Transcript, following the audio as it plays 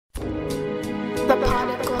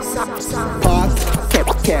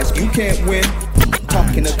Podcast, you can't win.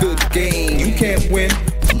 Talking a good game, you can't win.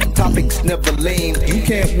 Topics never lame, you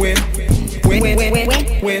can't win. Win.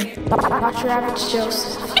 Not your average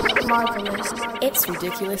Joseph. Marvelous. It's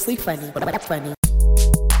ridiculously funny.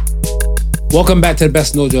 Welcome back to the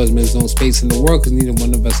best no judgment zone space in the world, because neither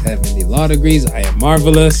one of us have any law degrees. I am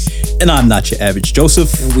Marvelous. And I'm not your average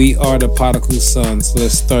Joseph. And we are the Pornography Sons.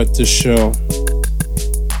 Let's start the show.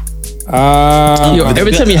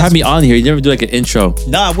 Every time you have me on here, you never do like an intro.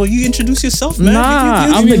 Nah, well, you introduce yourself, man.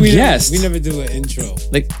 I'm the guest. We never do an intro.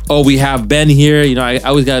 Like, we have Ben here. You know, I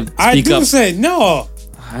always got to speak up. I do say, no.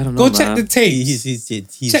 I don't know, Go check the tape.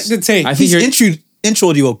 Check the tape. I think he's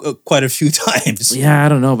introed you quite a few times. Yeah, I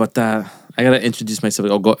don't know about that. I got to introduce myself.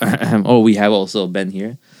 We have also Ben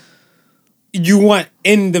here. You want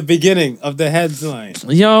in the beginning of the headline.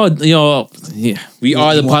 Yeah. We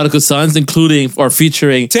are the Pornography Sons, including or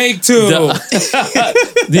featuring Take two. The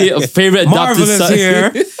favorite adopted Marvelous son.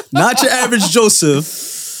 here. Not your average Joseph.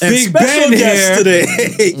 And Big special Ben guest here. today.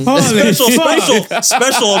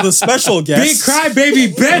 Special guest. Big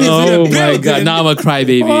crybaby Ben is in Oh the my building. God, now I'm a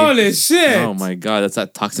crybaby. Holy shit. Oh my God, that's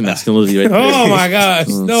that toxic masculinity right there. Oh my gosh.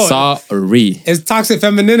 No. Sorry. It's toxic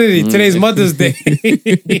femininity. Today's Mother's Day.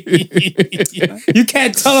 You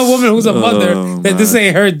can't tell a woman who's a mother that this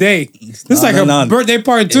ain't her day. This is like her birthday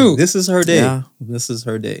part two. This is her day. Yeah. This is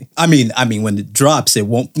her day. I mean, when it drops, it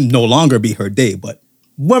won't no longer be her day, but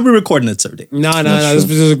when we're recording, it's her day. No.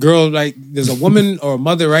 There's a girl, like, there's a woman or a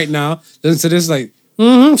mother right now listen to this like,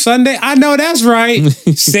 Sunday. I know that's right.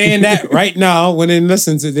 Saying that right now when they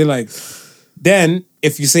listen to it, they're like, then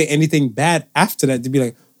if you say anything bad after that, they'd be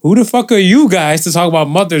like, who the fuck are you guys to talk about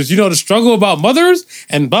mothers? You know the struggle about mothers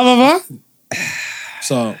and blah, blah, blah.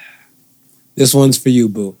 So this one's for you,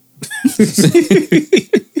 boo.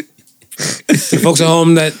 To the folks at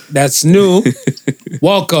home that's new,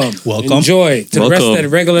 welcome. Enjoy. To the rest of the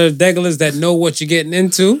regular degulars that know what you're getting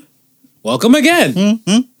into, welcome again.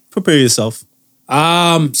 Mm-hmm. Prepare yourself.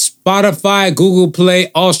 Spotify, Google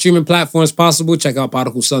Play, all streaming platforms possible. Check out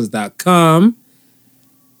particlesons.com.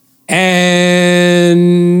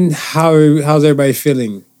 And how's everybody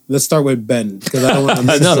feeling? Let's start with Ben, because I don't want to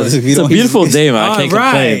miss It's a beautiful day, man. I can't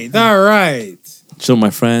complain. All right. Chill with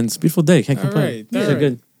my friends. Beautiful day. Can't complain. All right.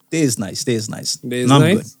 Good. Day is nice. Day is I'm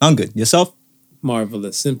nice? good. I'm good. Yourself?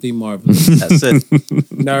 Marvelous. Simply marvelous. That's it.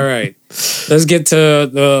 All right. Let's get to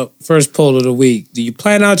the first poll of the week. Do you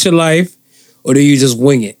plan out your life or do you just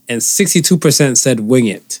wing it? And 62% said wing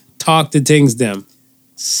it. Talk to things them.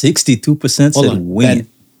 62% said wing Ben, it.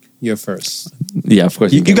 you're first. Yeah, of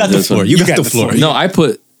course. You got the floor. You got the floor. No, I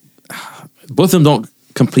put... Both of them don't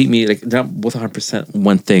complete me. Like, they're not both 100%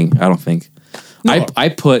 one thing, I don't think. No. I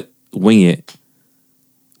put wing it.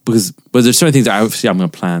 But there's certain things that I'm going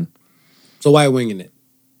to plan. So why winging it?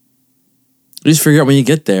 You just figure out when you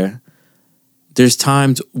get there. There's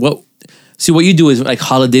times... what you do is like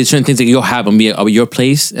holidays, certain things that you'll have. I'm going to be at your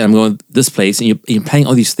place and I'm going to this place and you're planning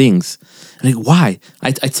all these things. And like, why?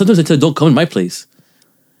 Sometimes I tell you, don't come to my place.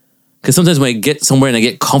 Because sometimes when I get somewhere and I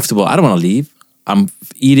get comfortable, I don't want to leave. I'm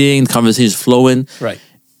eating, the conversation's flowing. Right.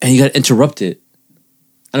 And you got to interrupt it.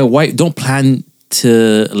 And why? Don't plan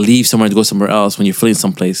to leave somewhere to go somewhere else when you're feeling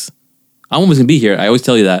someplace. I'm always going to be here. I always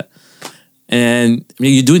tell you that. And I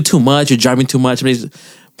mean, you're doing too much. You're driving too much. I mean,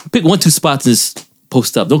 pick 1-2 spots and just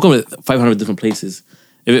post up. Don't go to 500 different places.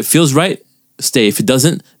 If it feels right, stay. If it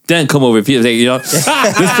doesn't, then come over. If you like, this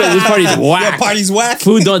party's whack. Yeah, party's whack.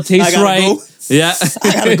 Food don't taste right. Go. Yeah.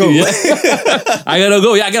 I gotta go. Yeah. I gotta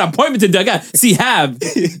go. Yeah, I got an appointment to do. I got to see Hab.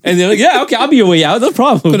 And they're like, yeah, okay, I'll be your way out. No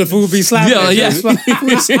problem. Could the food be slapping? Yeah. Food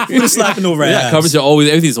is slapping over Yeah, covers are always,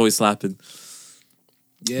 everything's always slapping.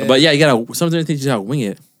 Yeah. But yeah, you gotta, some things you just gotta wing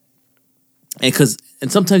it.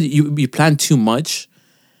 And sometimes you plan too much,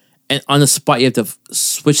 and on the spot you have to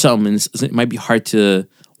switch something, and it might be hard to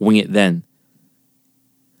wing it then.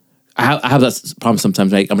 I have that problem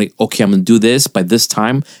sometimes. Like, I'm like, okay, I'm gonna do this by this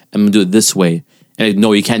time. I'm gonna do it this way. And like,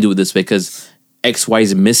 no, you can't do it this way because X, Y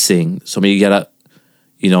is missing. So maybe you gotta,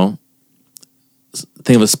 think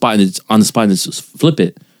of a spot and on the spot and just flip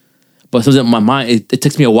it. But sometimes in my mind, it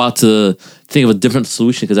takes me a while to think of a different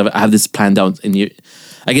solution because I have this planned out, and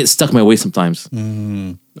I get stuck in my way sometimes.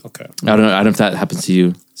 Okay. I don't know if that happens to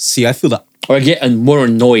you. See, I feel that. Or I get more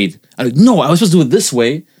annoyed. No, I was supposed to do it this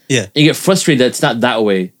way. Yeah. And you get frustrated that it's not that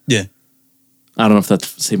way. Yeah. I don't know if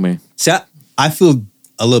that's the same way. See, I feel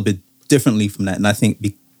a little bit differently from that. And I think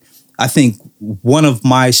one of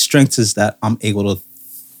my strengths is that I'm able to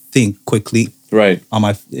think quickly. Right. On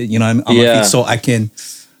my feet. So I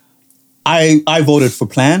voted for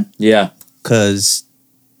plan. Yeah. Because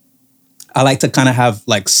I like to kind of have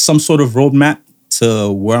like some sort of roadmap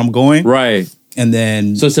to where I'm going. Right. And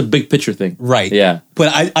then So it's a big picture thing. right. Yeah. But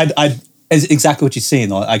I as exactly what you're saying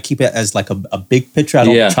though. I keep it as like a big picture. I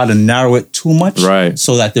don't Yeah. try to narrow it too much. Right.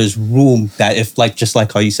 So that there's room that if like just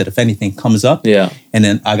like how you said, if anything comes up, Yeah. and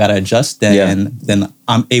then I gotta adjust, then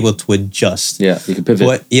I'm able to adjust. Yeah. You can pivot.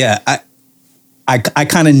 But yeah, I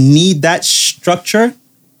kind of need that structure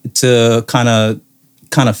to kind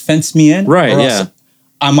of fence me in. Right, or else yeah.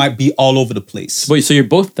 I might be all over the place. Wait, so you're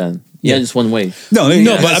both then? Yeah, Yeah. just one way. No,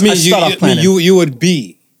 But I mean, start off planning. you would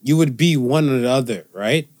be one or the other,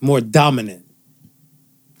 right? More dominant.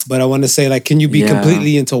 But I want to say, like, can you be Yeah.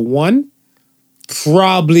 completely into one?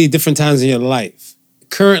 Probably different times in your life.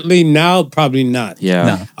 Currently, now, probably not. Yeah.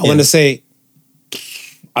 No. I want to say,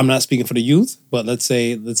 I'm not speaking for the youth, but let's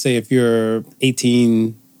say if you're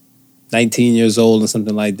 18, 19 years old or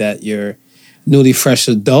something like that, you're newly fresh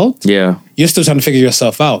adult, Yeah. you're still trying to figure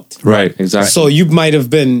yourself out. Right. Exactly. So you might have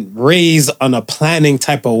been raised on a planning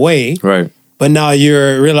type of way, right. but now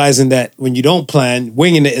you're realizing that when you don't plan,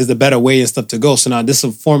 winging it is the better way and stuff to go. So now this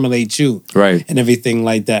will formulate you, Right. and everything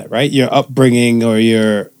like that, right? Your upbringing or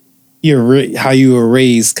how you were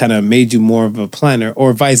raised kind of made you more of a planner,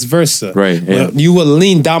 or vice versa. Right, yeah. Well, you will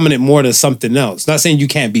lean dominant more to something else. Not saying you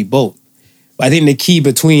can't be both, but I think the key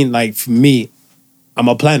between, like, for me, I'm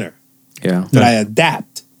a planner, Yeah. but I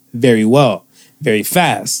adapt very well, very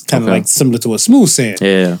fast, kind of Okay. like similar to what Smooth saying.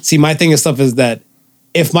 Yeah. See, my thing and stuff is that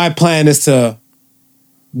if my plan is to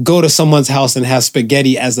go to someone's house and have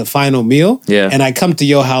spaghetti as the final meal, Yeah. and I come to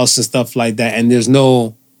your house and stuff like that, and there's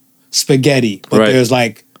no spaghetti, but Right. there's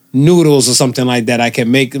like noodles or something like that, I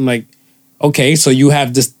can make them like, okay, so you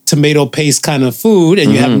have this tomato paste kind of food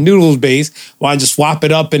and you have Mm-hmm. noodles base, well, I just swap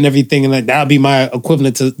it up and everything, and like that'll be my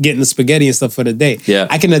equivalent to getting the spaghetti and stuff for the day. Yeah.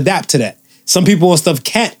 I can adapt to that. Some people and stuff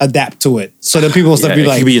can't adapt to it. So the people and stuff Yeah, be it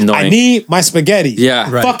like, can be annoying. I need my spaghetti.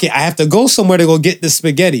 Yeah. Right. Fuck it. I have to go somewhere to go get the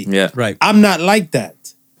spaghetti. Yeah. Right. I'm not like that.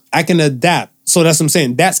 I can adapt. So that's what I'm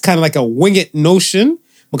saying. That's kind of like a wing it notion,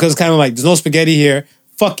 because it's kind of like there's no spaghetti here.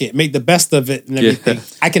 Fuck it. Make the best of it and everything. Yeah.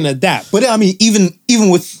 I can adapt. But I mean, even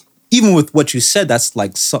with what you said, that's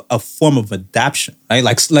like a form of adaptation, right?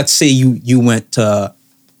 Like, let's say you went to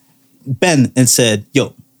Ben and said,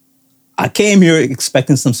 "Yo, I came here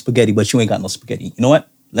expecting some spaghetti, but you ain't got no spaghetti. You know what?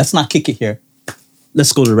 Let's not kick it here.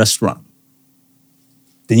 Let's go to the restaurant."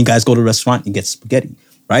 Then you guys go to the restaurant and get spaghetti,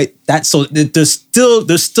 right?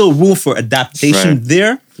 There's still room for adaptation Right.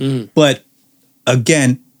 there, but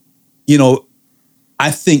again, I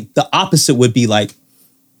think the opposite would be like,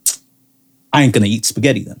 I ain't gonna eat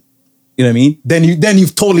spaghetti then. You know what I mean? Then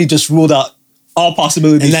you've totally just ruled out all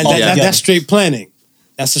possibilities. And altogether. that's straight planning.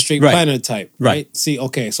 That's the straight Right. planner type, right? Right. See,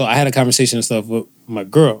 okay, so I had a conversation and stuff with my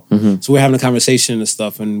girl. Mm-hmm. So we're having a conversation and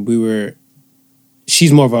stuff, and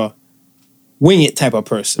she's more of a wing it type of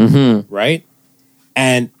person, Mm-hmm. right?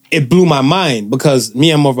 And it blew my mind because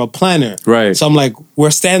me, I'm more of a planner. Right. So I'm like,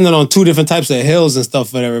 we're standing on two different types of hills and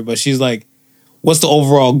stuff, whatever, but she's like, what's the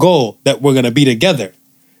overall goal that we're gonna be together?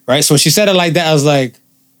 Right? So when she said it like that, I was like,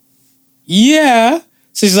 yeah.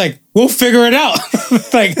 So she's like, we'll figure it out.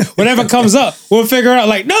 Like, whatever comes up, we'll figure it out.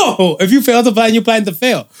 Like, no, if you fail to plan, you plan to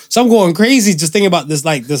fail. So I'm going crazy just thinking about this,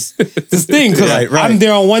 like this thing. Because Right, right. I'm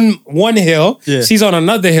there on one hill, Yeah. she's on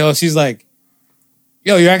another hill. She's like,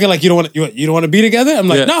 yo, you're acting like you don't want to be together? I'm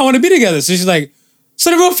like, Yeah. no, I want to be together. So she's like, so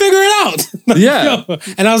then we'll figure it out. Like, Yeah. yo.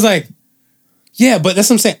 And I was like, yeah, but that's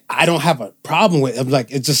what I'm saying. I don't have a problem with it. I'm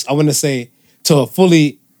like, it's just, I want to say, to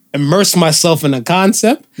fully immerse myself in a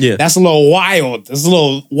concept, Yeah. that's a little wild. It's a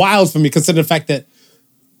little wild for me, considering the fact that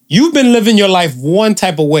you've been living your life one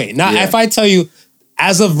type of way. Now, Yeah. if I tell you,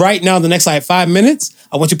 as of right now, the next like 5 minutes,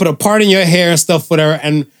 I want you to put a part in your hair and stuff, whatever,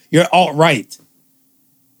 and you're alt-right.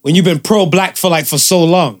 When you've been pro-black for so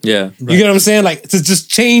long. Yeah. You get what I'm saying? Like, to just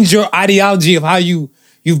change your ideology of how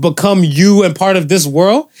you've become you and part of this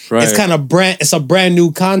world, Right. it's kind of it's a brand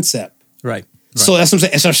new concept. right. So that's what I'm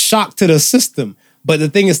saying. It's a shock to the system. But the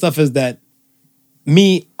thing and stuff is that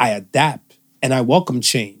I adapt and I welcome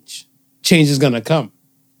change. Change is gonna come.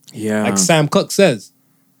 Yeah. Like Sam Cooke says.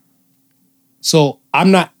 So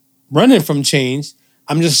I'm not running from change.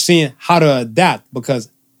 I'm just seeing how to adapt because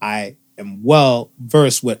I am well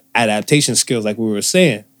versed with adaptation skills, like we were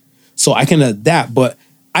saying. So I can adapt, but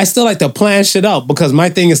I still like to plan shit out because my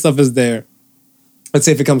thing and stuff is there. Let's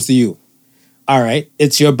say if it comes to you. All right,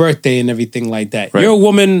 it's your birthday and everything like that. Right. You're a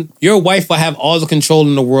woman, your wife will have all the control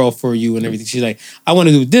in the world for you and everything. She's like, I want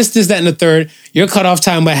to do this, that, and the third. Your cutoff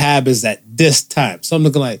time by Hab is at this time. So I'm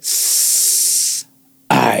looking like,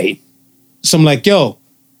 all right. So I'm like, yo,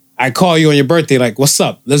 I call you on your birthday, like, what's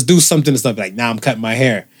up? Let's do something and stuff. Like, nah, I'm cutting my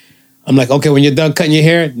hair. I'm like, okay, when you're done cutting your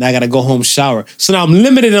hair, now I gotta go home shower. So now I'm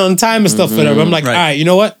limited on time and stuff, whatever. I'm like, all right, you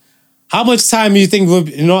know what? How much time do you think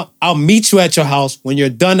I'll meet you at your house when you're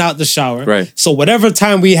done out the shower. Right. So whatever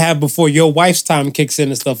time we have before your wife's time kicks in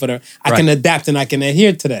and stuff, whatever, I can adapt and I can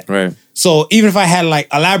adhere to that. Right. So even if I had like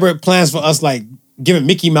elaborate plans for us, like giving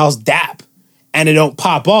Mickey Mouse dap and it don't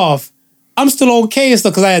pop off, I'm still okay and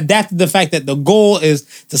stuff because I adapted the fact that the goal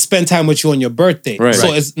is to spend time with you on your birthday. Right.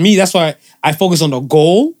 So it's me, that's why I focus on the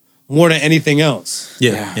goal more than anything else.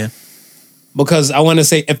 Yeah. Because I want to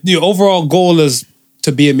say, if your overall goal is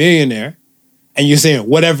to be a millionaire, and you're saying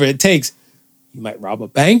whatever it takes, you might rob a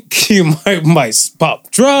bank, you might pop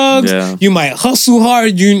drugs, you might hustle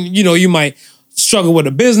hard, you might struggle with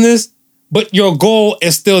a business, but your goal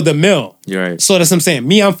is still the mill. You're right. So that's what I'm saying.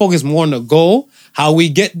 Me, I'm focused more on the goal. How we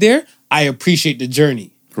get there, I appreciate the journey.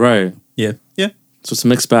 Right. Yeah. So it's a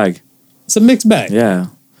mixed bag. It's a mixed bag. Yeah.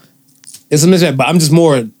 It's a mixed bag, but I'm just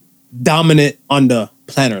more dominant on the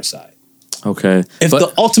planner side. Okay. If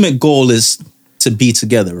the ultimate goal is to be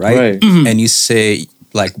together, right? Mm-hmm. And you say,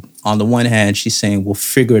 like, on the one hand, she's saying, we'll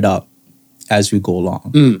figure it out as we go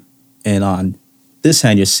along. Mm. And on this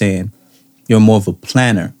hand, you're saying, you're more of a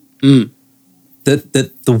planner. Mm.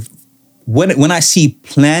 When I see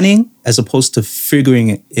planning as opposed to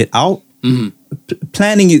figuring it out,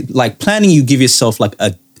 planning, you give yourself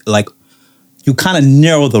you kind of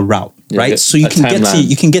narrow the route, right? So you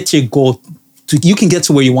can get to your goal, you can get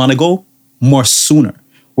to where you want to go more sooner.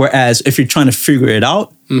 Whereas if you're trying to figure it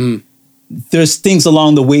out, there's things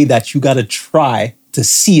along the way that you got to try to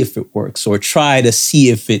see if it works or try to see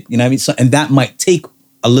if it, you know what I mean? So, and that might take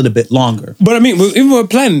a little bit longer. But I mean, even with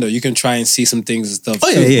planning though, you can try and see some things and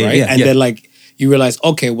stuff too, right? And then like you realize,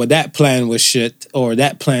 okay, well that plan was shit or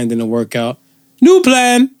that plan didn't work out. New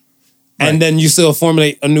plan. And then you still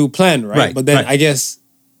formulate a new plan, right? But then I guess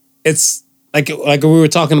it's like we were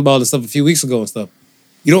talking about this stuff a few weeks ago and stuff.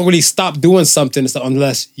 You don't really stop doing something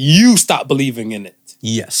unless you stop believing in it.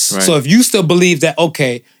 Yes. Right. So if you still believe that,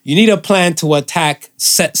 okay, you need a plan to attack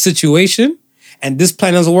set situation and this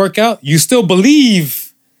plan doesn't work out, you still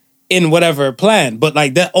believe in whatever plan. But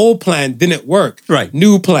like that old plan didn't work. Right.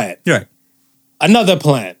 New plan. Right. Another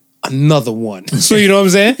plan. Another one. So you know what I'm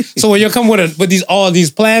saying? So when you come with all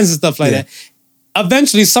these plans and stuff like that,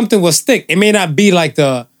 eventually something will stick. It may not be like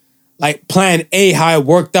plan A, how it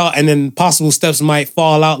worked out, and then possible steps might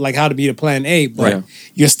fall out, like how to be the plan A, but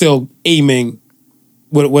you're still aiming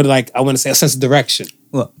with like, I want to say, a sense of direction.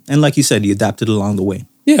 Well, and like you said, you adapted along the way.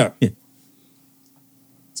 Yeah.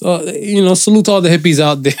 So, salute to all the hippies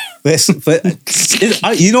out there. But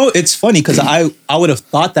it's funny because I would have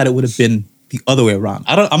thought that it would have been the other way around.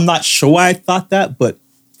 I'm not sure why I thought that, but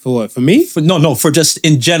for what? For me? For just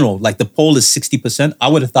in general, like the poll is 60%. I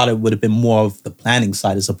would have thought it would have been more of the planning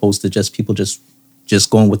side as opposed to just people just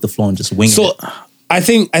going with the flow and just winging it. So I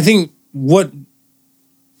think what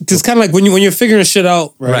it's kind of like when you're figuring shit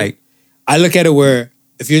out, right? I look at it where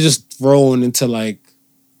if you're just thrown into like,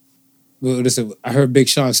 what is it? I heard Big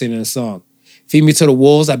Sean saying in a song, "Feed me to the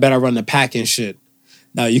wolves, I bet I run the pack and shit."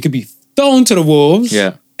 Now you could be thrown to the wolves,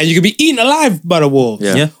 and you could be eaten alive by the wolves,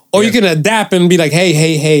 or you can adapt and be like,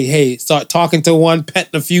 hey, start talking to one,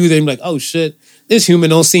 petting a few, then be like, oh shit, this human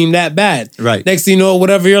don't seem that bad. Right. Next thing you know,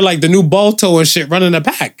 whatever, you're like the new Balto and shit running a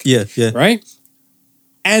pack. Yeah. Right?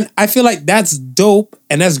 And I feel like that's dope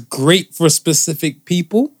and that's great for specific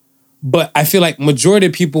people. But I feel like majority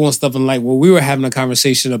of people and stuff, and like when we were having a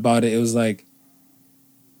conversation about it, it was like,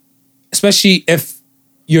 especially if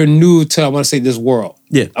you're new to, I want to say this world.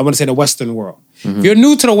 Yeah. I want to say the Western world. If you're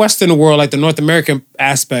new to the Western world, like the North American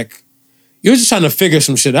aspect, you're just trying to figure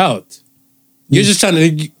some shit out. You're just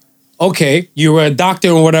trying to, okay, you were a doctor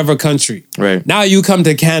in whatever country. Right. Now you come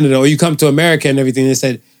to Canada or you come to America and everything, they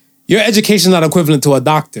said, your education is not equivalent to a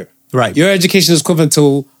doctor. Right. Your education is equivalent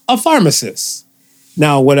to a pharmacist.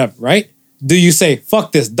 Now, whatever, right? Do you say,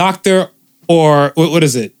 fuck this, doctor or what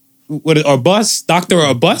is it? Or bus? Doctor or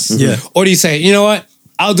a bus? Yeah. Or do you say, you know what?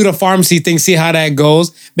 I'll do the pharmacy thing, see how that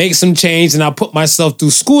goes, make some change, and I'll put myself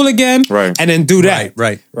through school again, right, and then do that.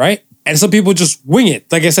 Right. And some people just wing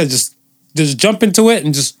it. Like I said, just jump into it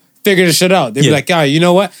and just figure the shit out. They'd be like, oh, you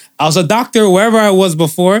know what? I was a doctor wherever I was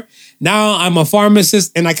before. Now I'm a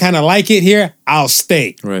pharmacist and I kind of like it here. I'll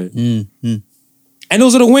stay. Right. Mm-hmm. And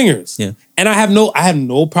those are the wingers. Yeah. And I have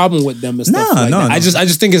no problem with them and stuff like that. No. I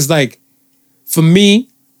just think it's like, for me,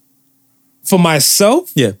 for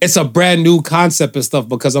myself, it's a brand new concept and stuff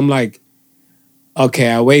because I'm like, okay,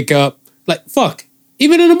 I wake up, like, fuck,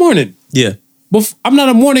 even in the morning. Yeah. I'm not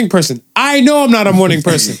a morning person. I know I'm not a morning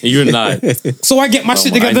person. You're not. So I get my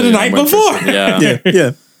shit together the night before. Yeah.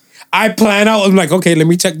 Yeah. I plan out. I'm like, okay, let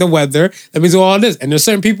me check the weather. Let me do all this. And there's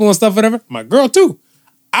certain people and stuff, whatever. My girl too.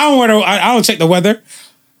 I don't check the weather.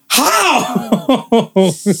 How?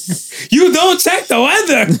 You don't check the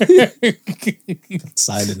weather.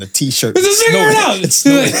 Outside in a t-shirt. Just figure it out. It's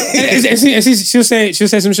snowing. And she'll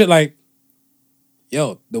say some shit like,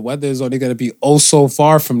 yo, the weather is only gonna be oh so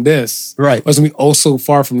far from this. Right. Or it's gonna be oh so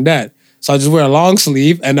far from that. So I just wear a long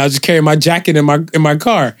sleeve and I just carry my jacket in my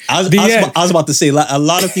car. I was about to say, a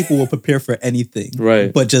lot of people will prepare for anything.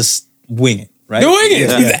 Right. But just wing it. Right? They're winging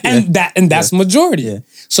it. Yeah. And that's majority. Yeah.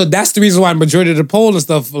 So that's the reason why majority of the poll and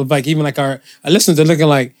stuff, like even like our listeners are looking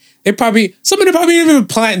like, some of them probably even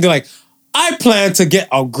plan, they're like, I plan to get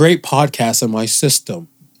a great podcast in my system.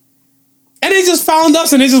 And they just found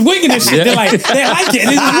us and they just winging this shit. They're like, they like it and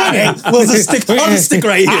they just winging. Well, the stick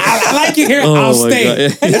right here. I like it here. I'll stay.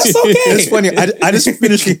 And that's okay. It's funny. I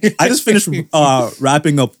just finished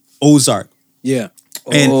wrapping up Ozark. Yeah.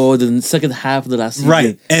 And, the second half of the last season.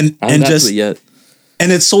 Right. And I haven't got just to it yet.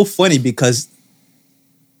 And it's so funny because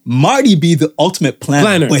Marty be the ultimate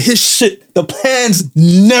planner. But his shit, the plans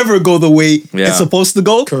never go the way it's supposed to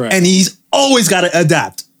go. Correct. And he's always got to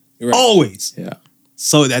adapt. Right. Always. Yeah.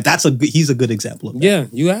 So he's a good example of that. Yeah,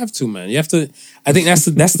 you have to, man. You have to. I think that's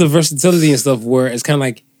the versatility and stuff where it's kind of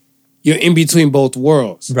like you're in between both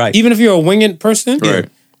worlds. Right. Even if you're a winging person, right,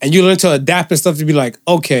 and you learn to adapt and stuff to be like,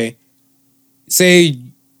 okay, say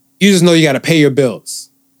you just know you got to pay your bills.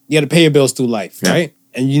 You got to pay your bills through life, right?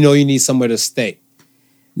 And you know you need somewhere to stay.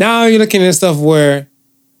 Now you're looking at stuff where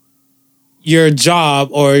your job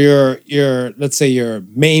or your let's say your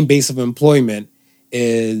main base of employment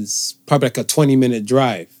is probably like a 20-minute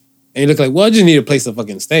drive. And you look like, well, I just need a place to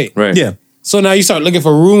fucking stay. Right. Yeah. So now you start looking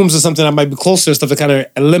for rooms or something that might be closer, stuff to kind of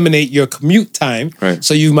eliminate your commute time. Right.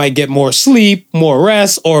 So you might get more sleep, more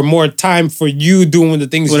rest, or more time for you doing the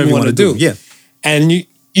things Whatever you want to do. Yeah. And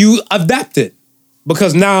you adapt it.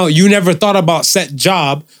 Because now you never thought about set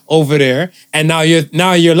job over there. And now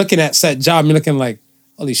you're looking at set job and you're looking like,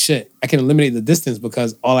 holy shit, I can eliminate the distance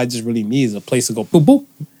because all I just really need is a place to go boop boop.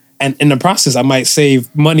 And in the process, I might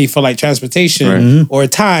save money for like transportation or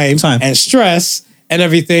time and stress and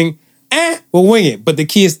everything. We'll wing it. But the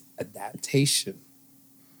key is adaptation.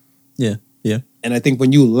 Yeah. Yeah. And I think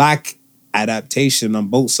when you lack adaptation on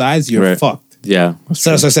both sides, you're fucked. Yeah.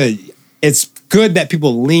 So as I said, it's good that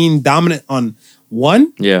people lean dominant on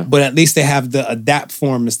one. Yeah. But at least they have the adapt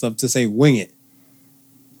form and stuff to say wing it.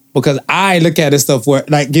 Because I look at this stuff where,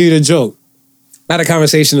 like, give you the joke. I had a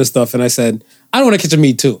conversation and stuff, and I said, I don't want to catch a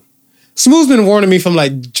Me Too. Smooth's been warning me from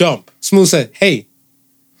like jump. Smooth said, hey,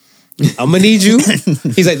 I'm gonna need you.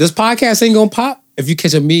 He's like, this podcast ain't gonna pop if you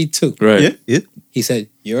catch a Me Too. Right. Yeah. He said,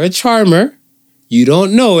 you're a charmer. You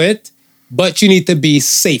don't know it, but you need to be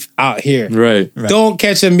safe out here. Right. Don't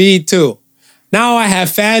catch a Me Too. Now I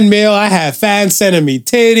have fan mail. I have fans sending me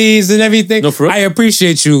titties and everything. No, for real? I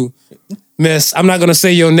appreciate you, miss. I'm not going to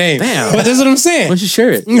say your name. Damn. But that's what I'm saying. Why don't you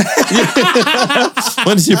share it?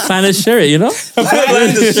 When did you plan to share it, you know?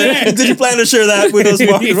 Did you plan to share that with us,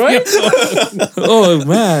 Mark? Right? Oh,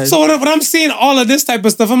 man. So when I'm seeing all of this type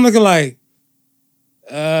of stuff, I'm looking like,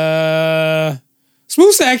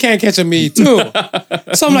 Smooth said I can't catch a Me Too.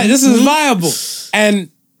 So I'm like, this is viable. And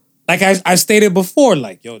like I stated before,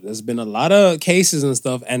 like, yo, there's been a lot of cases and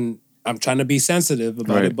stuff, and I'm trying to be sensitive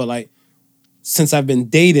about it. But like, since I've been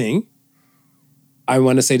dating, I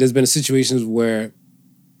want to say there's been situations where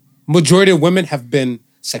majority of women have been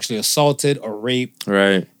sexually assaulted or raped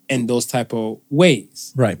in those type of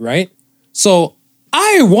ways. Right? So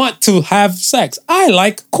I want to have sex. I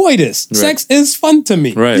like coitus. Right. Sex is fun to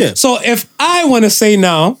me. Right. Yeah. So if I want to say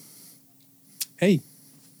now, hey,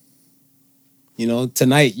 you know,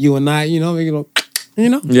 tonight you and I, you know, Yeah.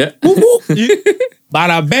 whoop, whoop.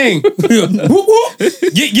 Bada bang. Whoop, whoop.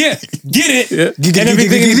 Get it. Yeah. And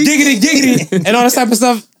everything, giggity, and all this type of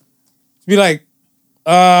stuff. Be like,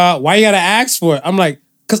 why you gotta ask for it? I'm like,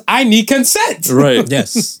 because I need consent. Right.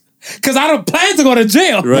 Yes. Because I don't plan to go to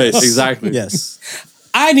jail. Right. Exactly. Yes.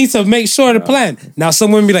 I need to make sure to plan. Now,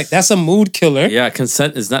 some women be like, that's a mood killer. Yeah.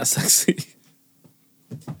 Consent is not sexy.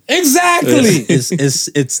 Exactly.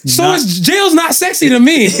 Jail's not sexy to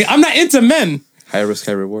me. I'm not into men. High risk,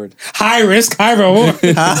 high reward. High risk, high reward.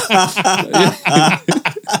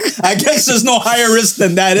 I guess there's no higher risk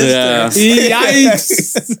than that, is there?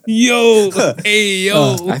 Yikes. Yo. Hey,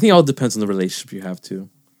 yo. I think it all depends on the relationship you have too.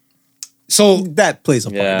 So that plays a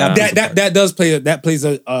part. Yeah. that does play that plays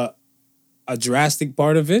a drastic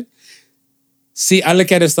part of it. See, I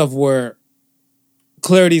look at it stuff where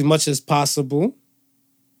clarity as much as possible,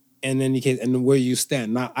 and then you can and where you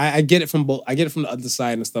stand. Now I get it from both. I get it from the other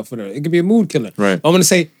side and stuff. Whatever. It could be a mood killer. Right. I'm gonna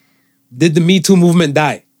say, did the Me Too movement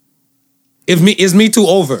die? Is Me Too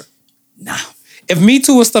over? Nah. If Me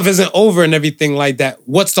Too stuff isn't over and everything like that,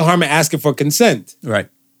 what's the harm in asking for consent? Right.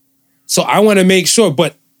 So I want to make sure.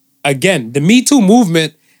 But again, the Me Too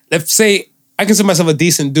movement, let's say I consider myself a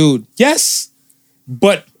decent dude. Yes.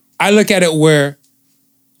 But I look at it where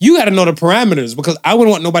you got to know the parameters, because I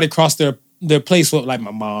wouldn't want nobody cross their place with like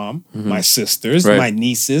my mom, my sisters, Right. my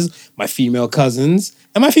nieces, my female cousins,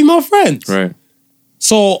 and my female friends. Right.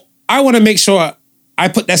 So I want to make sure I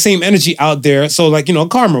put that same energy out there. So like, you know,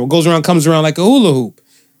 karma goes around, comes around like a hula hoop.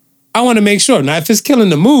 I want to make sure. Now, if it's killing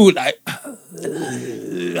the mood,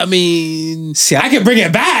 I mean, I can bring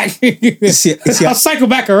it back. I'll cycle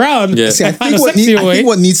back around. Yeah. See, I think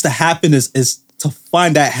what needs to happen is to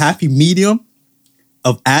find that happy medium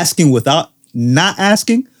of asking without not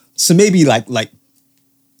asking. So maybe like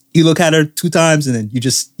you look at her 2 times and then you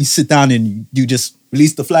sit down and you just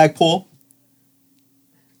release the flagpole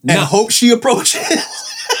and hope she approaches.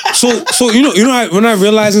 So you know when I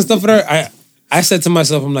realized and stuff with her, I said to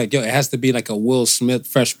myself, I'm like, yo, it has to be like a Will Smith,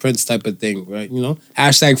 Fresh Prince type of thing, right? You know,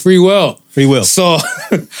 # free will. Free will. So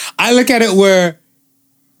I look at it where,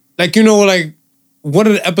 like, you know, like one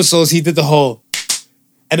of the episodes he did the whole,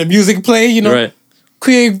 and the music play, you know, Right.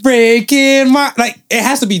 quick break in my, like, it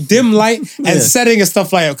has to be dim light and setting and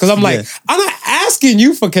stuff like that. Because I'm like, I'm not asking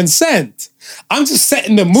you for consent. I'm just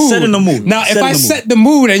setting the mood. Setting the mood. Now, if I set the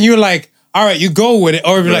mood and you're like, all right, you go with it.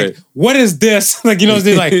 Or if you're like, what is this? Like, you know,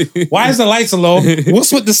 they're like, why is the lights low?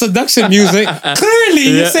 What's with the seduction music?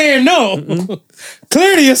 Clearly, you're saying no.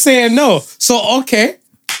 Clearly, you're saying no. So, okay.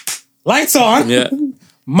 Lights on. Yeah.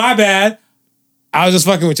 My bad. I was just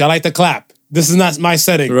fucking with you. I like to clap. This is not my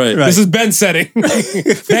setting. Right. This is Ben's setting.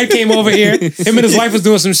 Ben came over here. Him and his wife was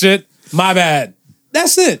doing some shit. My bad.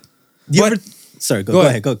 That's it. Sorry, go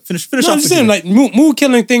ahead. Go finish No, off. I'm just saying, like, mood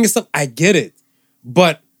killing thing and stuff, I get it.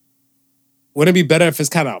 But wouldn't it be better if it's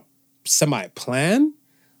kind of semi-planned?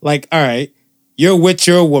 Like, all right, you're with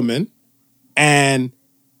your woman, and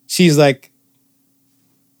she's like,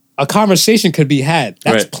 a conversation could be had.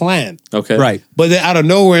 That's Right. planned. Okay. Right. But then out of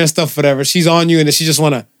nowhere and stuff, whatever, she's on you, and then she just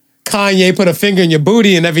want to Kanye put a finger in your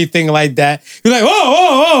booty and everything like that. You're like,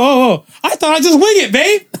 whoa. I thought I just wing it,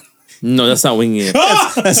 babe. No, that's not winging it.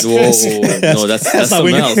 That's No, that's not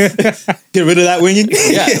something winging. else. Get rid of that winging.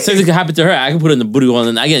 Yeah, something could happen to her. I can put it in the booty hole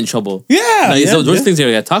and I get in trouble. Yeah. No, those things you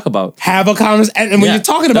gotta talk about. Have a conversation. And when Yeah. you're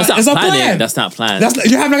talking about it, That's it's a not planning. plan. That's not planned.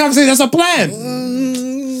 You're having a conversation. That's a plan.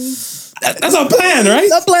 That's a plan, right?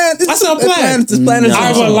 That's a plan. That's a plan. It's plan. No.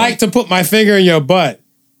 I would like to put my finger in your butt.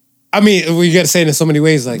 I mean, we got to say it in so many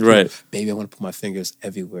ways. Like, Right. baby, I want to put my fingers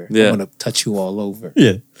everywhere. Yeah. I want to touch you all over.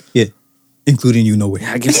 Yeah. Including you nowhere.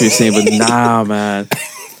 I get what you're saying, but nah, man.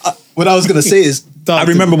 What I was gonna say is, I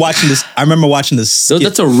remember watching this. So skit.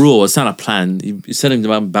 that's a rule. It's not a plan. You're setting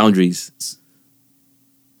boundaries.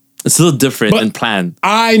 It's a little different than plan.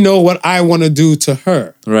 I know what I want to do to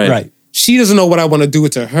her. Right. She doesn't know what I want to do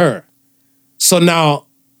to her. So now,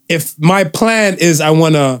 if my plan is I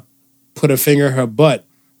want to put a finger in her butt,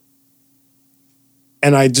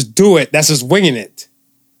 and I just do it, that's just winging it.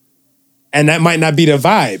 And that might not be the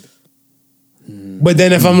vibe. But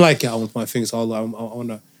then if I'm like, I want my fingers all over, I want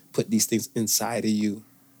to put these things inside of you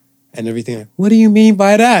and everything. Like, what do you mean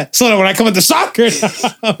by that? So that when I come at the soccer,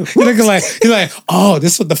 you're like, oh,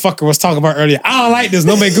 this is what the fucker was talking about earlier. I don't like this.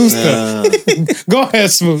 No me gusta. Go ahead,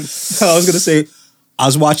 Smooth. I was gonna say, I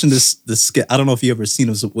was watching this skit. I don't know if you ever seen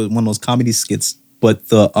it. It was one of those comedy skits. But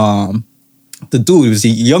the dude, he was a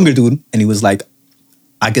younger dude, and he was like,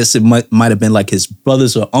 I guess it might have been like his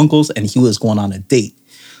brothers or uncles, and he was going on a date.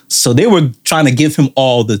 So they were trying to give him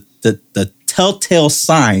all the telltale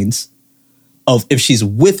signs of if she's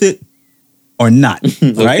with it or not,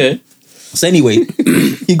 right? Okay. So anyway,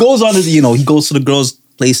 he goes on he goes to the girl's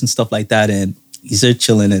place and stuff like that, and he's there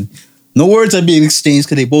chilling, and no words are being exchanged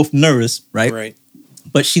because they both nervous, right? Right.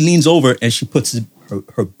 But she leans over and she puts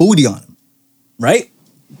her booty on him, right?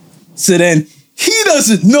 So then he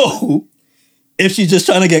doesn't know if she's just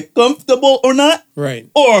trying to get comfortable or not, Right.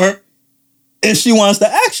 or if she wants the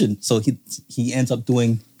action. So he ends up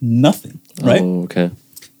doing nothing, right? Oh, okay.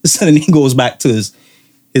 So then he goes back to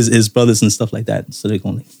his brothers and stuff like that. So they're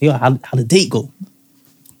going like, yo, how the date go?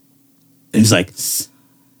 And he's like,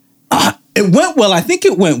 it went well. I think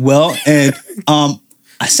it went well. And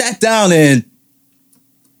I sat down and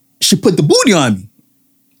she put the booty on me.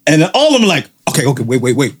 And then all of them are like, okay,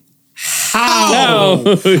 wait. How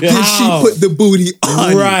No. did she put the booty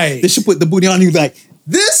on Right. you? Did she put the booty on you like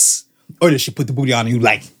this? Or did she put the booty on you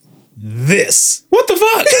like this? What the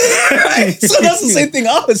fuck? Right? So that's the same thing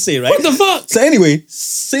I would say, right? What the fuck? So anyway,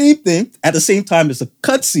 same thing. At the same time, it's a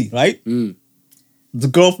cutscene, right? The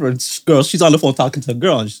girl, she's on the phone talking to a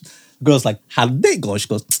girl. And she's Girl's like, how did they go? She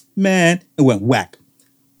goes, man, it went whack.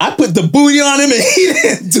 I put the booty on him and he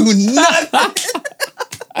didn't do nothing.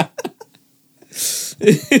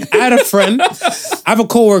 I had a friend. I have a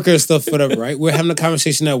coworker and stuff, whatever, right? We're having a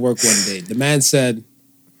conversation at work one day. The man said,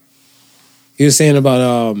 he was saying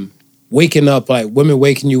about waking up, like women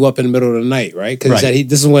waking you up in the middle of the night, right? Because he said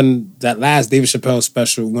this is when that last David Chapelle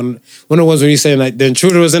special, when it was when he's saying like the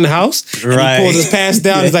intruder was in the house, and he pulled his pants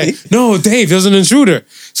down. He's like, no, Dave, there's an intruder.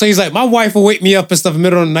 So he's like, my wife will wake me up and stuff in the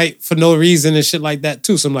middle of the night for no reason and shit like that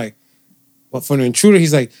too. So I'm like, what, for an intruder?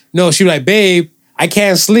 He's like, no, she was like, babe, I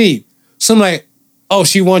can't sleep. So I'm like, oh,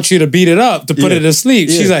 she wants you to beat it up to put it to sleep.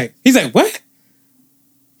 He's like, what?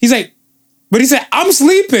 He's like, but he said, I'm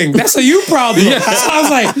sleeping. That's a you problem. So I was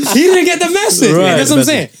like, he didn't get the message. Right, That's what I'm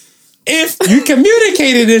saying. If you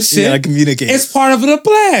communicated this shit, it's part of the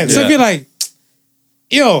plan. So if you're like,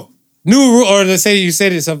 yo, new rule, or let's say you say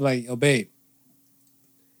to yourself like, yo, babe,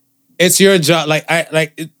 it's your job.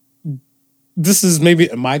 This is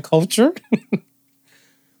maybe in my culture,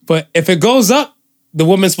 but if it goes up, the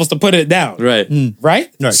woman's supposed to put it down. Right.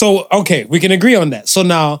 Right? So, okay, we can agree on that. So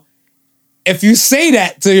now, if you say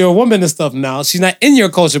that to your woman and stuff now, she's not in your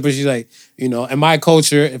culture, but she's like, in my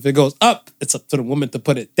culture, if it goes up, it's up to the woman to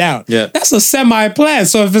put it down. Yeah. That's a semi-plan.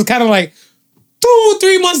 So if it's kind of like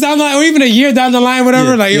 2-3 months down the line, or even a year down the line,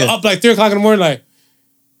 whatever, you're up like 3 o'clock in the morning, like,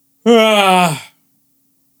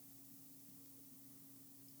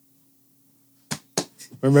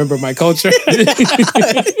 remember my culture?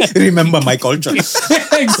 Remember my culture.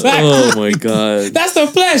 Exactly. Oh my God. That's the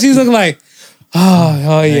plan. She's looking like,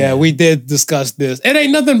 oh yeah, we did discuss this. It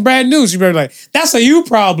ain't nothing brand new. She's like, that's a you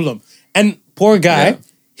problem. And poor guy,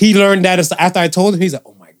 he learned that after I told him, he's like,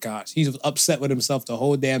 oh my gosh, he was upset with himself the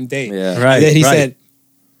whole damn day. Yeah. Right. And then he said,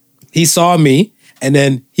 he saw me, and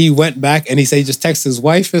then he went back and he said he just texted his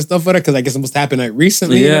wife and stuff with her, because I guess it must happen like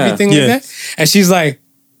recently and everything like that. And she's like,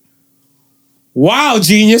 wow,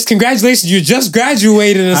 genius, congratulations, you just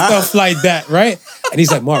graduated and stuff like that, right? And he's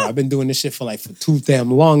like, Mark, I've been doing this shit for too damn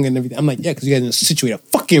long and everything. I'm like, yeah, because you got to situate a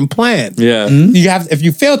fucking plan. Yeah. You have, if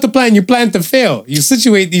you fail to plan, you plan to fail. You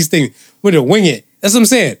situate these things with a wing it. That's what I'm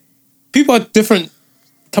saying. People are different,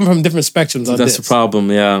 come from different spectrums on That's this. the problem,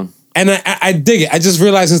 yeah. And I dig it. I just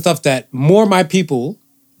realized and stuff that more my people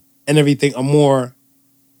and everything are more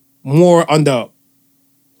on the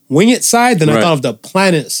wing it side than I thought of the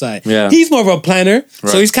planet side. Yeah. He's more of a planner.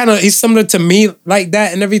 So he's similar to me like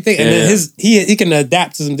that and everything. And then he can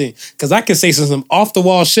adapt to something. Because I can say some off the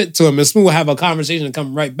wall shit to him and Smooth will have a conversation and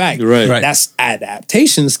come right back. Right. That's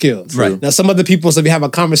adaptation skills. Right. Now some other people, so if you have a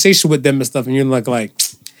conversation with them and stuff and you're like,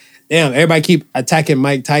 damn, everybody keep attacking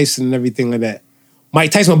Mike Tyson and everything like that.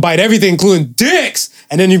 Mike Tyson will bite everything, including dicks.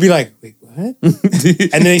 And then you'd be like, wait, what? And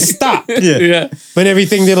then they stop. Yeah. But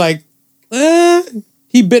everything, they're like,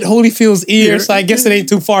 he bit Holyfield's ear, so I guess it ain't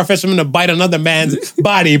too far-fetched for him to bite another man's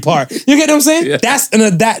body part. You get what I'm saying? Yeah. That's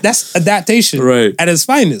adaptation at its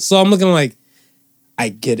finest. So I'm looking like, I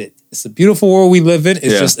get it. It's a beautiful world we live in.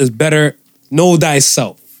 It's better know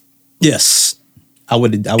thyself. Yes. I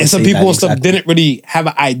would and some people and stuff didn't really have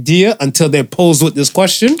an idea until they're posed with this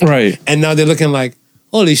question. Right. And now they're looking like,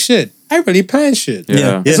 holy shit, I really plan shit.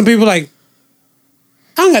 Yeah. And some people like,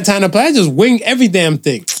 I don't got time to play. I just wing every damn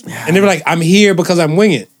thing. Yeah. And they were like, I'm here because I'm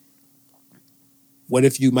winging. What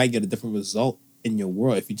if you might get a different result in your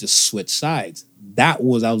world if you just switch sides? That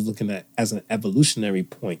was I was looking at as an evolutionary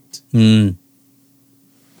point.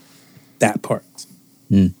 That part.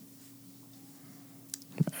 All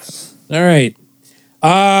right.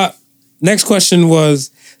 Next question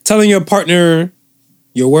was telling your partner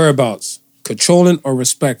your whereabouts. Controlling or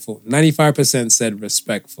respectful? 95% said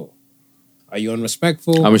respectful. Are you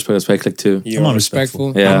unrespectful? I'm respectful too. You're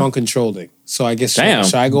unrespectful. Yeah. I'm uncontrolling. So I guess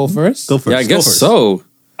should I go first? Go first. Yeah, I guess so.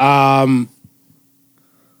 My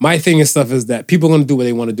thing and stuff is that people are gonna do what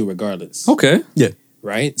they want to do regardless. Okay. Yeah.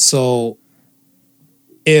 Right? So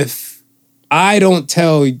if I don't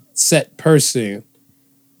tell said person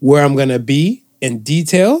where I'm gonna be in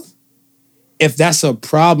detail, if that's a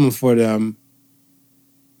problem for them,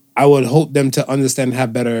 I would hope them to understand and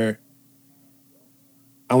have better,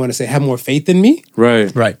 I want to say, have more faith in me.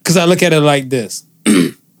 Right. Because I look at it like this.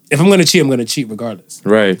 If I'm going to cheat, I'm going to cheat regardless.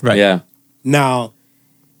 Right. Yeah. Now,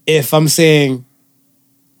 if I'm saying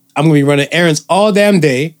I'm going to be running errands all damn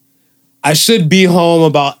day, I should be home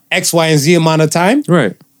about X, Y, and Z amount of time.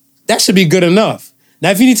 Right. That should be good enough.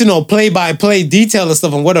 Now, if you need to know play-by-play detail and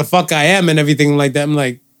stuff on what the fuck I am and everything like that, I'm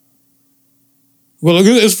like, well,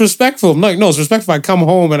 it's respectful. I'm like, no, it's respectful. I come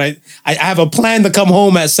home and I have a plan to come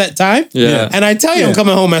home at set time. Yeah. And I tell you I'm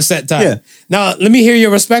coming home at set time. Yeah. Now, let me hear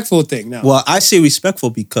your respectful thing now. Well, I say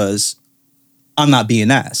respectful because I'm not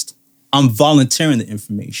being asked. I'm volunteering the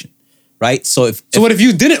information, right? So what if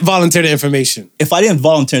you didn't volunteer the information? if I didn't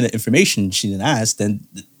volunteer the information, she didn't ask, then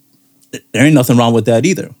there ain't nothing wrong with that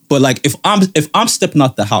either. But like if I'm stepping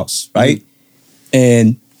out the house, right,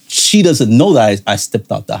 and she doesn't know that I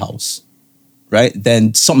stepped out the house, right,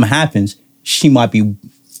 then something happens, she might be, you know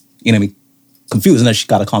what I mean, confused, and then she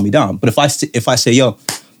gotta calm me down. But if I say, yo,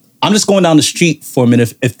 I'm just going down the street for a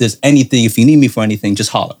minute, if there's anything, if you need me for anything, just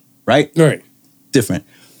holler, right? Right. Different.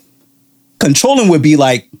 Controlling would be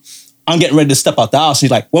like, I'm getting ready to step out the house.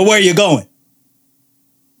 She's like, well, where are you going?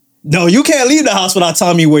 No, you can't leave the house without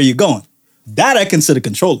telling me where you're going. That I consider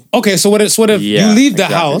controlling. Okay, so what if Yeah, you leave the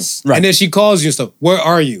exactly. house Right. and then she calls you and stuff? Where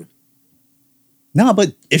are you? No,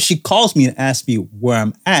 but if she calls me and asks me where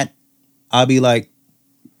I'm at, I'll be like,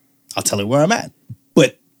 I'll tell her where I'm at.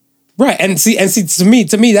 But Right. And see, to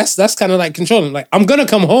me, that's kind of like controlling. Like, I'm gonna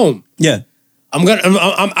come home. yeah, I'm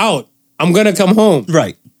out. I'm gonna come home.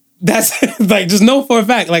 right. That's like, just know for a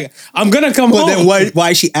fact. Like, I'm gonna come But home. then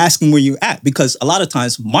why is she asking where you at? Because a lot of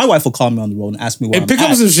times my wife will call me on the road and ask me where and I'm pick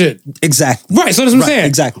at. up some shit. Exactly. Right. So that's what I'm Right, saying.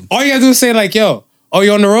 exactly. All you gotta do is say like, yo, oh,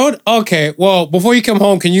 you're on the road? Okay. Well, before you come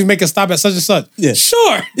home, can you make a stop at such and such? Yeah.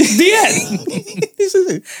 Sure.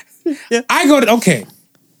 The end. I go to, okay.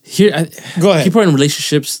 Here, Go ahead. People are in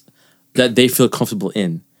relationships that they feel comfortable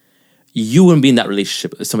in. You wouldn't be in that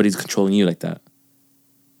relationship if somebody's controlling you like that.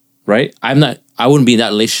 Right? I wouldn't be in that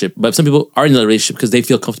relationship. But some people are in that relationship because they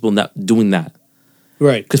feel comfortable in doing that.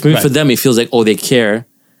 Right. Because maybe Right. for them, it feels like, oh, they care.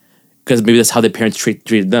 Because maybe that's how their parents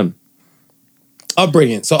treated them.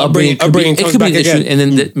 Upbringing. So upbringing could be- comes back an issue. again.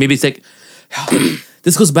 And then maybe it's like,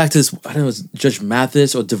 this goes back to this, I don't know, it was Judge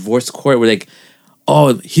Mathis or divorce court where like,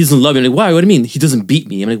 oh, he doesn't love me. I'm like, why? What do you mean? He doesn't beat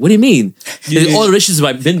me. I'm like, what do you mean? All the relationships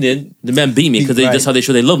I've been in, the man beat me because Right. that's how they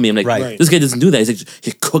show they love me. I'm like, Right. this guy doesn't do that. He's like,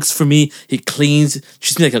 he cooks for me. He cleans.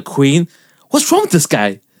 Treats me like a queen. What's wrong with this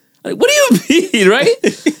guy? Like, what do you mean, right?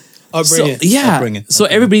 Upbringing. So, yeah. Upbringing. So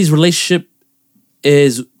everybody's relationship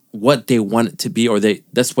is what they want it to be, or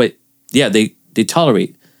that's what they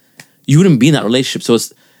tolerate. You wouldn't be in that relationship. So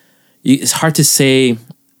it's hard to say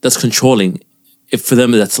that's controlling if for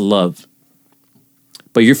them that's love.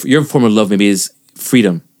 But your form of love maybe is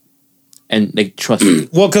freedom and like trust.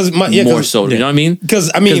 Well, because More so. You know what I mean?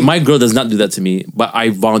 Because I mean, my girl does not do that to me, but I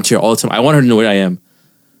volunteer all the time. I want her to know where I am.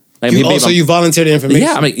 Like, hey, babe, so you volunteer the information.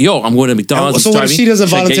 yeah, I'm like, yo, I'm going to McDonald's. So what if she doesn't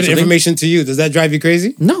Should I get volunteer you the something? information to you? Does that drive you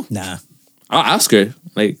crazy? No. Nah. I'll ask her.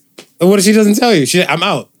 Like, And what if she doesn't tell you? I'm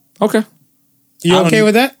out. okay. You I don't- okay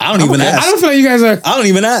with that? I don't even okay. ask. I don't feel like you guys are. I don't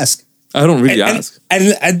even ask. I don't really And, ask.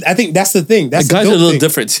 and I think that's the thing. That's Guys the are a dope little thing.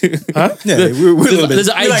 different too. Huh? Yeah, we're a little bit. There's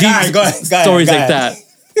We're IG like, all right, go ahead, stories go like ahead.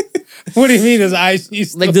 that. What do you mean? There's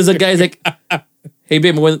IG Like there's a guy's like, hey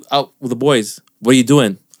babe, I went out with the boys. What are you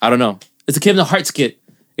doing? I don't know. It's a Kevin Hart skit.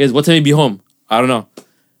 He goes, what time you be home? I don't know.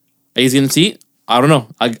 Are you gonna see it? I don't know.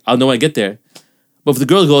 I'll know when I get there. But if the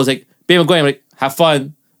girl goes like, babe, I'm going. I'm like, have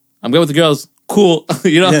fun. I'm going with the girls. Cool.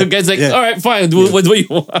 You know, Yeah, the guy's like, yeah. all right, fine. Do what you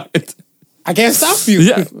want. I can't stop you.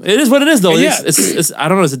 Yeah, it is what it is though. Yeah. It's I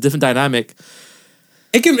don't know. It's a different dynamic.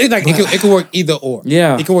 It can work either or.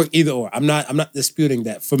 Yeah. It can work either or. I'm not disputing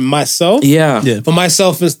that. For myself, Yeah. Yeah. for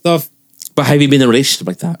myself and stuff, But have you been in a relationship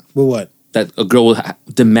like that? with what? That a girl will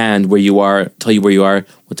demand where you are, tell you where you are,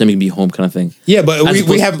 what time you can be home, kind of thing. Yeah, but As we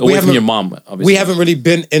opposed- haven't from your mom. Obviously. we haven't really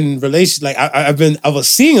been in relation. Like I was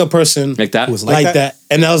seeing a person like that. was like that,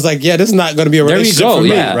 and I was like, yeah, this is not going to be a There you relationship go. for me.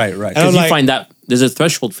 Yeah, Right, right. And I'm Because you like, find that there's a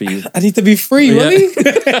threshold for you. I need to be free, Yeah. really.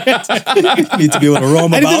 You need to be able to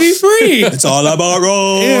roam I need about. to be free. It's all about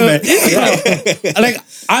roaming. Yeah. Like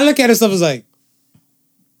I look at it stuff as like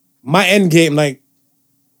my end game. Like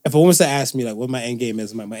if a woman's to ask me like what my end game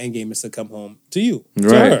is, my end game is to come home to you, to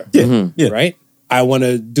Right. her, Yeah, yeah. right? I want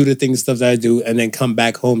to do the things stuff that I do and then come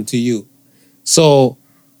back home to you. So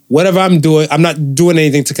whatever I'm doing, I'm not doing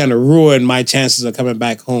anything to kind of ruin my chances of coming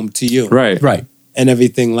back home to you, Right. Right. and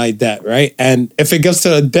everything like that, right? And if it gets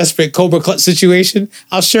to a desperate Cobra Clutch situation,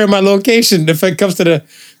 I'll share my location. If it comes to the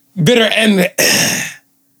bitter end,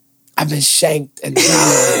 I've been shanked and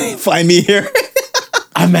Find me here.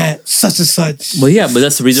 I'm at such and such. Well, yeah, but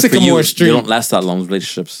that's the reason for Sycamore you. Street. They don't last that long with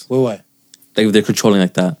relationships. Well, what? Like if they're controlling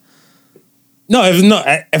like that. No,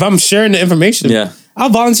 if I'm sharing the information, Yeah. I'll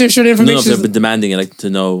volunteer to share the No, if information. they've been demanding it, like to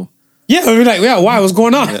know. Yeah, I'll be like, yeah, why? What's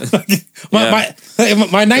going on? my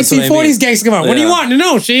 1940s gangster come on. What do you Yeah. want to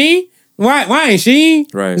know, Sheen? Why, Sheen?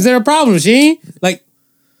 Right. Is there a problem, Sheen? Like,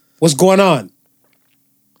 what's going on?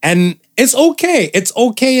 And it's okay. It's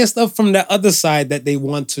okay and stuff from the other side that they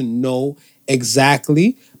want to know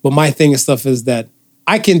exactly. But my thing and stuff is that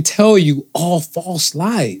I can tell you all false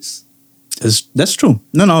lies. That's true.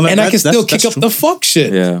 No. And I can still kick up the fuck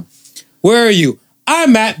shit. Yeah. Where are you?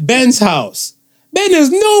 I'm at Ben's house. Ben is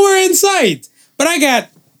nowhere in sight. But I got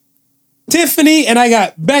Tiffany and I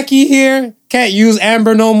got Becky here. Can't use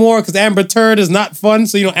Amber no more because Amber turd is not fun.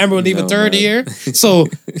 So, Amber would leave a turd here. So,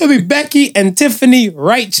 it'll be Becky and Tiffany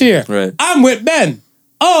right here. Right. I'm with Ben.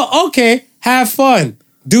 Oh, okay. Have fun.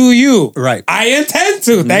 Do you? Right. I intend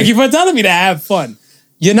to. Thank you for telling me to have fun.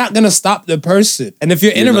 You're not going to stop the person. And if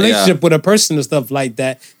you're in a relationship with a person and stuff like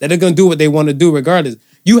that they're going to do what they want to do regardless,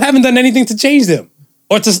 you haven't done anything to change them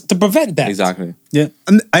or to prevent that. Exactly. Yeah.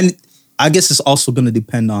 And I guess it's also going to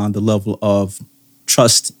depend on the level of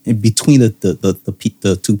trust in between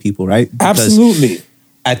the two people, right? Because Absolutely.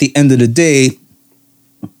 at the end of the day,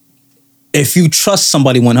 if you trust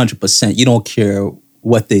somebody 100%, you don't care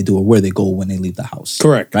what they do or where they go when they leave the house.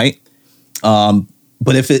 Correct. Right?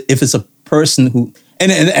 But if it's a person who,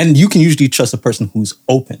 and you can usually trust a person who's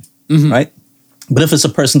open, right? But if it's a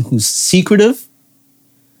person who's secretive,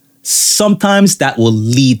 sometimes that will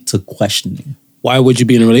lead to questioning. Why would you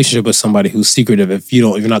be in a relationship with somebody who's secretive if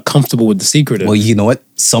you're not comfortable with the secretive? Well, you know what?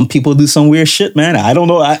 Some people do some weird shit, man. I don't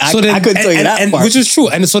know. I couldn't tell you that part. Which is true.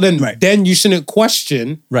 And so then you shouldn't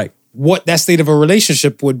question what that state of a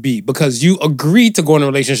relationship would be because you agreed to go in a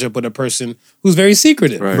relationship with a person who's very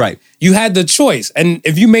secretive. Right. You had the choice. And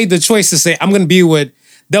if you made the choice to say, I'm going to be with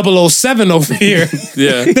 007 over here,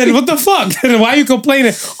 then what the fuck? Then why are you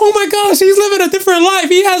complaining? Oh my gosh, he's living a different life.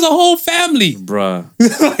 He has a whole family. Bruh.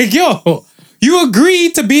 Like, yo, you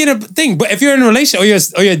agreed to be in a thing. But if you're in a relationship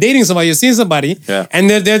or you're dating somebody, you're seeing somebody, and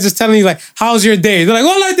they're just telling you, like, how's your day? They're like,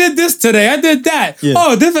 well, I did this today. I did that. Yeah.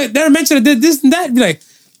 Oh, they mentioned I did this and that. Be like,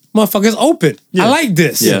 motherfucker's open. I like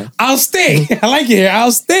this. Yeah. I'll stay. I like it here.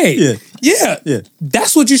 I'll stay. Yeah.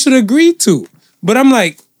 That's what you should agree to. But I'm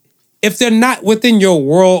like, if they're not within your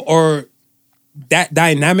world or that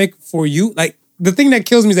dynamic for you, like the thing that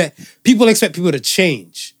kills me is that people expect people to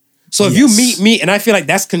change. So if you meet me and I feel like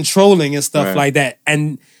that's controlling and stuff like that,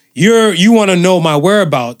 and you want to know my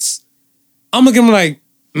whereabouts, I'm looking like,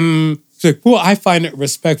 she's like, well, I find it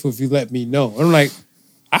respectful if you let me know. And I'm like,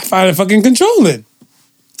 I find it fucking controlling.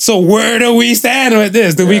 So where do we stand with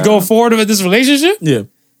this? Do we go forward with this relationship? Yeah.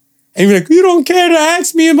 And you're like, you don't care to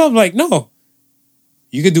ask me about? I'm like, no.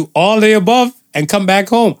 You could do all the above and come back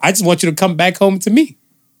home. I just want you to come back home to me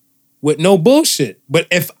with no bullshit. But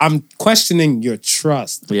if I'm questioning your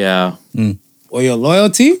trust or your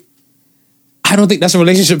loyalty, I don't think that's a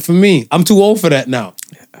relationship for me. I'm too old for that now.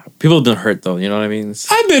 People have been hurt though, you know what I mean?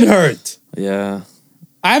 I've been hurt. Yeah.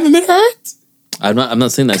 I haven't been hurt? I'm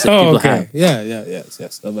not saying that. I said people have. Yes.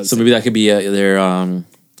 So maybe that could be their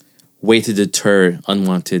way to deter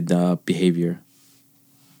unwanted behavior.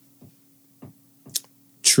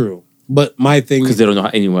 True. But my thing, because they don't know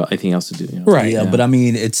anything else to do. You know? Right. Yeah, but I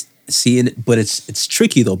mean, it's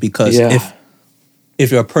tricky though because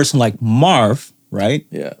if you're a person like Marv, right?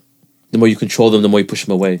 Yeah. The more you control them, the more you push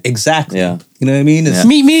them away. Exactly. Yeah. You know what I mean? It's,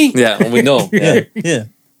 Meet me. Yeah, we know. Yeah. Yeah.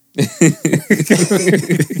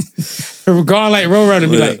 We're going like Roadrunner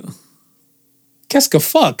and be like, qu'est-ce que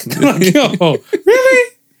fuck? Like, yo,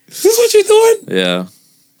 really? This is what you're doing? Yeah.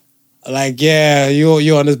 Like, yeah,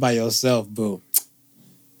 you on this by yourself, boo.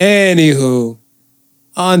 Anywho,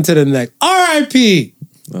 on to the next. R.I.P.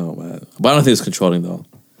 Oh, man. But I don't think it's controlling, though.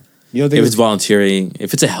 You don't think if it's volunteering,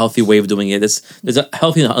 if it's a healthy way of doing it, there's a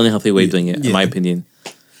healthy and unhealthy way of doing it, in my opinion.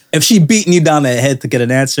 If she beating you down the head to get an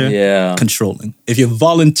answer, controlling. If you're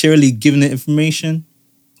voluntarily giving the information,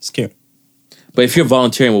 scary. But if you're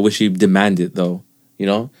volunteering, well, would she demand it, though? You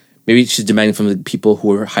know? Maybe she's demanding from the people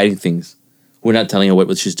who are hiding things, who are not telling her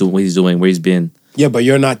what she's doing, what he's doing, where he's been. Yeah, but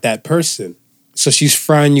you're not that person. So she's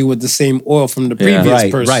frying you with the same oil from the previous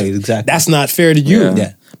person. Right, exactly. That's not fair to you.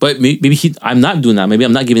 Yeah. But maybe I'm not doing that. Maybe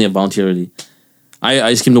I'm not giving it voluntarily.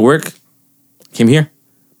 I just came to work, came here.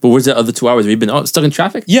 But where's the other 2 hours? Have you been stuck in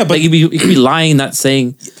traffic? Yeah, but like, you could be lying, not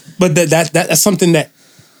saying. But that's something that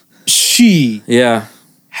she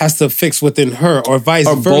has to fix within her, or vice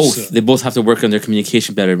versa. Both. They both have to work on their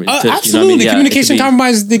communication better. Absolutely, you know what I mean? communication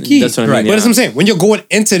compromise is the key. That's what I mean. But that's what I'm saying. When you're going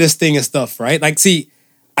into this thing and stuff, right? Like, see,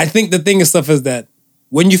 I think the thing and stuff is that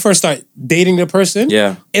when you first start dating the person,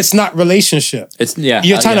 it's not relationship. It's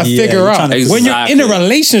you're trying to figure out. When you're in a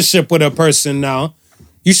relationship with a person now,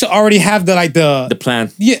 you should already have the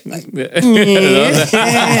plan. Yeah. You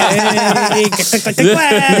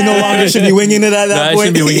no longer should be winging it at that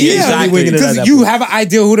point. Because you have an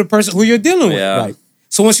idea who you're dealing with. Yeah. Right.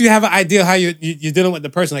 So once you have an idea how you're dealing with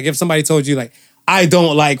the person, like if somebody told you like, I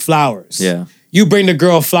don't like flowers. Yeah. You bring the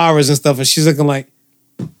girl flowers and stuff and she's looking like,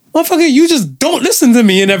 motherfucker, you just don't listen to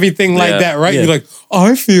me and everything like that, right? You're like, oh,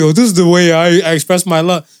 I feel this is the way I express my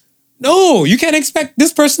love. No, you can't expect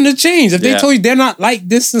this person to change. If they told you they're not like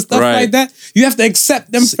this and stuff like that, you have to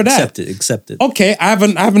accept them for that. Accept it. Okay, I have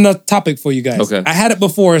another topic for you guys. Okay. I had it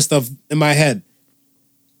before and stuff in my head.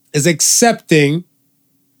 Is accepting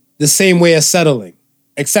the same way as settling.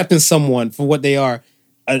 Accepting someone for what they are,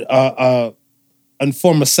 a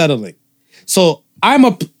form of settling. So I'm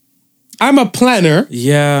a planner.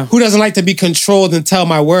 Yeah. Who doesn't like to be controlled and tell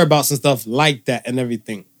my whereabouts and stuff like that and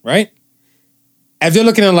everything, right? If you're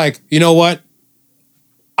looking at like, you know what?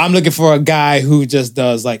 I'm looking for a guy who just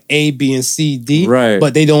does like A, B, and C, D, right?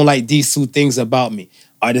 But they don't like these two things about me.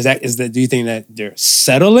 Or do you think that they're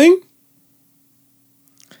settling?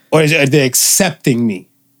 Or are they accepting me?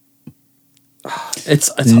 It's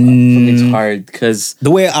hard because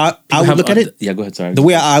the way I would look at it. Yeah, go ahead. Sorry. The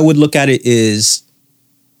way I would look at it is,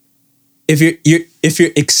 if you're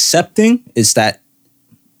accepting, is that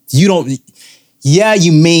you don't. Yeah,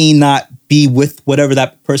 you may not be with whatever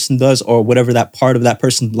that person does or whatever that part of that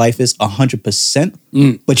person's life is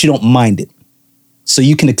 100%, but you don't mind it, so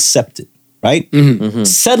you can accept it, right?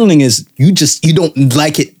 Settling is you don't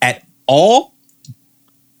like it at all,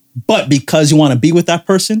 but because you want to be with that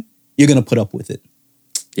person, you're gonna put up with it.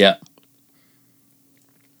 Yeah.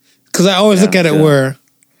 Because I always look at it where,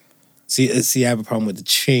 see, I have a problem with the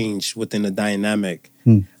change within the dynamic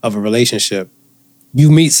of a relationship. You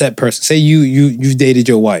meet said person. Say you dated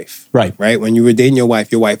your wife, right? When you were dating your wife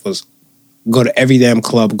was go to every damn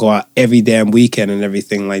club, go out every damn weekend, and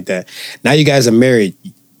everything like that. Now you guys are married.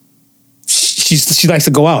 She likes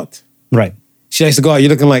to go out, right? She likes to go out. You're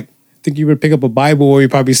looking like, think you would pick up a Bible, or you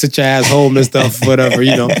probably sit your ass home and stuff, whatever,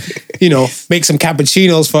 you know, make some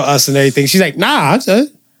cappuccinos for us and everything. She's like, nah, it's a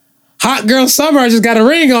hot girl summer. I just got a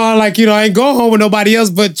ring on. Like, I ain't going home with nobody else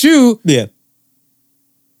but you. Yeah.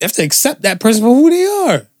 You have to accept that person for who they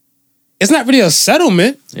are. It's not really a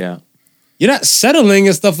settlement. Yeah. You're not settling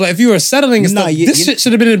and stuff. Like, if you were settling and stuff, this shit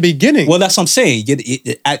should have been in the beginning. Well, that's what I'm saying.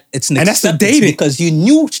 It's an and that's the dating. Because you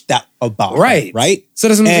knew that about her, right? So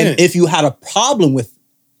that's what I'm saying. If you had a problem with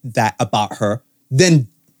that about her, then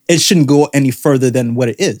it shouldn't go any further than what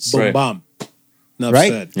it is. Boom, bomb. Enough right?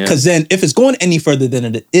 said. Because then if it's going any further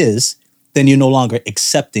than it is, then you're no longer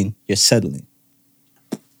accepting, you're settling.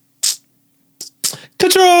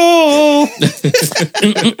 Control!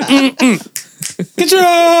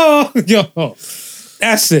 Control! Yo,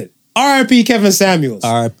 that's it. R.I.P. Kevin Samuels.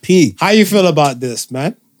 R.I.P. How you feel about this,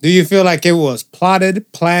 man? Do you feel like it was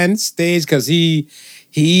plotted, planned, staged? Because he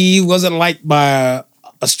wasn't liked by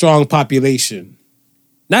a strong population.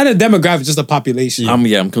 Not a demographic, just a population.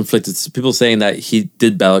 I'm conflicted. People saying that he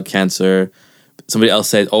did battle cancer. Somebody else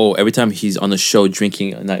said, "Oh, every time he's on the show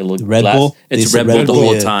drinking a Red Bull, it's Red Bull the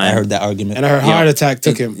whole time." I heard that argument, and I heard heart attack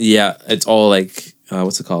took him. Yeah, it's all like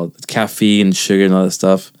what's it called? Caffeine, sugar, and all that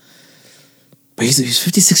stuff. But he's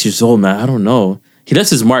 56 years old, man. I don't know. He does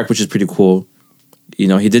his mark, which is pretty cool.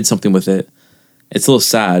 He did something with it. It's a little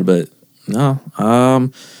sad, but no.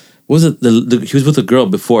 What was it? He was with a girl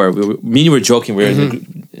before. Me and you were joking. We were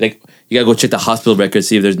like, you gotta go check the hospital record,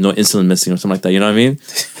 see if there's no insulin missing or something like that. You know what I mean?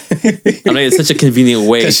 I mean, it's such a convenient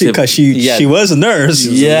way. Because she was a nurse.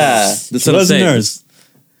 That's what I'm saying. A nurse.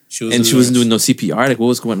 She wasn't doing no CPR. Like, what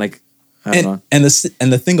was going? Like, I don't know. And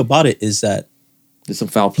the thing about it is that there's some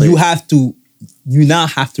foul play. You now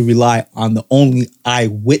have to rely on the only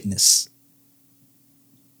eyewitness,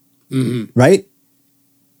 right?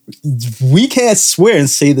 We can't swear and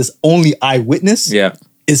say this only eyewitness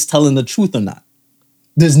is telling the truth or not.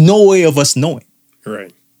 There's no way of us knowing.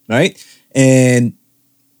 Right? And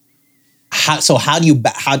how do you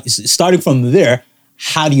starting from there,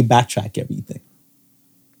 how do you backtrack everything?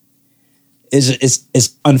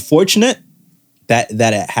 It's unfortunate that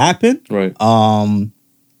it happened. Right.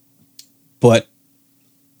 But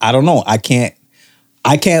I don't know. I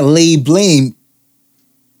can't lay blame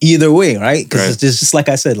either way, right? Because it's just like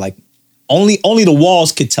I said, like only the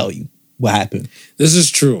walls could tell you what happened. This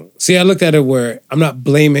is true. See, I looked at it where I'm not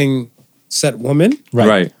blaming said woman.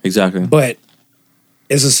 Right, exactly. But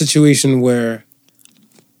it's a situation where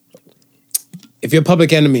if you're a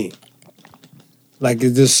public enemy, like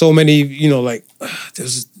there's so many, like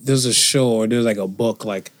there's a show or there's like a book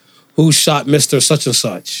like who shot Mr. Such and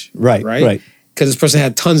Such. Right. Because this person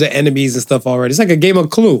had tons of enemies and stuff already. It's like a game of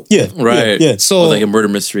Clue. Yeah. Right. Yeah. So or like a murder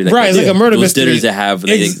mystery. Right, it's like a murder mystery. Those dinners they have.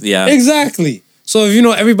 Exactly. So if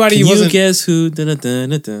everybody Can wasn't... you guess who...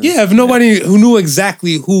 Yeah, if nobody who knew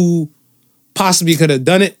exactly who possibly could have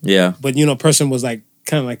done it. Yeah. But, person was like,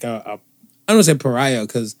 kind of like I don't want to say pariah,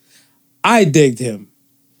 because I digged him.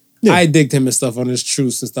 Yeah. I digged him and stuff on his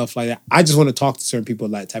truths and stuff like that. I just want to talk to certain people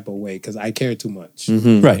that type of way because I care too much.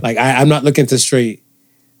 Right. Like, I'm not looking to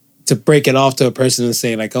to break it off to a person and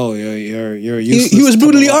say like, oh, you're useless. He was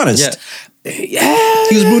brutally honest. Yeah.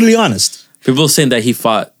 He was brutally honest. People saying that he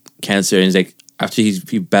fought cancer and he's like, after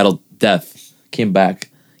he battled death, came back,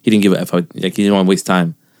 he didn't give a F. Like, he didn't want to waste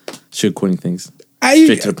time sugarcoating things.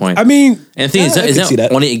 Straight to the point. I mean, and the thing is, I it's can see not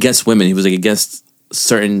that. only against women. He was like against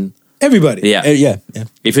certain. everybody. Yeah. Yeah.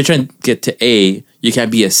 If you're trying to get to A, you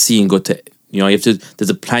can't be a C and go to. You have to. There's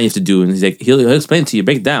a plan you have to do, and he's like, he'll explain it to you.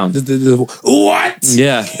 Break it down. What?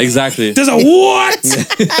 Yeah, exactly. There's a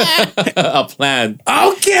what? A plan.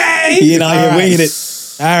 Okay. He ain't out here winging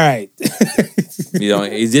it. All right.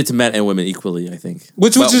 He did to men and women equally, I think.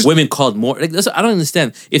 Which But is women called more. Like, that's, I don't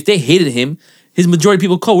understand. If they hated him, his majority of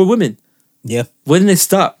people called were women. Yeah. Why didn't they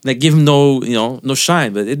stop? Like, give him no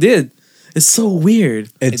shine, but it did. It's so weird.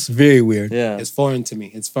 It's very weird. Yeah. It's foreign to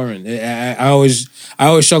me. It's foreign. I always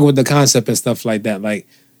struggle with the concept and stuff like that. Like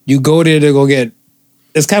you go there to go get.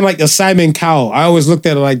 It's kind of like the Simon Cowell. I always looked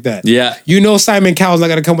at it like that. Yeah. Simon Cowell's not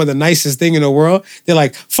gonna come with the nicest thing in the world. They're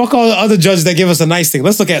like, fuck all the other judges that give us a nice thing.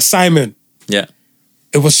 Let's look at Simon. Yeah.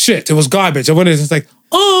 It was shit. It was garbage. And when it's just like,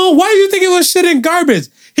 oh, why do you think it was shit and garbage?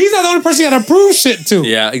 He's not the only person you gotta prove shit to.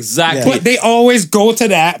 Yeah, exactly. But they always go to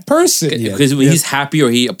that person. Because when he's happy or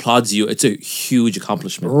he applauds you, it's a huge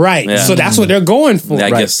accomplishment. Right. Yeah. So that's what they're going for. Yeah, I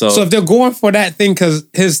guess so. So if they're going for that thing, because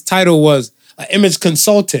his title was an image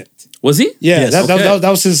consultant. Was he? Yeah, Yes. that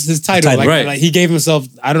was his title. title, Like, right. he gave himself,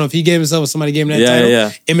 I don't know if he gave himself or somebody gave him that title.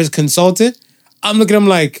 Yeah. Image consultant. I'm looking at him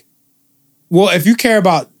like, well, if you care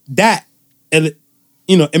about that,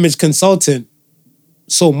 image consultant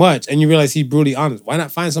so much and you realize he's brutally honest, why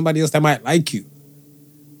not find somebody else that might like you?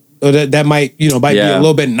 Or that might be a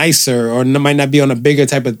little bit nicer or might not be on a bigger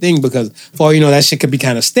type of thing because for all you know, that shit could be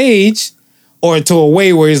kind of staged or to a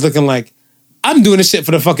way where he's looking like, I'm doing this shit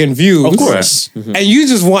for the fucking views. Of course. And you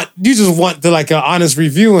just want the like an honest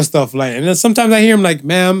review and stuff like that. And then sometimes I hear him like,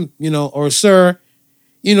 ma'am, or sir,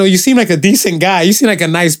 you seem like a decent guy. You seem like a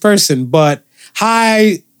nice person, but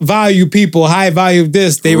high value people, high value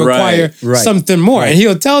this, they require something more. And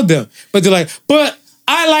he'll tell them. But they're like, but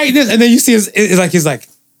I like this. And then you see he's like,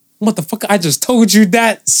 what the fuck? I just told you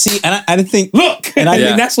that. See, and I didn't think. Look. And I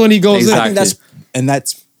think that's when he goes Exactly. in. I think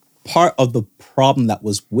that's part of the problem that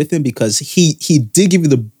was with him because he did give you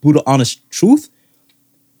the brutal, honest truth,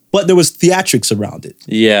 but there was theatrics around it.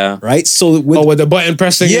 Yeah. Right? So with the button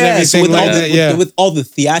pressing and everything with like all that. with all the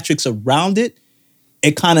theatrics around it,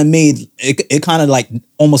 it kind of made it kind of like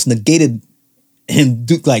almost negated him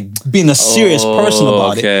being a serious person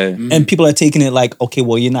about it. And people are taking it like, okay,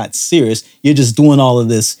 well, you're not serious. You're just doing all of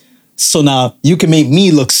this. So now you can make me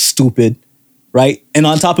look stupid, right? And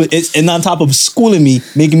on top of schooling me,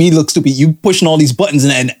 making me look stupid, you pushing all these buttons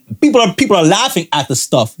and people are laughing at the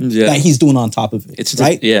stuff that he's doing on top of it. It's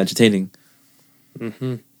right? entertaining.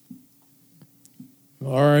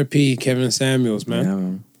 R.I.P. Kevin Samuels, man. Yeah,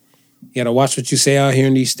 man. You gotta watch what you say out here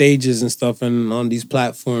in these stages and stuff and on these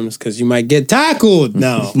platforms because you might get tackled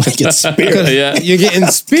now. Might get speared. Yeah. You're getting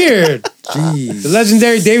speared. The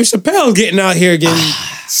legendary David Chapelle getting out here getting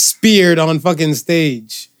speared on fucking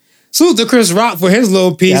stage. Salute to Chris Rock for his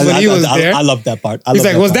little piece when he was there. I love that part. He's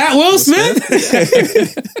like, was that Will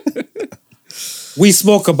Smith? We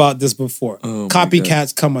spoke about this before.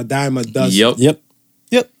 Copycats come a dime a dozen. Yep.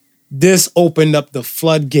 This opened up the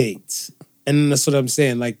floodgates. And that's what I'm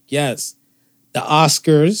saying. Like, yes, the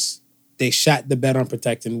Oscars, they shot the bet on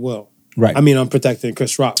protecting Will. Right. I mean, on protecting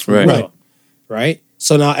Chris Rock from Right. Will. Right?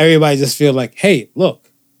 So now everybody just feel like, hey, look,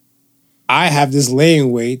 I have this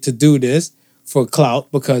laying way to do this for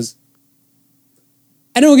clout because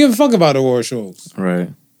I don't give a fuck about award shows. Right.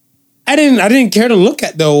 I didn't care to look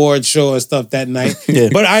at the award show and stuff that night.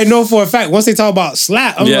 But I know for a fact, once they talk about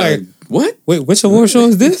slap, I'm like, what? wait, which award show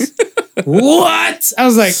is this? What? I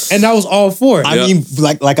was like, and I was all for it. I mean,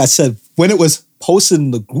 like I said, when it was posted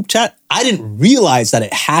in the group chat, I didn't realize that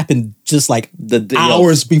it happened just like The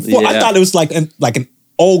hours before. I yeah. thought it was like an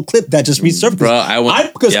old clip that just resurfaced. Bro,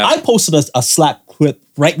 I posted a slap clip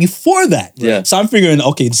right before that. Yeah. So I'm figuring,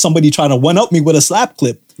 okay, somebody trying to one up me with a slap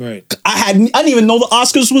clip. Right. I didn't even know the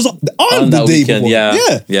Oscars was on the that day weekend,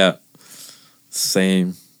 before. yeah.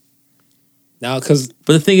 Same. Now, because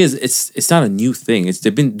But the thing is, it's not a new thing.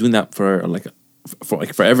 They've been doing that for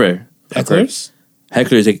forever. hecklers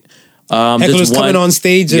Hecklers like hecklers coming on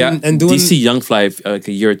stage and doing DC Young Fly like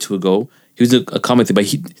a year or two ago. He was a commentator, but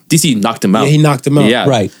DC knocked him out. Yeah, he knocked him out. Yeah,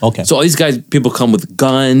 Right, okay. So all these guys, people come with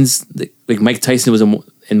guns. Like Mike Tyson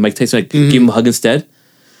and Mike Tyson gave him a hug instead.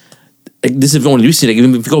 Like this is only recent. Like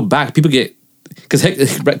even if you go back, people get because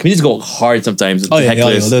comedians go hard sometimes. With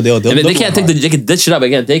hecklers. They'll and they can't take hard. they can ditch it up.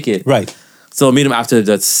 They can't take it. Right. So I'll meet him after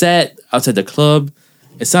the set outside the club,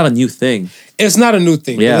 It's not a new thing. It's not a new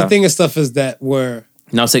thing. Yeah. The thing and stuff is that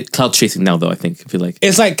Now it's like cloud chasing now, though, I think. I feel like.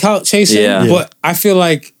 it's like clout chasing, Yeah. but I feel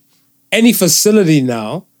like any facility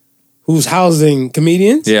now who's housing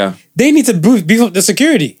comedians, Yeah. they need to beef up the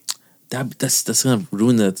security. That's going to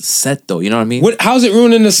ruin the set, though. You know what I mean? How's it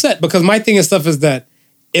ruining the set? Because my thing and stuff is that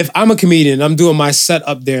if I'm a comedian, I'm doing my set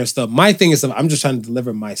up there and stuff. My thing is stuff, I'm just trying to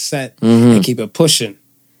deliver my set and keep it pushing.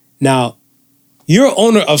 Now, you're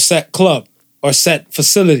owner of set club or set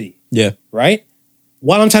facility, Yeah. right?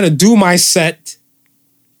 While I'm trying to do my set,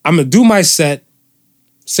 I'm gonna do my set,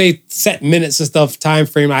 say set minutes and stuff, time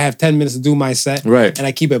frame. I have 10 minutes to do my set, Right. and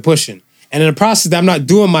I keep it pushing. And in the process that I'm not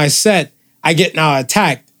doing my set, I get now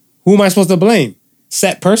attacked. Who am I supposed to blame?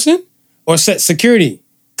 Set person or set security?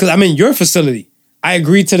 Because I'm in your facility. I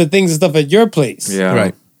agreed to the things and stuff at your place. Yeah.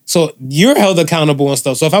 Right. So you're held accountable and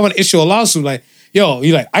stuff. So if I want to issue a lawsuit, like, yo,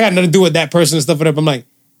 you like, I got nothing to do with that person and stuff, whatever. I'm like,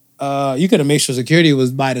 you could have made sure security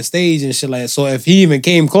was by the stage and shit like that. So if he even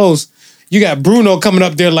came close, you got Bruno coming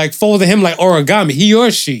up there like folding him like origami, he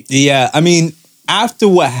or she. Yeah, I mean, after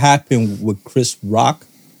what happened with Chris Rock,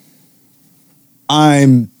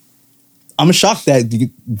 I'm shocked that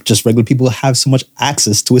just regular people have so much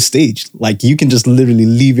access to a stage. Like you can just literally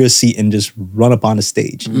leave your seat and just run up on the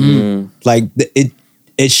stage. Like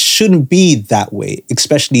it shouldn't be that way,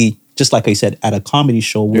 especially just like I said at a comedy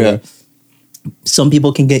show where some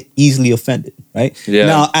people can get easily offended, right? Yeah.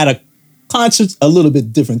 Now at a concert's a little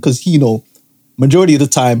bit different because majority of the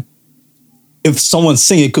time, if someone's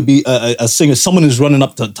singing, it could be a singer. Someone is running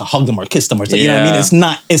up to hug them or kiss them or something. You know what I mean?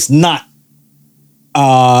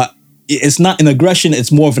 It's not an aggression.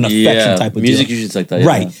 It's more of an affection type of music deal. usually is like that. Yeah.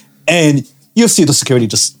 Right. And you'll see the security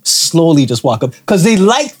just slowly just walk up because they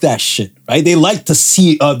like that shit, right? They like to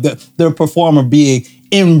see their performer being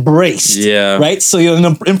embraced. Yeah. Right? So you're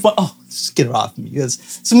in front, just get her off me.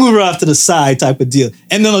 Just move her off to the side type of deal.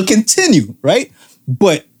 And then it'll continue, right?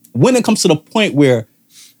 But when it comes to the point where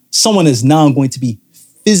someone is now going to be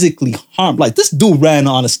physically harmed, like this dude ran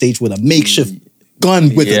on a stage with a makeshift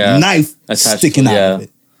gun with a knife sticking out of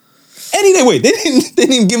it. Anyway, they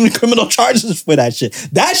didn't give me criminal charges for that shit.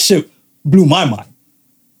 That shit blew my mind.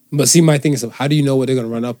 But see, my thing is, how do you know what they're gonna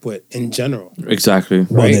run up with in general? Exactly.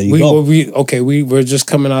 Well, Right? there you go. We're just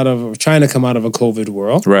trying to come out of a COVID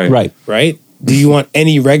world. Right. Right? Do you want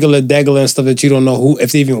any regular degular and stuff that you don't know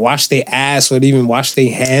if they even wash their ass or they even wash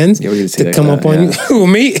their hands Yeah, we're gonna say to that, come up on you? Who,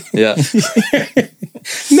 me? Yeah.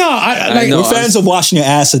 No, I like know. We're fans of washing your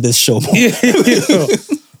ass at this show.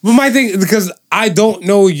 But my thing, because I don't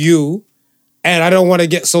know you and I don't want to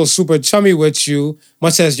get so super chummy with you,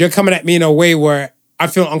 much as you're coming at me in a way where I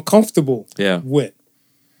feel uncomfortable with.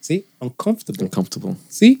 See? Uncomfortable.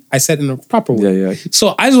 See? I said in a proper way. Yeah.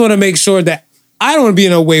 So I just want to make sure that I don't want to be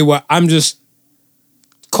in a way where I'm just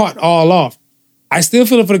caught all off. I still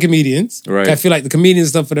feel it for the comedians. Right. I feel like the comedians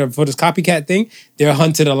stuff for this copycat thing, they're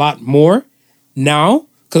hunted a lot more now.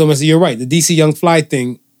 Because I'm gonna say you're right. The DC Young Fly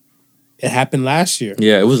thing, it happened last year.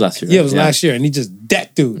 Yeah, it was last year. Yeah, it was last year, and he just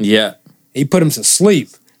decked dude. Yeah. He put him to sleep,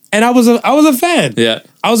 and I was a fan. Yeah.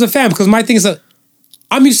 I was a fan because my thing is that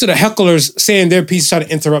I'm used to the hecklers saying their piece trying to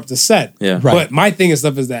interrupt the set. Yeah. Right. But my thing and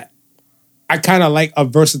stuff is that I kind of like a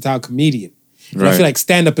versatile comedian. And I Right. feel like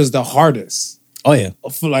stand up is the hardest Oh yeah.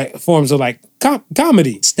 for like forms of like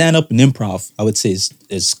comedy. Stand up and improv, I would say,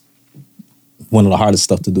 is one of the hardest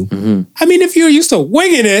stuff to do. Mm-hmm. I mean, if you're used to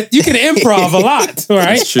winging it, you can improv a lot,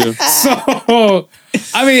 right? That's true. So,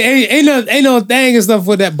 I mean, ain't no thing and stuff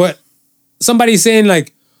with that. But somebody saying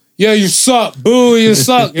like, "Yeah, you suck, boo, you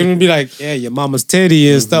suck," and it'd be like, "Yeah, your mama's titty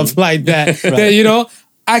and stuff like that." Then, you know,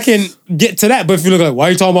 I can get to that. But if you look like, "Why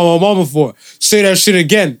are you talking about my mama for?" Say that shit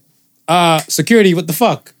again. Security, what the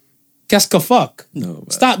fuck? Qu'est-ce que fuck? No, man.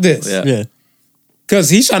 Stop this. Yeah. Yeah. Because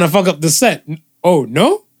he's trying to fuck up the set. Oh,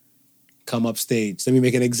 no? Come up stage. Let me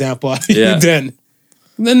make an example out of Yeah. you then.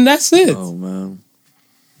 Then that's it. Oh man.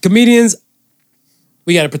 Comedians,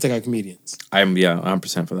 we got to protect our comedians. I'm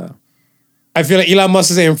 100% for that. I feel like Elon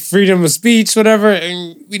Musk is saying freedom of speech, whatever,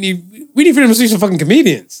 and we need freedom of speech for fucking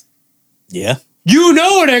comedians. Yeah. You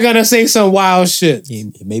know they're gonna say some wild shit.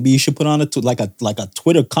 Maybe you should put on a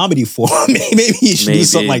Twitter comedy forum. Maybe you should do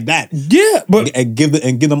something like that. Yeah, but And give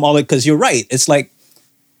them all it, because you're right. It's like,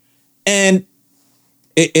 and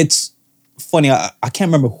it's funny. I can't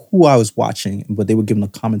remember who I was watching, but they were giving a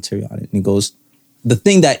commentary on it, and he goes, the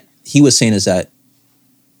thing that he was saying is that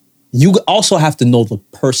you also have to know the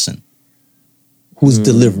person who's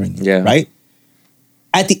delivering it, Yeah. right?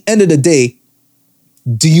 At the end of the day,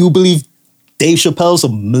 do you believe Dave Chappelle's a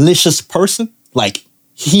malicious person? Like,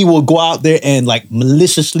 he will go out there and like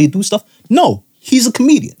maliciously do stuff? No, he's a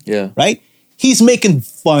comedian. Yeah. Right? He's making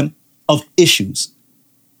fun of issues.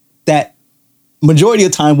 that majority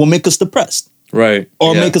of the time will make us depressed Right.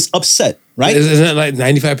 or make us upset, right? Isn't that like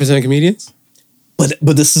 95% of comedians?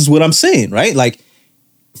 But this is what I'm saying, right? Like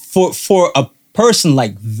for a person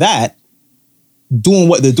like that doing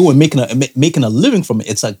what they're doing, making a living from it,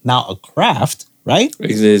 it's like now a craft, right?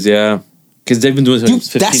 It is, yeah. Because they've been doing it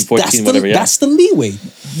since 15, 14, whatever, yeah. That's the leeway.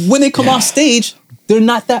 When they come off stage, they're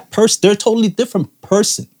not that person. They're a totally different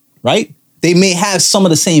person, right? They may have some of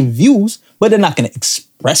the same views, but they're not going to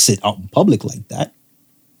express it out in public like that.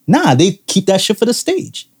 Nah, they keep that shit for the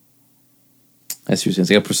stage. That's what you're saying. It's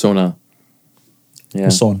like a persona. Yeah.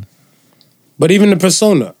 Persona. But even the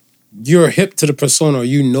persona, you're hip to the persona, or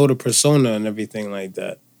you know the persona and everything like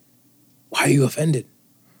that. Why are you offended?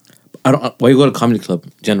 I don't. Why you go to a comedy club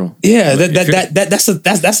in general? Yeah, that's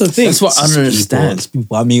the thing. That's what I don't understand.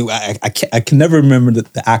 People. I mean, I can never remember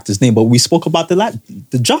the actor's name, but we spoke about the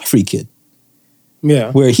Joffrey kid,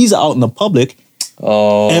 Yeah, where he's out in the public,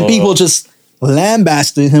 and people just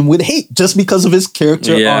lambasted him with hate just because of his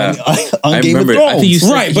character on Game of Thrones. I think you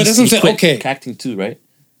said right, but that's what I'm saying. Okay, acting too, right?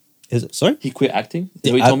 Is it? Sorry, He quit acting. Is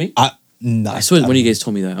that what you told me? No, I swear one of you guys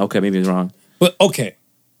told me that. Okay, maybe it's wrong. but okay,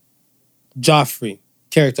 Joffrey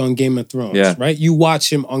character on Game of Thrones, Yeah. right? You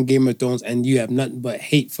watch him on Game of Thrones and you have nothing but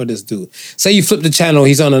hate for this dude. Say you flip the channel,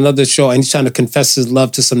 he's on another show and he's trying to confess his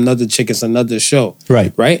love to some other chick, it's another show.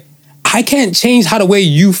 Right. Right? I can't change how the way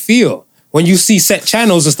you feel when you see set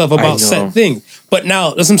channels and stuff I know. about set things. But now,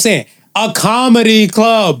 that's what I'm saying. A comedy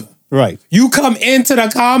club. right. You come into the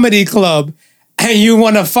comedy club and you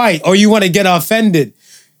want to fight or you want to get offended.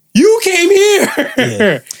 You came here.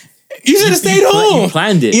 Yeah. You should have stayed home. You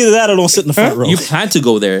planned it. Either that or don't sit in the front row. You planned to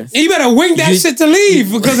go there. You better wing that shit to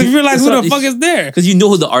leave because if you realize who the fuck is there. Because you know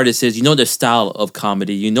who the artist is. You know their style of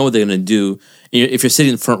comedy. You know what they're going to do. If you're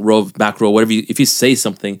sitting in front row, back row, whatever, if you say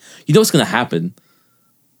something, you know what's going to happen.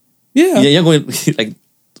 Yeah. You're going, like,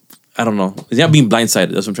 I don't know. You're not being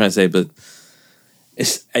blindsided. That's what I'm trying to say. But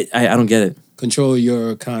it's I don't get it. Control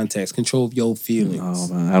your context. Control your feelings. Oh,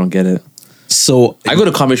 man, I don't get it. So I go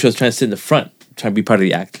to comedy shows trying to sit in the front, trying to be part of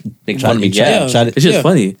the act. Make fun of me. try- try to- It's just yeah.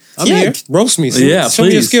 funny. I'm here. Roast me. Yeah, Show me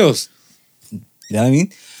your please. skills. you know what I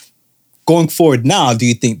mean? Going forward now, do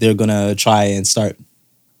you think they're gonna try and start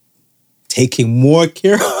taking more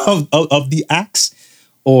care of the acts,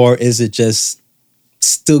 or is it just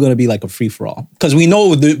still gonna be like a free for all? Because we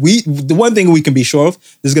know the one thing we can be sure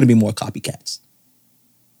of, there's gonna be more copycats.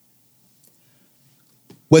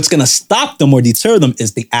 What's gonna stop them or deter them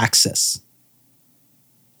is the access.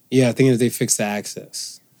 Yeah, I think if they fix the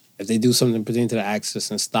access. If they do something pertaining to the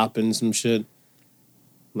access and stopping some shit,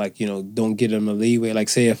 like, don't give them a leeway. Like,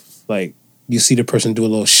 say if, like, you see the person do a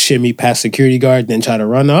little shimmy past security guard, then try to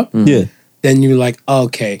run up. Yeah. Then you're like,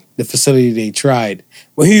 okay, the facility they tried.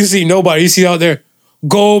 When you see nobody, you see out there,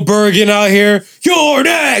 Goldberging out here, you're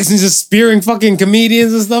next, and just spearing fucking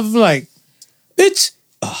comedians and stuff. I'm like, bitch,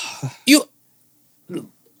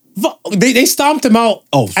 they stomped him out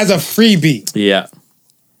as a freebie. Yeah.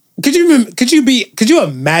 Could you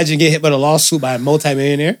imagine getting hit with a lawsuit by a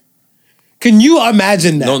multimillionaire? Can you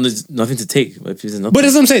imagine that? No, there's nothing to take. If there's nothing. But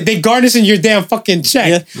that's what I'm saying. They garnishing your damn fucking check.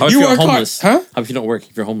 Yeah. How if you're work hard- homeless? Huh? How if you don't work?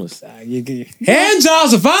 If you're homeless? Hand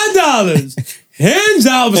jobs for $5. Hand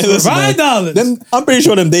jobs for Listen, man, $5. Them, I'm pretty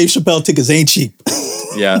sure them Dave Chapelle tickets ain't cheap.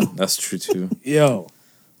 Yeah, that's true too. Yo,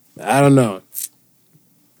 I don't know.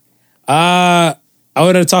 I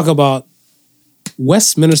want to talk about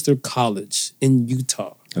Westminster College in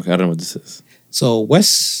Utah. Okay, I don't know what this is. So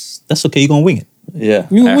That's okay. You're gonna wing it. Yeah,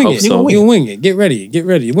 you I wing hope it. so. You wing it. Get ready.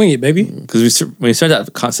 Wing it, baby. Because when we started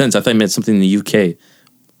that sentence, I thought it meant something in the UK.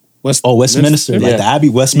 Westminster, like Yeah. the Abbey,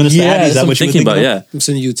 Westminster Abbey. Is That's that what what I'm you were thinking thinking about. of? Yeah. It's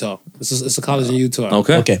in Utah. It's a college in Utah.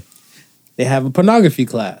 Okay. Okay. They have a pornography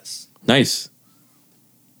class. Nice.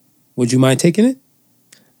 Would you mind taking it?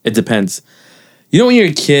 It depends. You know when you're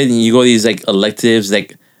a kid and you go to these like electives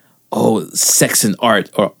like, sex and art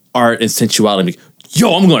or art and sensuality. Like,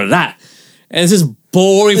 yo, I'm going to that. And it's this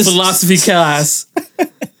boring philosophy class.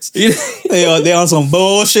 They on some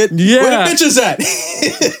bullshit. Yeah. Where the bitches at?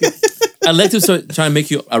 Electives are trying to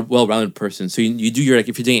make you a well-rounded person. So you do your, like,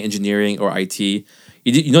 if you're doing engineering or IT,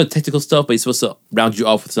 you know the technical stuff, but you're supposed to round you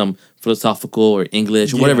off with some philosophical or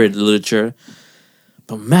English or whatever literature.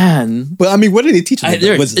 But man, But I mean, what are they teaching?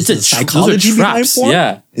 it's a psychology those are behind traps. porn?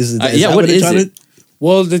 Yeah. Is Yeah, that what they're is trying it?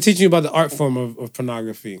 Well, they're teaching you about the art form of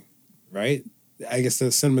pornography, right? I guess the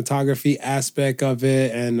cinematography aspect of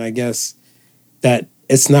it, and I guess that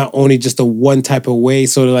it's not only just a one type of way.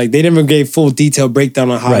 So like they never gave full detailed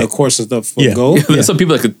breakdown on how the course and stuff would go. There's some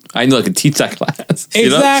people I know that could teach that class.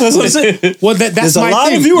 Exactly. You know? Well, that's There's a my lot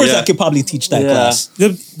thing. of viewers that could probably teach that class.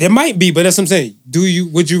 There might be, but that's what I'm saying.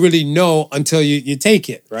 Would you really know until you take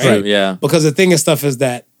it, right? Right, yeah. Because the thing and stuff is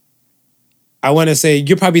that I want to say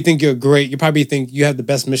you probably think you're great. You probably think you have the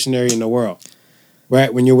best missionary in the world,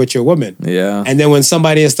 right? When you're with your woman. Yeah. And then when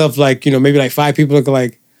somebody and stuff like, maybe like 5 people look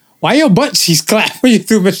like, why your butt cheeks clap when you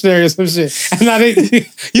threw missionary or some shit? And now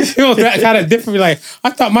you feel that kind of different. Like,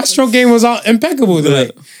 I thought my stroke game was all impeccable. They're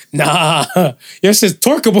like, nah, your shit's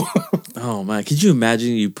torqueable. Oh man, could you imagine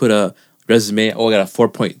you put a resume, I got a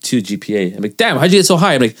 4.2 GPA. I'm like, damn, how'd you get so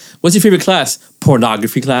high? I'm like, what's your favorite class?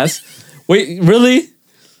 Pornography class. Wait, really?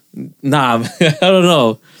 Nah, I don't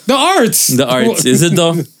know. The arts. The arts. Is it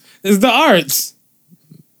though? It's the arts.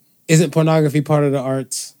 Isn't pornography part of the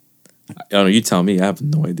arts? I don't know. You tell me. I have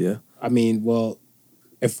no idea. I mean, well,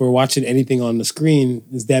 if we're watching anything on the screen,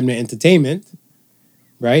 it's damn near entertainment,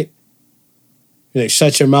 right? You're like,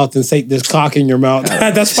 shut your mouth and take this cock in your mouth.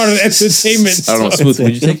 That's part of the entertainment. I don't know. Smooth,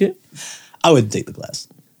 would you take it? I wouldn't take the class.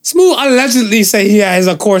 Smooth allegedly say he has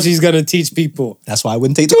a course he's going to teach people. That's why I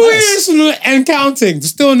wouldn't take the 2 class. years and counting.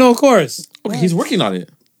 Still no course. Okay, he's working on it.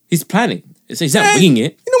 He's planning. He's not winging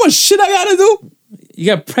it. You know what shit I gotta do? You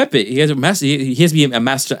got to prep it. He has a master. He has to be a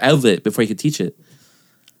master of it before he can teach it.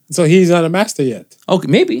 So he's not a master yet. Okay,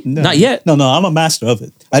 maybe. No. Not yet. No, I'm a master of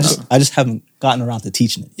it. I just haven't gotten around to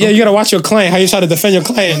teaching it. Yeah, you got to watch your client, how you try to defend your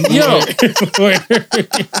client. Yo.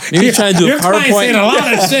 Maybe he's trying to do your a client's saying a PowerPoint.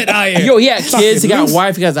 lot of shit out here. Yo, he had kids. He got a Fucking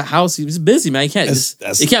wife. He got a house. He was busy, man. He can't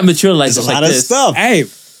That's- you can't materialize There's just a lot like of this. stuff. Hey,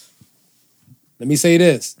 let me say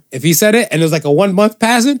this. If he said it and it was like a 1 month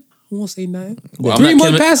passing, I won't say nothing. Well, I'm 3 not months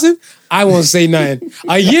Kevin- passing, I won't say nothing.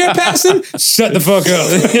 A year passing, shut the fuck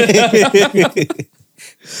up.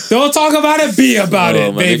 Don't talk about it, be about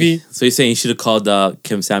it, man. baby. So you're saying you should have called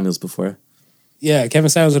Kim Samuels before? Yeah, Kevin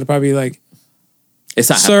Samuels would have probably like, It's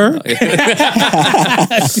not Sir?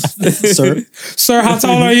 happening. Sir. sir, how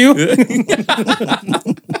tall are you?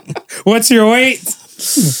 What's your weight?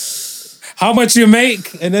 How much you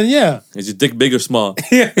make? And then, yeah. Is your dick big or small?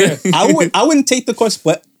 I wouldn't take the course,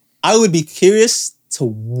 but I would be curious to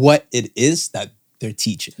what it is that they're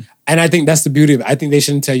teaching. And I think that's the beauty of it. I think they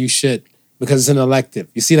shouldn't tell you shit because it's an elective.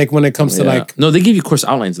 You see, like when it comes to like, No, they give you course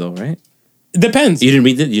outlines though, right? it depends. You didn't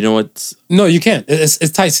read it? You know what's... No, you can't. It's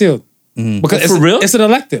tight sealed. Because For real? It's an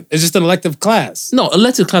elective. It's just an elective class. No,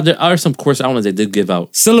 elective class, there are some course outlines they did give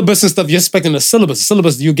out. Syllabus and stuff, you're expecting the syllabus. The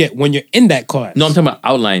syllabus you get when you're in that class. No, I'm talking about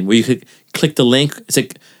outline where you could click the link. It's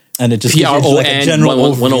like And it just gives you PRON like a general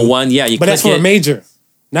overview. 101. Yeah, you But click that's for it. a major.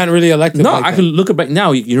 Not really elective. No, like I that. can look it back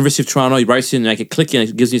now. University of Toronto, you write it in and I can click it and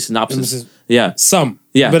it gives you a synopsis. Synopsis. Yeah. Some.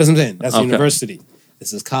 Yeah. But that's what I'm saying. That's Okay. university.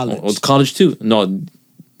 This is college. Well, it's college too. No,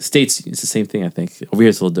 States, it's the same thing, I think. Over here,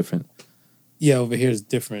 it's a little different. Yeah, over here is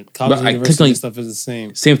different. College and I university clicked on- and stuff is the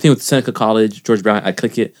same. Same thing with Seneca College, George Brown. I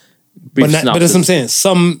click it. Brief But that's what I'm synopsis.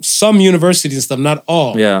 saying. Some universities and stuff, not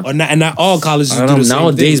all. Yeah. Or not, and not all colleges I do don't the know. same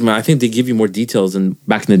Nowadays, thing. man, I think they give you more details than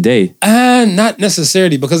back in the day. Not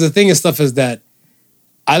necessarily, because the thing is stuff is that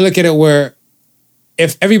I look at it where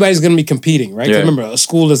if everybody's going to be competing, right? 'Cause Yeah. remember, a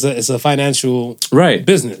school is a financial Right.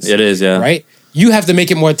 business. It is, yeah. Right? You have to make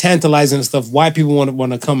it more tantalizing and stuff. Why people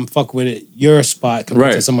want to come fuck with it, your spot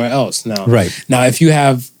compared to Right. somewhere else. Now, Right. Now, if you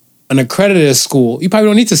have an accredited school, you probably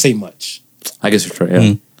don't need to say much. I guess you're right,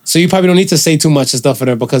 yeah. So you probably don't need to say too much and stuff for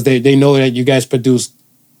them because they know that you guys produce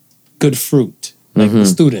good fruit, like the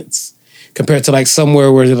students, compared to like somewhere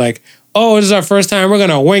where they're like, oh, this is our first time, we're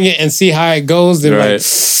gonna wing it and see how it goes. They're like,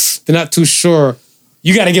 they're not too sure.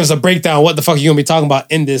 You got to give us a breakdown of what the fuck you're gonna be talking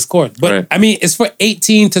about in this course. But Right. I mean, it's for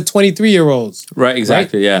 18 to 23-year-olds. Right,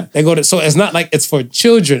 exactly, yeah. They go to, so it's not like it's for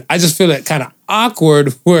children. I just feel it kind of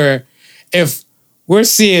awkward where if we're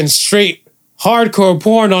seeing straight hardcore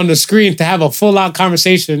porn on the screen to have a full out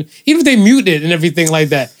conversation, even if they mute it and everything like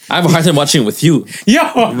that. I have a hard time watching it with you. Yo,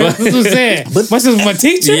 that's what I'm saying. What's this, my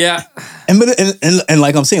teacher? Yeah. And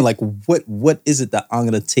like I'm saying, like what is it that I'm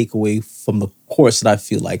gonna take away from the course that I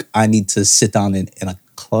feel like I need to sit down in a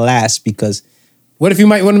class, because What if you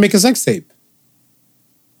might want to make a sex tape?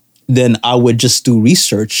 then I would just do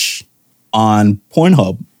research on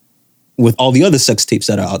Pornhub with all the other sex tapes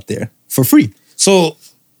that are out there for free. So,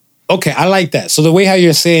 okay, I like that. So the way how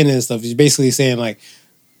you're saying this stuff is basically saying like,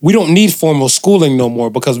 we don't need formal schooling no more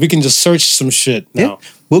because we can just search some shit now.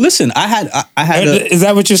 Well, listen, I had Is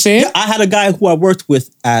that what you're saying? I had a guy who I worked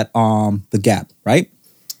with at the Gap, right?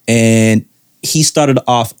 And he started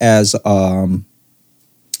off as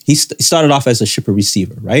he started off as a shipper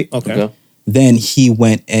receiver, right? Okay. Okay. Then he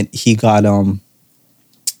went and he got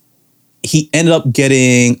he ended up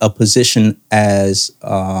getting a position as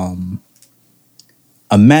a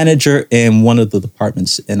manager in one of the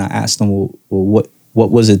departments. And I asked him, well,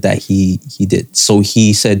 what was it that he did? So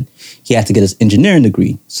he said he had to get his engineering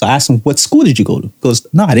degree. So I asked him, what school did you go to? He goes,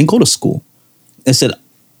 no, I didn't go to school. I said,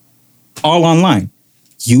 all online,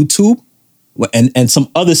 YouTube, and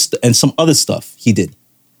some other stuff he did.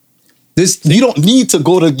 This you don't need to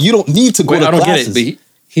go to. You don't need to go to I don't classes. get it. But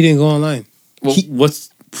He didn't go online. well, what's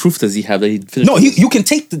proof does he have that he finished? No, you can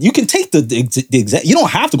take the exam. You don't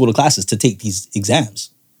have to go to classes to take these exams.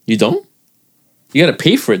 You don't. You got to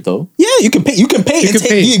pay for it though, Yeah, you can pay. You can pay and take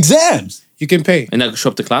the exams. You can pay. and not show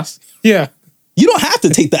up to class. Yeah. You don't have to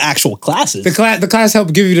take the actual classes. The class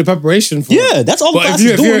help give you the preparation for it. Yeah, that's all the But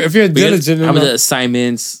classes do. if you're But you diligent gotta- how about the enough,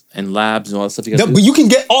 assignments and labs and all that stuff? You got But you can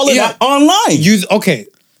get all of Yeah. that online. okay.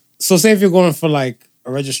 So say if you're going for like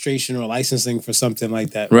a registration or licensing for something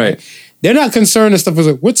like that. Right. They're not concerned and stuff with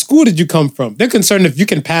like, what school did you come from? They're concerned if you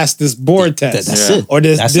can pass this board test. That's Yeah. it. Or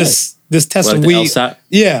this That's this test Like the we LSAT?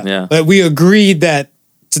 Yeah. Yeah. But we agreed that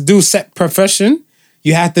to do set profession,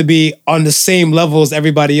 you have to be on the same level as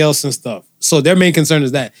everybody else and stuff. So their main concern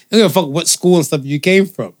is that. They don't give a fuck what school and stuff you came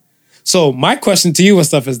from. So my question to you and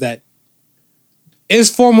stuff is that, is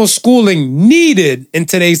formal schooling needed in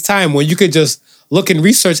today's time when you could just look and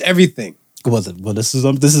research everything? Well, this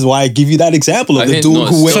is why I give you that example of I the think dude no,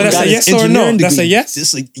 who went so and that's got a his yes or no? engineering That's a degree. yes?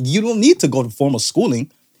 It's like, you don't need to go to formal schooling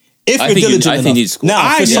if I you're think diligent I enough. think you need school. Now,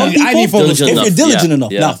 I for need- some I people, need formal if schooling. you're diligent Yeah,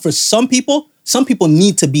 enough. yeah. Now, for some people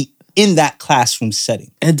need to be in that classroom setting.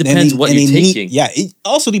 And it depends what you're taking. Yeah, it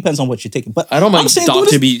also depends on what you're taking. But I don't mind I'm saying,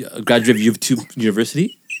 doctor dude, be a graduate of U2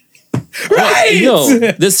 University. Right. Yo,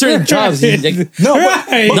 there's certain jobs. Like, no,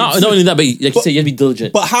 Right. but, not only that, but like you say, you have to be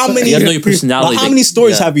diligent. but how many? You have to know your personality. But how many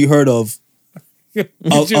stories Yeah. have you heard of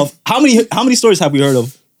how many stories have we heard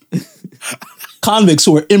of convicts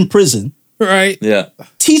who are in prison, Right. Yeah.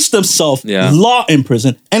 teach themselves Yeah. law in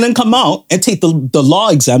prison, and then come out and take the law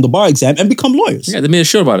exam, the bar exam, and become lawyers? Yeah, they made a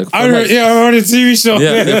show about it. I heard a TV show.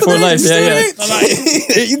 Yeah, for life. Yeah.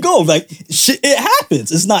 There you go. Like shit, it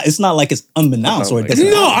happens. It's not like it's unbeknownst or it doesn't.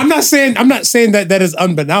 No, happen. I'm not saying that is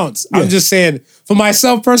unbeknownst. Yeah. I'm just saying for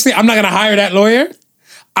myself personally, I'm not gonna hire that lawyer.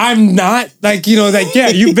 I'm not like, yeah,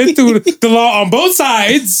 you've been through the law on both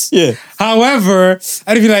sides. Yeah. However,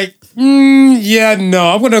 I'd be like, yeah,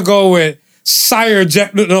 no, I'm gonna go with Sire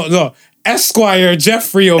Jeff. No, Esquire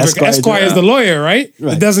Jeffrey over. Esquire is the lawyer, right?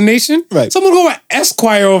 Right. The designation. Right. So I'm gonna go with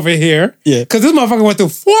Esquire over here. Yeah. Because this motherfucker went through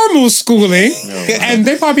formal schooling, and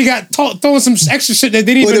they probably got throwing some extra shit that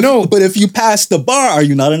they didn't even know. But if you pass the bar, are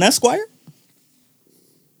you not an Esquire?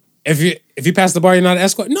 If you pass the bar, you're not an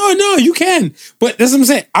escort. No, you can. But that's what I'm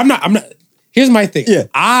saying. I'm not. Here's my thing. Yeah.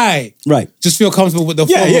 I Right. just feel comfortable with the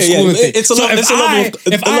Yeah, formal yeah, yeah. schooling thing. It's a so level- if it's a level of-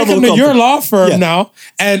 if a I level come of to your comfort. law firm Yeah. now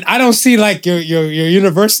and I don't see like your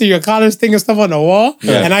university, your college thing and stuff on the wall,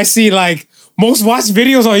 Yeah. and I see like most watched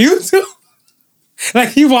videos on YouTube.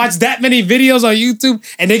 Like you watch that many videos on YouTube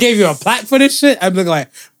and they gave you a plaque for this shit. I'd be like,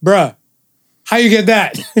 bruh, how you get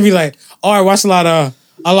that? I'd be like, oh, I watch a lot of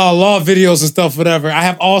law videos and stuff, whatever. I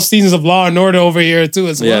have all seasons of Law and Order over here too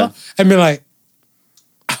as well. Yeah. I'd be like,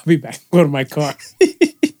 I'll be back. Go to my car.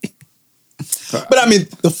 But I mean,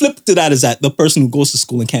 the flip to that is that the person who goes to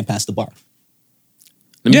school and can't pass the bar.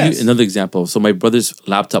 Let me give Yes. you another example. So my brother's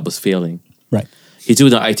laptop was failing. Right. He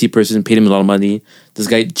took an IT person, paid him a lot of money. This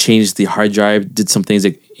guy changed the hard drive, did some things.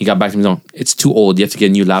 Like he got back to me, no, it's too old. You have to get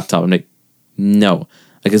a new laptop. I'm like, no,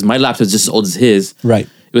 because my laptop is just as old as his. Right.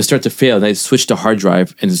 It would start to fail, and I switched to hard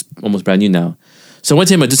drive, and it's almost brand new now. So I went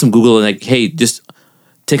to him. I did some Google, and like, hey, just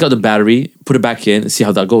take out the battery, put it back in, and see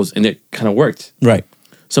how that goes. And it kind of worked. Right.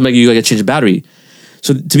 So I'm like, you gotta change the battery.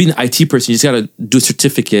 So to be an IT person, you just gotta do a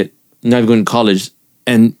certificate, not even going to college,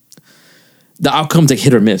 and the outcome's like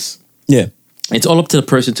hit or miss. Yeah. It's all up to the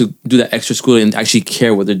person to do that extra schooling and actually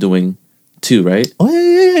care what they're doing too, right? Oh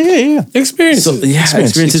yeah. Experience. So yeah,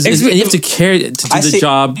 experiences. And you have to care to do the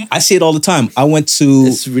job. I see it all the time. I went to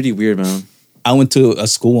It's really weird, man. a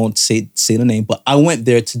school, won't say the name, but I went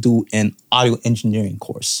there to do an audio engineering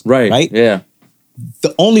course. Right. Yeah.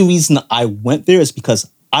 The only reason I went there is because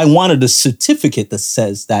I wanted a certificate that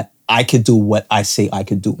says that I could do what I say I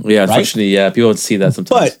could do. Yeah, right? unfortunately, yeah. People don't see that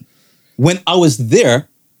sometimes. But when I was there,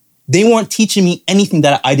 they weren't teaching me anything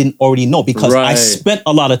that I didn't already know because I Right. spent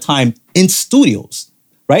a lot of time in studios,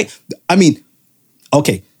 right? I mean,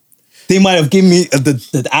 okay, they might have given me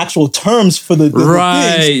the actual terms for the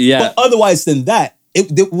Right, things, yeah. but otherwise than that, they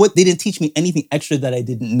didn't teach me anything extra that I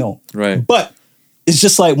didn't know. Right. But it's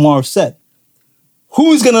just like Marv said,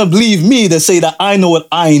 who's gonna believe me to say that I know what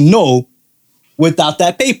I know without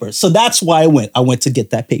that paper? So that's why I went. I went to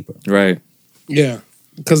get that paper. Right. Yeah,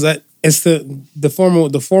 because it's the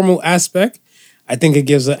formal aspect. I think it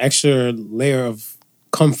gives an extra layer of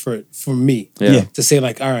comfort for me Yeah. to say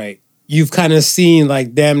like, all right, you've kind of seen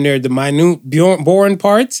like damn near the minute, boring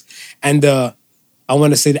parts and the, I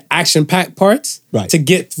want to say the action-packed parts to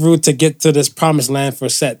get to this promised land for a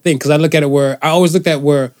set thing. Because I always looked at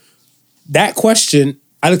where that question,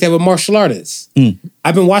 I looked at what martial art is.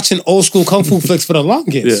 I've been watching old school kung fu flicks for the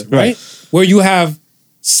longest, right? Where you have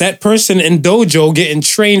set person in dojo getting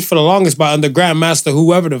trained for the longest by under grandmaster,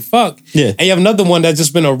 whoever the fuck. Yeah. And you have another one that's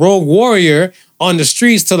just been a rogue warrior on the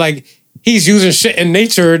streets to like, he's using shit in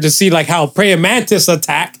nature to see like how praying mantis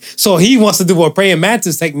attack. So he wants to do a praying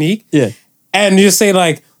mantis technique. Yeah. And you say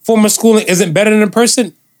like, formal schooling isn't better than a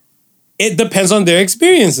person. It depends on their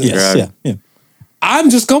experiences. Yes. Yeah.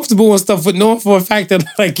 I'm just comfortable with stuff with knowing for a fact that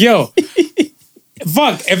like, yo,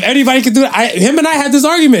 fuck, if anybody can do it, him and I had this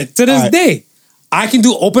argument to this day. I can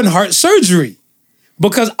do open heart surgery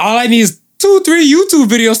because all I need is 2-3 YouTube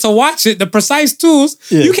videos to watch it, the precise tools.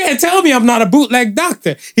 Yeah. You can't tell me I'm not a bootleg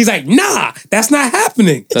doctor. He's like, nah, that's not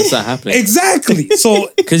happening. That's not happening. Exactly.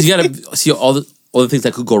 So because you gotta see all the things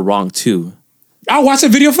that could go wrong too. I'll watch a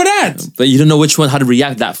video for that. But you don't know how to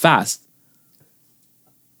react that fast.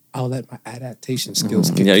 I'll let my adaptation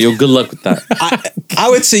skills get. Yeah, good luck with that. I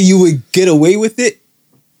would say you would get away with it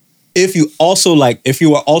if you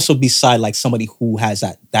were also beside like somebody who has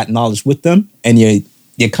that knowledge with them, and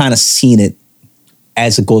you're kind of seeing it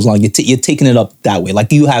as it goes along. You're taking it up that way,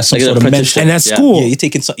 like you have some sort of mentor, and that's school. Yeah, you're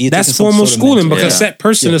taking that's formal schooling because set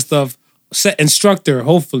person and stuff, set instructor.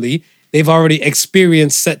 Hopefully, they've already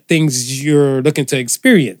experienced set things you're looking to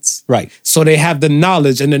experience. Right. So they have the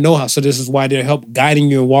knowledge and the know-how. So this is why they're guiding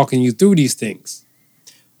you and walking you through these things.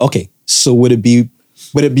 Okay. So would it be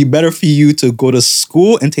better for you to go to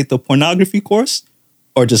school and take the pornography course,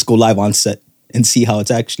 or just go live on set and see how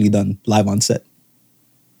it's actually done live on set?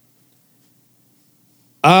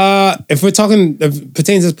 If we're talking, if it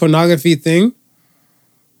pertains to this pornography thing,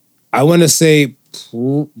 I want to say,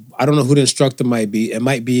 I don't know who the instructor might be. It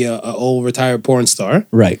might be a old retired porn star.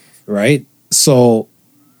 Right. Right. So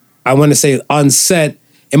I want to say on set,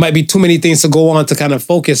 it might be too many things to go on to kind of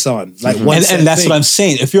focus on. Like and that's what I'm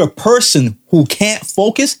saying. If you're a person who can't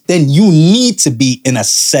focus, then you need to be in a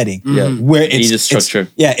setting where it's... You need the structure.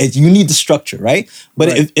 You need the structure, right?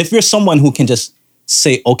 But if you're someone who can just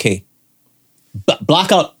say, okay,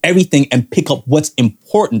 block out everything and pick up what's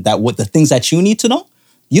important, what the things that you need to know,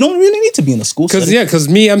 you don't really need to be in a school setting. Because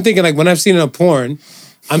me, I'm thinking like when I've seen a porn,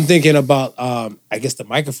 I'm thinking about, I guess the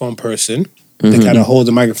microphone person. They kind of hold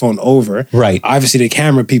the microphone over. Right. Obviously, the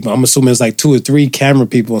camera people, I'm assuming it's like 2 or 3 camera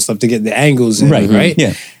people and stuff to get the angles in, right?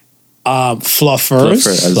 Yeah. Fluffers.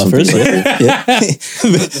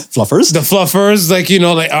 Fluffers. The fluffers,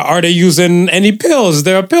 like, are they using any pills? Is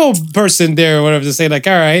there a pill person there or whatever to say, like,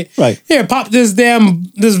 all right, here, pop this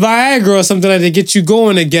Viagra or something like that to get you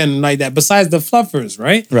going again like that, besides the fluffers,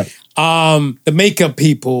 right? Right. The makeup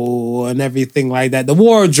people and everything like that, the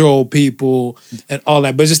wardrobe people and all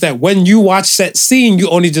that. But just that when you watch set scene, you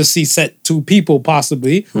only just see set 2 people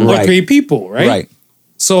possibly or 3 people, right? Right.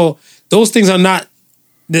 So those things are not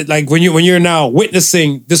that, like when you're now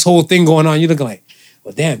witnessing this whole thing going on, you're looking like,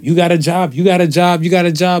 well, damn, you got a job.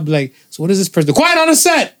 Like, so what is this person? Quiet on the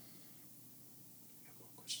set.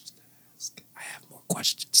 I have more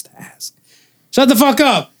questions to ask. Shut the fuck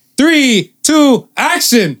up. 3, 2,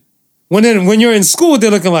 action. When you're in school,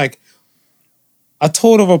 they're looking like a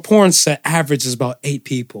total of a porn set average is about 8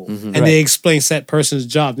 people. And they explain set person's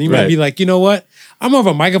job. And you might be like, you know what? I'm more of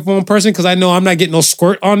a microphone person because I know I'm not getting no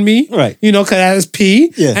squirt on me. Right. Because that is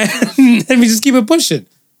pee. Yeah. And we just keep it pushing.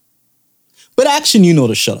 But action,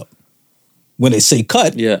 to shut up. When they say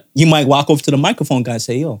cut, you might walk over to the microphone guy and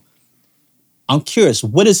say, yo, I'm curious,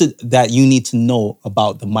 what is it that you need to know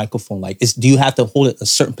about the microphone? Like, do you have to hold it a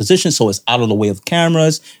certain position so it's out of the way of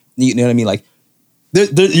cameras? You know what I mean? Like,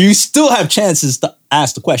 you still have chances to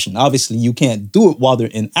ask the question. Obviously, you can't do it while they're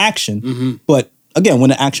in action. But again,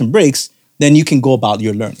 when the action breaks, then you can go about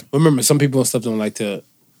your learning. Remember, some people and stuff don't like to,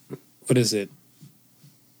 what is it?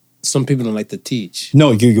 Some people don't like to teach.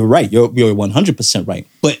 No, you're right. You're 100% right.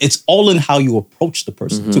 But it's all in how you approach the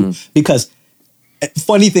person too. Because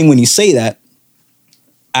funny thing when you say that,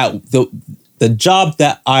 the job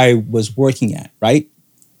that I was working at, right?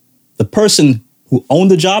 The person who owned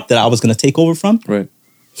the job that I was going to take over from,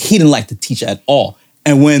 he didn't like to teach at all.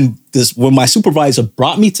 And when my supervisor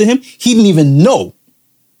brought me to him, he didn't even know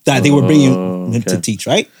that they were bringing him to teach,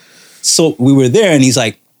 right? So we were there and he's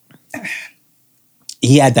like,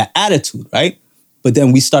 he had that attitude, right? But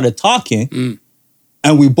then we started talking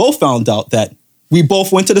and we both found out that we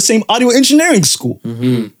both went to the same audio engineering school.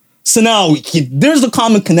 So now there's the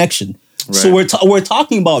common connection. Right. So we're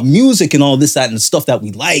talking about music and all this, that, and the stuff that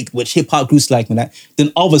we like, which hip hop groups like and that.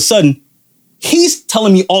 Then all of a sudden, he's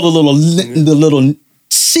telling me all the little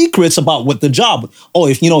secrets about what the job. Oh,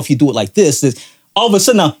 if you do it like this, all of a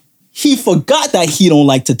sudden now he forgot that he don't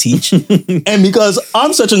like to teach, and because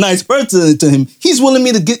I'm such a nice person to him, he's willing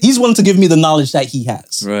to give me the knowledge that he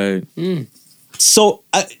has. Right. So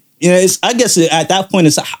I guess at that point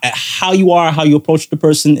it's how you are, how you approach the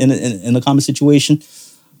person in a common situation.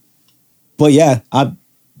 But yeah,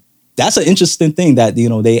 that's an interesting thing that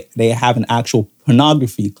they have an actual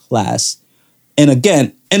pornography class. And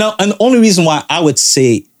again, and the only reason why I would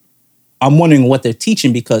say I'm wondering what they're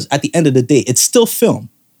teaching, because at the end of the day, it's still film.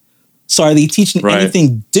 So are they teaching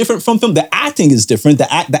anything different from film? The acting is different.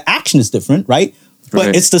 The action is different, right?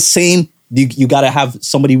 But it's the same. You got to have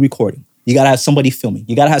somebody recording. You got to have somebody filming.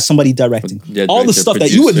 You got to have somebody directing. Yeah, all the stuff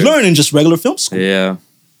that you would learn in just regular film school. Yeah,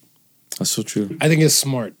 that's so true. I think it's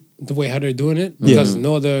smart the way how they're doing it, because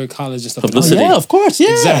no other college and stuff. Publicity. Yeah, of course.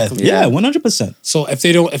 Yeah, Exactly. Yeah, 100%. So if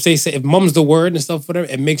they say if mum's the word and stuff, whatever,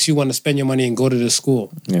 it makes you want to spend your money and go to the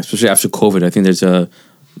school. Yeah, especially after COVID, I think there's a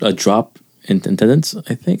drop in attendance.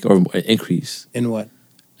 I think, or an increase In what?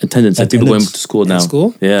 attendance. I think people going to school now.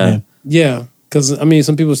 School? Yeah, Yeah, because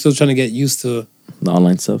some people are still trying to get used to. the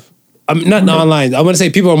online stuff. Not online. I want to say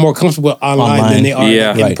people are more comfortable online than they are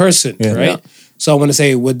in person, right? Yeah. So I want to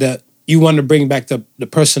say you want to bring back the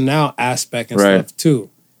personnel aspect and stuff too,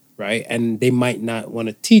 right? And they might not want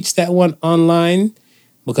to teach that one online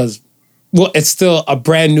because, it's still a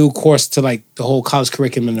brand new course to like the whole college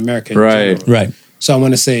curriculum in America. In general. Right. So I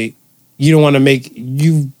want to say you don't want to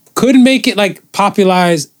you could make it like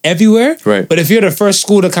popularized everywhere, Right. But if you're the first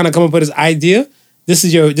school to kind of come up with this idea,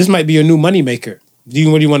 this might be your new moneymaker. Do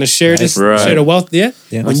you want to share this, share the wealth there?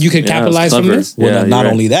 Yeah. When you can capitalize from this? Well, not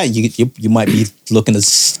only that, you might be looking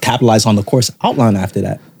to capitalize on the course outline after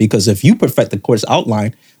that. Because if you perfect the course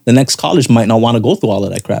outline, the next college might not want to go through all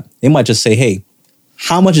of that crap. They might just say, hey,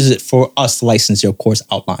 how much is it for us to license your course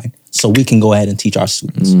outline so we can go ahead and teach our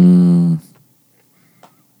students?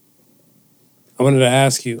 I wanted to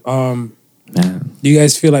ask you, do you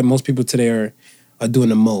guys feel like most people today are doing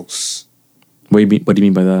the most? What do you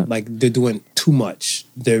mean by that? Like they're doing too much.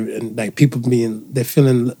 They're like they're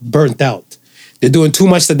feeling burnt out. They're doing too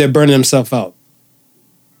much that they're burning themselves out.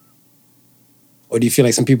 Or do you feel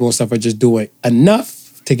like some people and stuff are just doing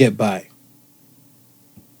enough to get by?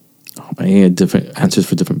 Oh, man, different answers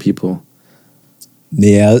for different people.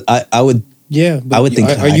 Yeah, I would. Yeah, but I would think.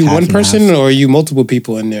 Are you one person or are you multiple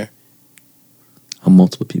people in there? I'm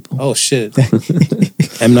multiple people. Oh shit!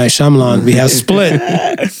 M. Night Shyamalan, we have split.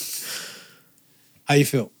 How you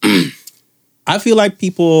feel? I feel like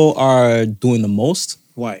people are doing the most.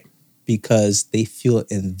 Why? Because they feel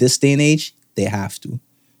in this day and age they have to.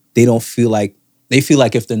 They feel like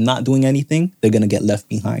if they're not doing anything, they're gonna get left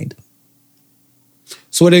behind.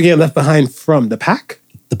 So what they get left behind from the pack?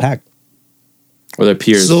 The pack. Or their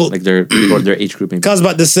peers, So- like their age group. Maybe. I was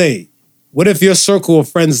about to say, what if your circle of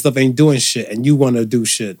friends and stuff ain't doing shit and you want to do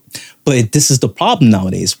shit? But this is the problem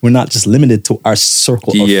nowadays. We're not just limited to our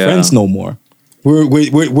circle of friends no more. We're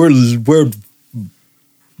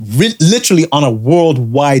literally on a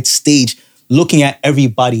worldwide stage looking at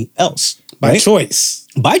everybody else. By right? choice.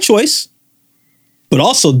 By choice. But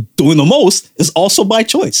also doing the most is also by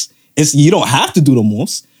choice. You don't have to do the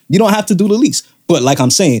most. You don't have to do the least. But like I'm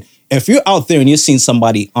saying, if you're out there and you're seeing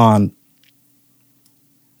somebody on,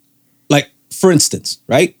 like, for instance,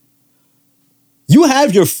 right? You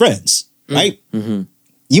have your friends, right? Mm-hmm.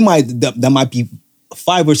 That might be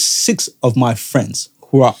 5 or 6 of my friends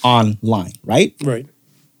who are online, right? Right.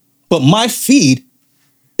 But my feed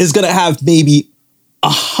is gonna have maybe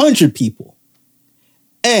 100 people.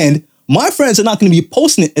 And my friends are not gonna be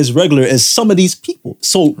posting it as regular as some of these people.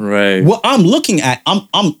 So what I'm looking at,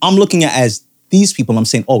 I'm looking at as these people, I'm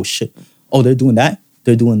saying, oh shit, oh, they're doing that,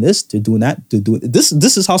 they're doing this, they're doing that, they're doing this.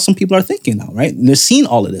 This is how some people are thinking now, right? And they're seeing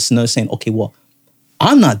all of this and they're saying, okay, well,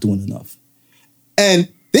 I'm not doing enough. And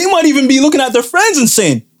they might even be looking at their friends and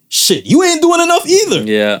saying, shit, you ain't doing enough either.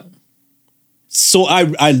 Yeah. So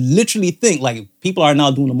I literally think like people are now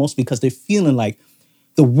doing the most because they're feeling like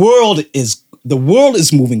the world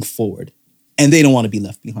is moving forward and they don't want to be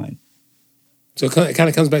left behind. So it kind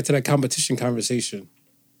of comes back to that competition conversation.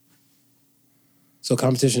 So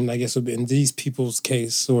competition, I guess, would be in these people's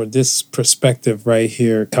case or this perspective right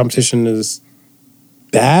here, competition is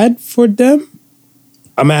bad for them?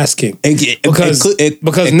 I'm asking.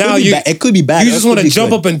 Because now it could be bad. You just want to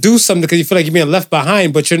jump up and do something because you feel like you're being left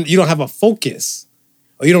behind, but you don't have a focus.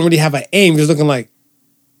 Or you don't really have an aim. You're just looking like,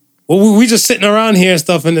 well, we just sitting around here and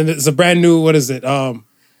stuff, and then it's a brand new, what is it?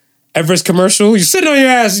 Everest commercial. You sitting on your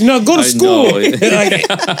ass. Go to school.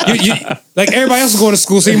 Like everybody else is going to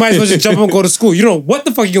school, so you might as well just jump up and go to school. You don't know what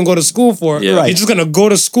the fuck you're gonna go to school for. Yeah. Right. You're just gonna go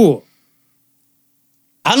to school.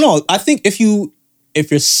 I don't know. I think if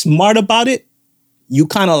you're smart about it, you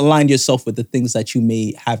kind of align yourself with the things that you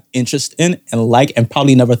may have interest in and like, and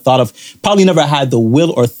probably never had the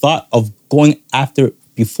will or thought of going after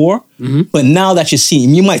before. Mm-hmm. But now that you're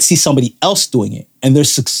seeing, you might see somebody else doing it and they're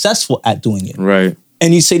successful at doing it. Right.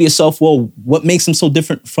 And you say to yourself, well, what makes them so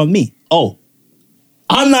different from me? Oh,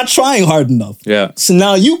 I'm not trying hard enough. Yeah. So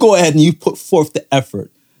now you go ahead and you put forth the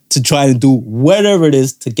effort to try and do whatever it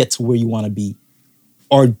is to get to where you want to be,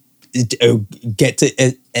 or get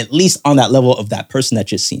to at least on that level of that person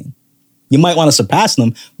that you're seeing. You might want to surpass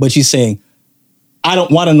them, but you're saying, I don't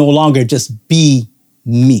want to no longer just be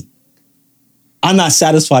me. I'm not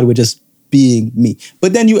satisfied with just being me.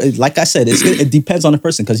 But then you, like I said, it depends on the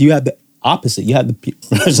person, because you have the opposite. You have the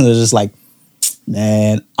person that's just like,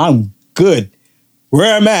 man, I'm good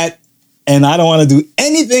where I'm at, and I don't want to do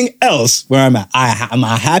anything else where I'm at. I'm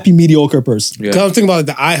a happy, mediocre person. Because I'm thinking about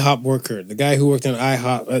the IHOP worker, the guy who worked in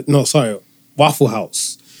IHOP, Waffle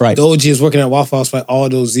House. Right. The OG is working at Waffle House for all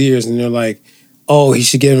those years, and they're like, oh, he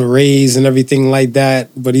should get him a raise and everything like that.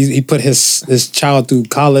 But he put his child through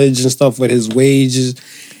college and stuff with his wages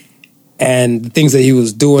and the things that he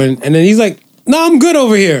was doing. And then he's like, no, I'm good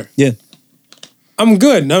over here. Yeah. I'm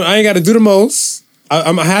good. I ain't got to do the most.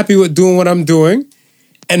 I'm happy with doing what I'm doing.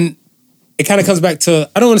 And it kind of comes back to,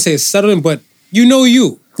 I don't want to say it's settling, but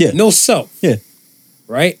you. Yeah. No self. Yeah.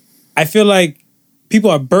 Right? I feel like people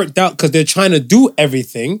are burnt out because they're trying to do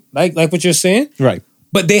everything, like what you're saying. Right.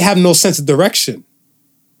 But they have no sense of direction.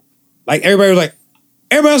 Like everybody was like,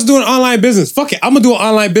 everybody else is doing online business. Fuck it, I'm gonna do an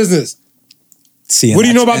online business. What do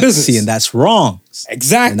you know about business? See, and that's wrong.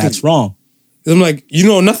 Exactly. And that's wrong. I'm like, you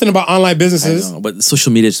know nothing about online I businesses. know, but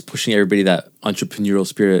social media is pushing everybody that entrepreneurial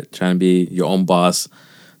spirit, trying to be your own boss.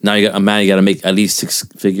 Now you got you got to make at least 6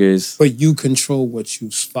 figures. But you control what you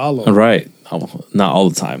follow. Right. Not all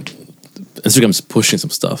the time. Instagram's pushing some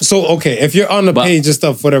stuff. So, okay, if you're on the page and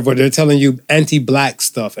stuff, whatever, they're telling you anti-black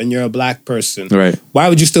stuff and you're a black person, Right. why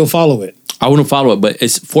would you still follow it? I wouldn't follow it, but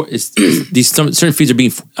it's these certain feeds are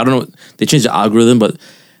being, I don't know, they changed the algorithm, but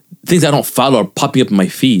things I don't follow are popping up in my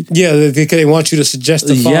feed. Yeah, they want you to suggest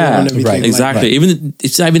to follow and everything. right, like Exactly. that. Even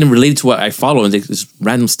it's not even related to what I follow, and it's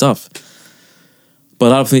random stuff. But a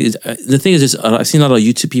lot of things, the thing is, I've seen a lot of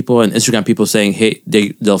YouTube people and Instagram people saying, hey,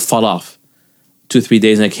 they'll fall off 2 or 3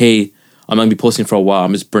 days, and like, hey, I'm not gonna be posting for a while.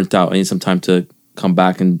 I'm just burnt out. I need some time to come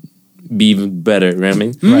back and be even better. You know what I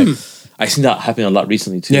mean? Right. I've seen that happening a lot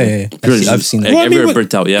recently too. Yeah. I've seen that. Like, Well, I mean, everywhere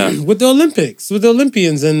burnt out. Yeah. With the Olympics, with the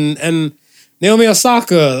Olympians and Naomi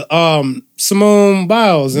Osaka, Simone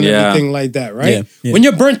Biles and Yeah. everything like that, right? Yeah. When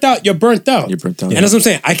you're burnt out, you're burnt out. You're burnt out. And that's what I'm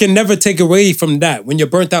saying. I can never take away from that. When you're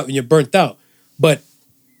burnt out, you're burnt out. But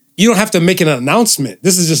you don't have to make an announcement.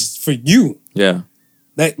 This is just for you. Yeah.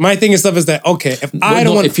 Like my thing and stuff is that, okay, if I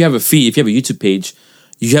don't want if you have a feed, if you have a YouTube page,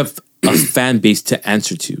 you have a fan base to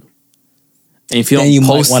answer to. And if you don't Then you might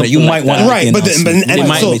post wanna- something you like might that, wanna Right, but announcement. then- they and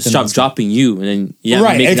might so- stop dropping you, and then you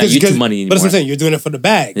have to make that YouTube money anymore. But that's what I'm saying. You're doing it for the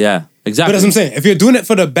bag. Yeah, exactly. But that's what I'm saying. If you're doing it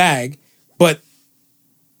for the bag, but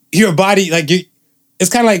your body, it's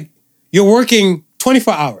kind of like you're working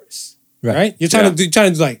 24 hours, right? You're trying to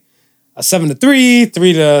do like a 7 to 3,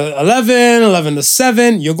 3 to 11, 11 to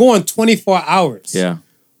 7. You're going 24 hours. Yeah.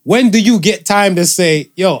 When do you get time to say,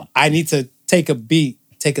 yo, I need to take a beat,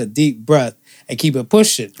 take a deep breath, and keep it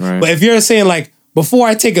pushing? Right. But if you're saying like, before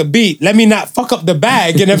I take a beat, let me not fuck up the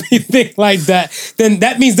bag and everything like that, then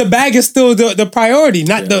that means the bag is still the priority,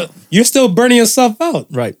 not you're still burning yourself out.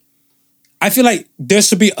 Right. I feel like there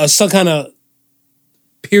should be some kind of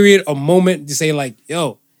period or moment to say like,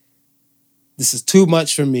 yo, this is too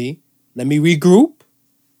much for me. Let me regroup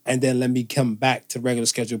and then let me come back to regular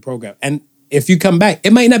scheduled program. And if you come back,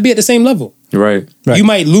 it might not be at the same level. Right. You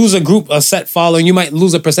might lose a set following. You might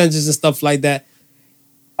lose a percentages and stuff like that.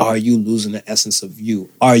 Are you losing the essence of you?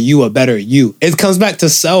 Are you a better you? It comes back to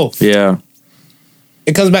self. Yeah.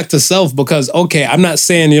 It comes back to self because, okay, I'm not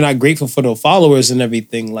saying you're not grateful for the followers and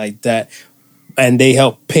everything like that, and they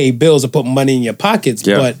help pay bills or put money in your pockets.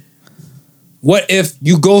 Yeah. But what if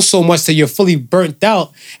you go so much that you're fully burnt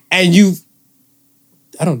out and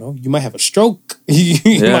I don't know, you might have a stroke. You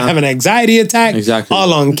might have an anxiety attack. Exactly.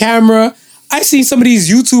 All on camera. I seen some of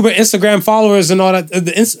these YouTube and Instagram followers and all that,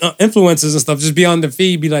 the influencers and stuff, just be on the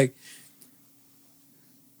feed, be like,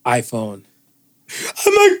 iPhone.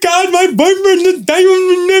 Oh my God, my boyfriend is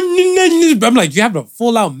dying. I'm like, you have a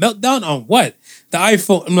full out meltdown on what? The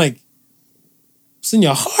iPhone. I'm like, What's in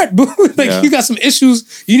your heart, boo? Like Yeah. you got some issues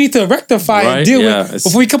you need to rectify Right, and deal yeah, with it's-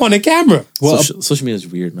 before you come on the camera. Well, social media is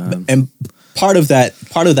weird, man. and part of that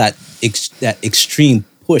that extreme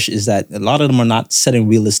push is that a lot of them are not setting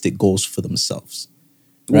realistic goals for themselves,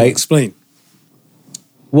 Well, right? explain.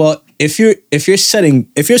 Well, if you're setting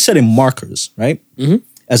markers, right,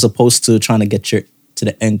 as opposed to trying to get to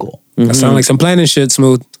the end goal, That sound like some planning shit.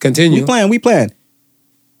 Smooth. Continue. we plan.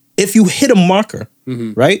 If you hit a marker,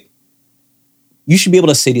 right, you should be able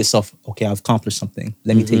to say to yourself, "Okay, I've accomplished something.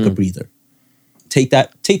 Let me take a breather. Take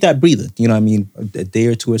that breather. You know what I mean? A day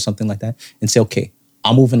or two or something like that, and say, okay,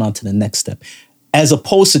 I'm moving on to the next step, as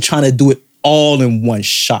opposed to trying to do it all in one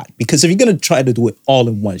shot. Because if you're gonna try to do it all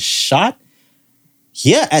in one shot,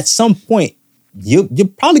 yeah, at some point you're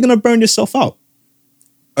probably gonna burn yourself out,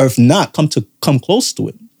 or if not, come close to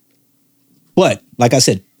it. But like I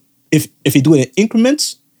said, if you do it in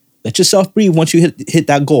increments, let yourself breathe. Once you hit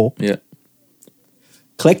that goal, Yeah.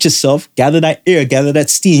 collect yourself, gather that air, gather that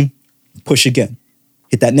steam, push again,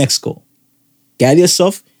 hit that next goal, gather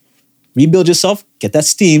yourself, rebuild yourself, get that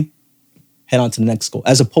steam, head on to the next goal,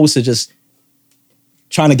 as opposed to just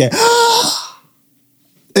trying to get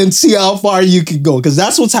and see how far you can go, because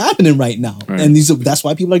that's what's happening right now, and that's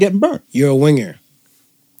why people are getting burnt. You're a winger.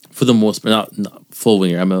 For the most, but not full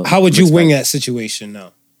winger. How would you wing that situation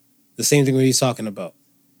now? The same thing what he's talking about.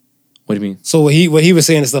 What do you mean? So what he was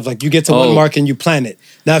saying is stuff like you get to one mark and you plan it.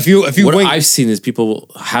 Now if you What wing, I've seen is people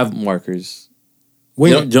have markers.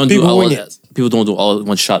 wing They don't do people all wing of it. that. People don't do all in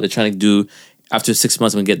one shot. They're trying to do after 6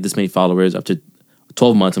 months, I'm gonna get this many followers. After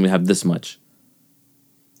 12 months, I'm gonna have this much.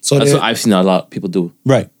 So That's what I've seen a lot of people do.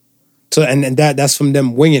 Right. so and that's from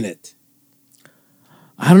them winging it.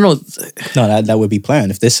 I don't know. No, that would be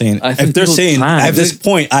planned. If they're saying, I think if they're people saying plan. at this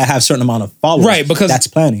point I have a certain amount of followers, Right, because that's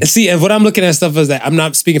planning. See, and what I'm looking at stuff is that I'm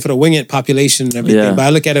not speaking for the wing it population and everything, Yeah. but I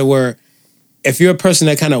look at it where if you're a person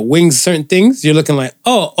that kind of wings certain things, you're looking like,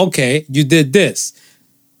 oh, okay, you did this.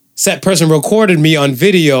 That person recorded me on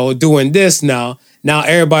video doing this now. Now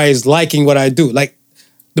everybody's liking what I do. Like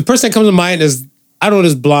the person that comes to mind is, I don't know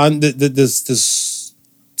this blonde, this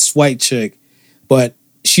white chick, but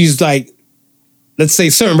she's like, let's say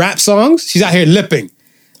certain rap songs, she's out here lipping.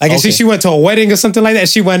 Like Okay. she went to a wedding or something like that.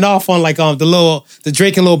 She went off on like the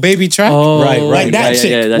Drake and Lil Baby track. Right, Like that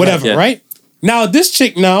chick, that whatever, type, yeah. right? Now this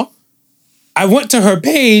chick now, I went to her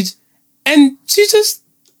page and she's just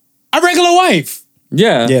a regular wife.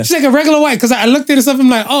 Yeah. Yeah. She's like a regular wife. Because I looked at it stuff, I'm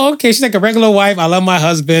like, oh, okay, she's like a regular wife. I love my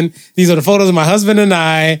husband. These are the photos of my husband and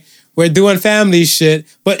I. We're doing family shit.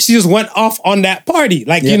 But she just went off on that party.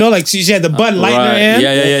 Like, you know, like she had the Bud Light in her Right. hand.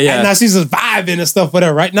 Yeah. And now she's just vibing and stuff with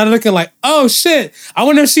her, right? Now they're looking like, oh shit, I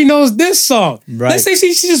wonder if she knows this song. Right. Let's say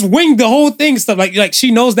she just winged the whole thing, stuff like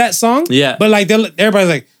she knows that song. Yeah. But like everybody's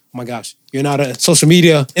like, oh my gosh, you're not a social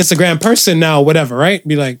media, Instagram person now, whatever, right?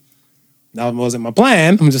 Be like, that wasn't my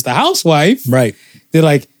plan. I'm just a housewife. Right. They're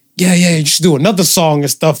like, yeah, you should do another song and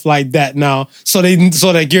stuff like that now, so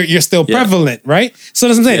that you're still Yeah. prevalent, right? So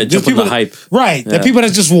that's what I'm saying. Yeah, There's jump on the that- hype. right? The Yeah. people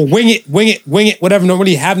that just will wing it, whatever. Don't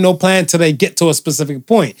really have no plan till they get to a specific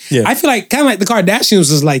point. Yeah. I feel like kind of like the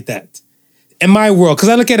Kardashians is like that in my world, because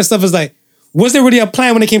I look at it stuff as like, was there really a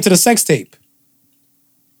plan when it came to the sex tape?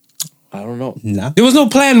 I don't know. Nah. There was no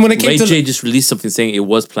plan when it came Ray to. J just released something saying it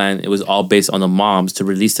was planned. It was all based on the moms to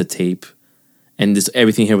release the tape, and this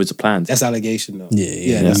everything here was a plan. That's allegation, though.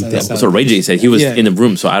 Yeah. That's what Ray J said. He was Yeah. in the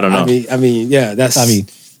room, so I don't know. I mean, yeah, that's. I mean,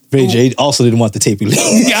 Ray J also didn't want the tape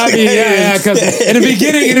released. Yeah, I mean, yeah, because in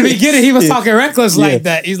the beginning, he was talking reckless Yeah. like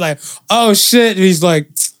that. He's like, oh shit. He's like,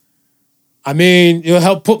 I mean, it'll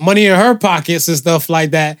help put money in her pockets and stuff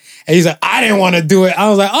like that. And he's like, I didn't want to do it. I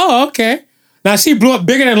was like, oh, okay. Now she blew up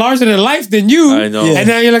bigger and larger than life than you. I know. Yeah. And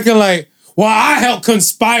now you're looking like, well, I helped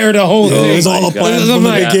conspire the whole thing. It was all a plan I'm from the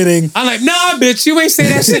like- beginning. I'm like, nah, bitch, you ain't say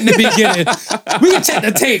that shit in the beginning. We can check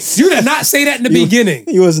the tape. You did not say that in the beginning.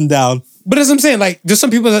 He wasn't down. But as I'm saying, like, there's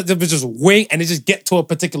some people that just wait and they just get to a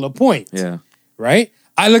particular point. Yeah. Right?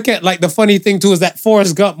 I look at, like, the funny thing, too, is that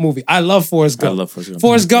Forrest Gump movie. I love Forrest Gump. love Forrest Gump.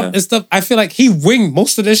 Forrest Gump Yeah. and stuff, I feel like he winged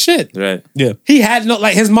most of this shit. Right. Yeah. He had no,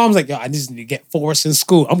 like, his mom's like, yo, I just need to get Forrest in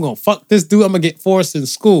school. I'm going to fuck this dude. I'm going to get Forrest in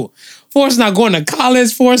school. Forrest not going to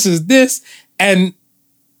college. Forrest is this. And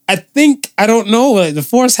I think, I don't know, like, did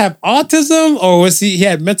Forrest have autism or was he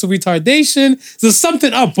had mental retardation? There's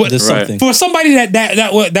something up with There's something. for somebody that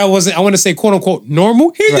wasn't, I want to say, quote unquote,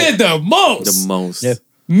 normal. He did the most. The most. Yeah.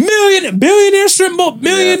 Billionaire, strip mall,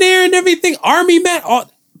 millionaire and everything, army man,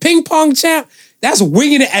 ping pong champ. That's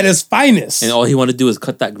winging it at his finest. And all he wanted to do is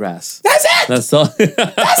cut that grass. That's it. That's all.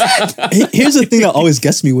 Here's the thing that always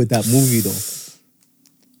gets me with that movie, though.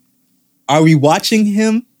 Are we watching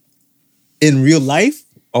him in real life?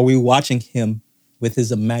 Or are we watching him with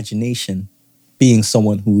his imagination being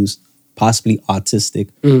someone who's possibly autistic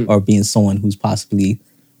or being someone who's possibly...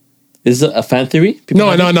 Is it a fan theory?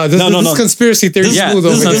 No. This is conspiracy theory. This Smooth is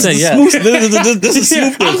over what I'm here. saying, yeah. This is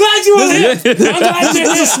smooth. I'm glad you were here.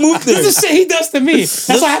 This is smooth theory. This is shit he does to me. That's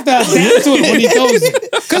why I have to adapt to it when he tells me.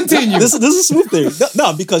 Continue. This is smooth theory.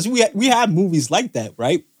 No, because we have movies like that,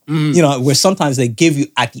 right? You know, where sometimes they give you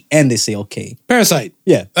at the end, they say, okay. Parasite.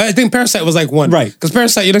 Yeah. I think Parasite was like one. Right. Because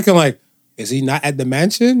Parasite, you're looking like, is he not at the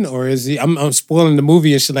mansion? Or is he... I'm spoiling the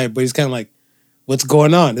movie and shit like, but he's kind of like, what's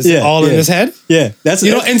going on? Is it all in his head? Yeah. That's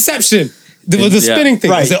Inception. The spinning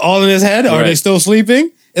thing. Right. Is it all in his head? Or are they still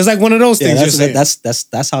sleeping? It's like one of those things you're saying.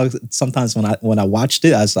 That's how sometimes when I watched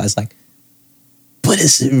it, I was like, but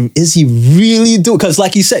is he really doing? Because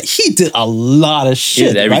like you said, he did a lot of shit.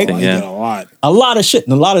 He did everything, right? yeah. He did a lot. A lot of shit.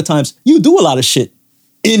 And a lot of times you do a lot of shit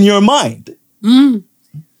in your mind.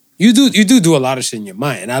 You do a lot of shit in your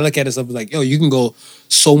mind. And I look at it something like, yo, you can go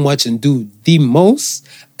so much and do the most.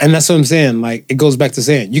 And that's what I'm saying. Like, it goes back to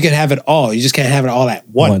saying, you can have it all. You just can't have it all at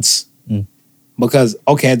once. Because,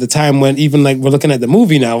 okay, at the time when even like we're looking at the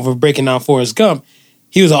movie now, we're breaking down Forrest Gump,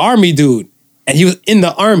 he was an army dude. And he was in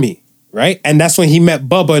the army, right? And that's when he met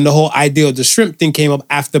Bubba and the whole idea of the shrimp thing came up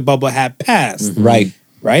after Bubba had passed. Right.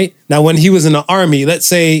 Right? Now, when he was in the army, let's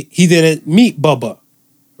say he didn't meet Bubba,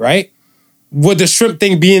 right? Would the shrimp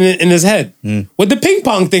thing be in his head? Would the ping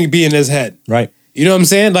pong thing be in his head? Right. You know what I'm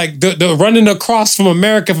saying? Like the running across from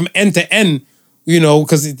America from end to end, you know,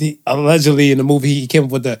 because allegedly in the movie he came up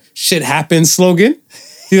with the shit happens slogan.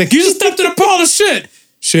 He's like, you just stepped in a pile of shit.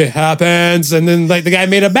 Shit happens. And then like the guy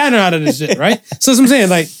made a banner out of this shit, right? So that's what I'm saying.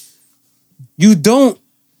 Like, you don't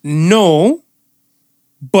know,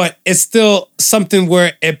 but it's still something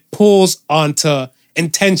where it pulls onto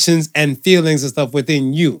intentions and feelings and stuff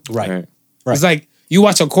within you. Right. It's like you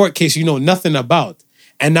watch a court case you know nothing about,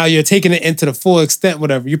 and now you're taking it into the full extent,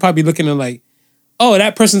 whatever. You're probably looking at like, oh,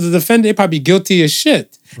 that person's the defendant, they're probably guilty as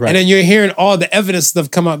shit. Right. And then you're hearing all the evidence stuff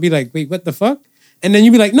come out, be like, wait, what the fuck? And then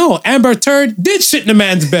you be like, no, Amber Turd did shit in the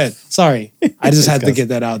man's bed. Sorry. I just had to get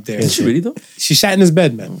that out there. Did she really though? She shat in his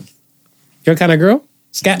bed, man. Your kind of girl?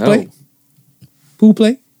 Scat No. play? Poo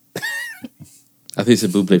play? I think it's a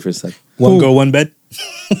boo play for a sec. One girl, one bed.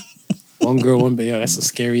 One girl, one bed. Yo, that's a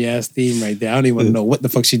scary ass theme right there. I don't even want to know what the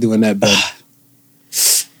fuck she do in that bed.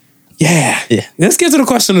 Yeah. Let's get to the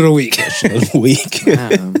question of the week.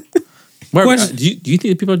 Mark, do you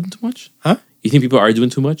think people are doing too much? Huh? You think people are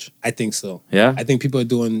doing too much? I think so. Yeah? I think people are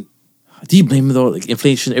doing... Do you blame it though? Like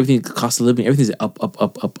inflation, everything, cost of living, everything's up.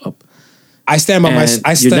 I stand by your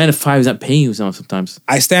 9 to 5 is not paying you sometimes.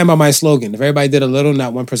 I stand by my slogan. If everybody did a little,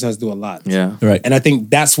 not one person has to do a lot. Yeah. Right. And I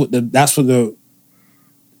think that's what the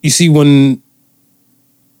you see when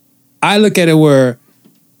I look at it where,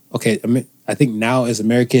 okay, I think now is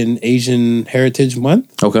American Asian Heritage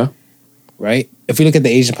Month. Okay. Right? If we look at the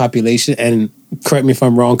Asian population, and correct me if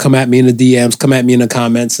I'm wrong, come at me in the DMs, come at me in the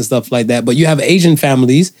comments and stuff like that. But you have Asian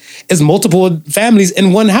families, it's multiple families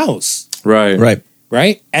in one house. Right. Right.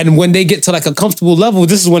 Right? And when they get to like a comfortable level,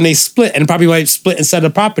 this is when they split and probably might split and sell the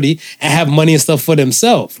property and have money and stuff for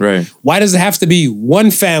themselves. Right. Why does it have to be one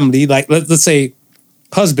family, like let's say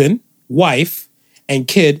husband, wife, and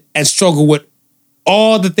kid, and struggle with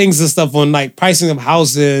all the things and stuff on like pricing of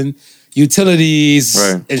housing, utilities,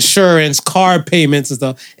 insurance, car payments and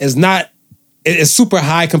stuff it's super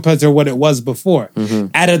high compared to what it was before.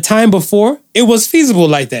 At a time before, it was feasible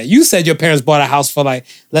like that. You said your parents bought a house for like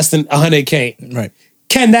less than $100K. Right.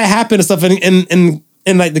 Can that happen and stuff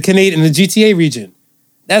in like the Canadian, in the GTA region?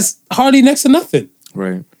 That's hardly next to nothing.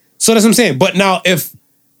 Right. So that's what I'm saying. But now if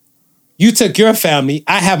you took your family,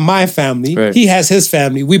 I have my family, he has his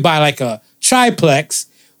family, we buy like a triplex,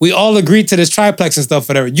 we all agree to this triplex and stuff,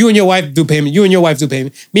 whatever. You and your wife do payment, you and your wife do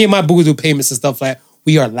payment, me and my boo do payments and stuff like that.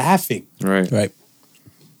 We are laughing. Right.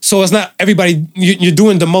 So it's not everybody, you're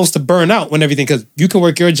doing the most to burn out when everything, because you can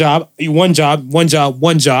work your job, one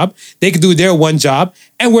job. They can do their one job,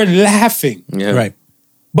 and we're laughing. Yeah. Right.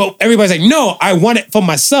 But everybody's like, no, I want it for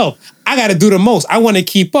myself. I got to do the most. I want to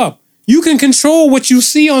keep up. You can control what you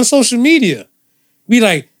see on social media. Be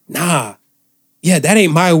like, nah, yeah, that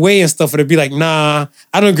ain't my way and stuff. Or to be like, nah,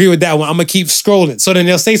 I don't agree with that one. I'm going to keep scrolling. So then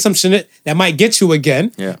they'll say some shit that might get you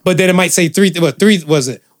again. Yeah. But then it might say three was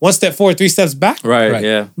it? 1 step forward, 3 steps back? Right.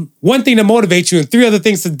 Yeah. One thing to motivate you and 3 other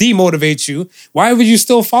things to demotivate you. Why would you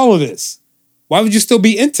still follow this? Why would you still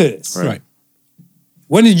be into this? Right.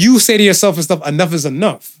 When did you say to yourself and stuff, enough is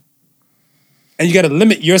enough? And you got to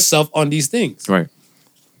limit yourself on these things. Right.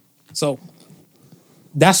 So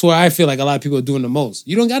that's where I feel like a lot of people are doing the most.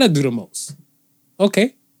 You don't got to do the most.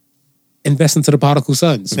 Okay. invest into the prodigal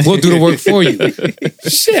sons. We'll do the work for you.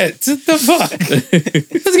 Shit, what the fuck?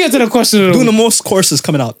 Let's get to the question. Of Doing the most courses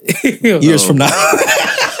coming out years from now.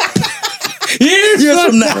 years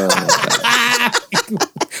From now.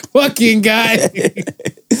 Fucking guy.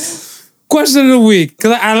 Question of the week,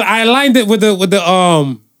 because I aligned it with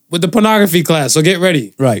the pornography class. So get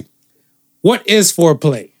ready. Right. What is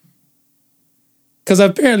foreplay? Because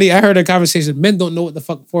apparently I heard a conversation. Men don't know what the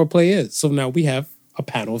fuck foreplay is. So now we have a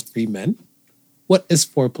panel of 3 men. What is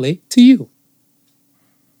foreplay to you?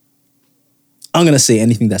 I'm gonna say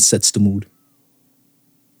anything that sets the mood.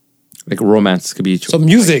 Like romance could be. So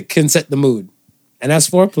music can set the mood, and that's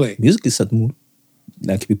foreplay. Music is set the mood.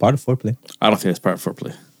 That could be part of foreplay. I don't think that's part of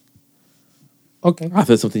foreplay. Okay. I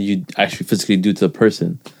feel it's something you actually physically do to the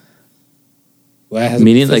person. Well, it has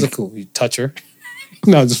Meaning, to be physical. You touch her.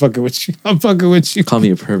 No, I'm just fucking with you. I'm fucking with you. Call me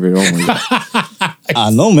a pervert. Oh my god. I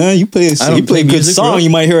know, man. You play a don't play good music, song, bro. you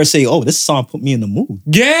might hear her say, "Oh, this song put me in the mood."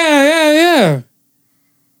 Yeah.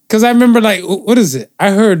 Because I remember, like, what is it? I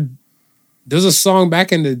heard there's a song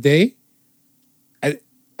back in the day,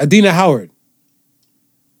 Adina Howard.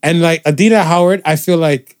 And, like, Adina Howard, I feel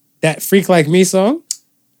like that Freak Like Me song.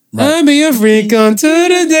 Right. I'll be a freak until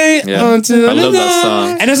the day, Yeah. until I the love that dawn.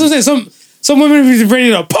 song. And that's what I'm saying. Some women be ready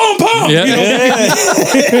to pom pom. Yeah. You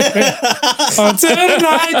know? Until the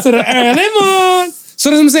night, to the early morn. So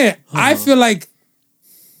that's what I'm saying. I feel like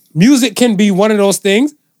music can be one of those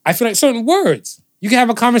things. I feel like certain words. You can have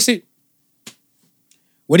a conversation.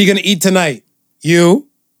 What are you going to eat tonight? You.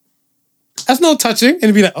 That's no touching. And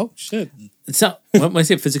it'd be like, oh, shit. It's not, when I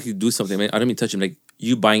say physically do something, I don't mean touch him. Like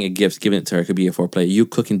you buying a gift, giving it to her could be a foreplay. You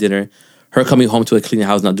cooking dinner, her coming home to a clean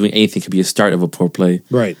house, not doing anything could be a start of a foreplay.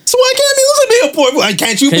 Right. So why can't music be a foreplay? Why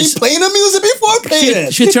can't you be playing the music before playing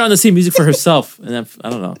it? She turn on the same music for herself, and then, I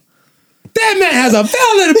don't know. That man has a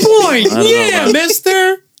valid point. I don't know, Yeah, man.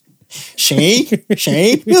 mister. Shane,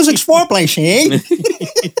 music's foreplay, Shane.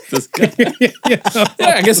 This guy.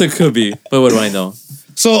 Yeah, I guess it could be, but what do I know?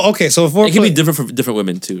 So, okay. So, It can be foreplay. different for different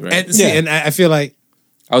women too, right? And, see, Yeah. and I feel like,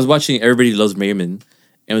 I was watching Everybody Loves Raymond.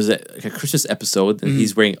 And it was like a Christmas episode, and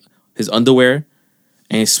he's wearing his underwear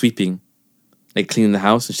and he's sweeping, like cleaning the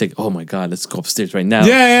house. And she's like, "Oh my god, let's go upstairs right now."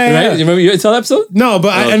 Yeah. Right? You remember you saw that episode? no,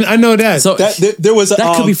 but I know that. So There was a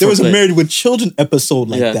That could be there was a foreplay. Married with Children episode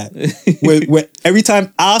like Yeah. that, where every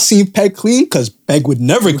time I seen Peg clean, because Peg would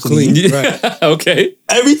never clean. Right. okay.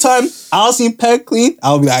 Every time I seen Peg clean,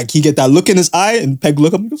 I'll be like, he get that look in his eye, and Peg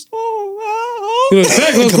look up and goes, He was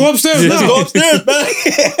like, let's go upstairs let's now. go upstairs,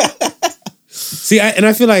 man. See,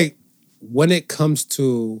 I feel like when it comes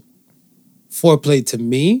to foreplay, to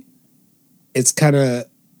me, it's kind of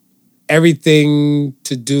everything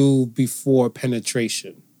to do before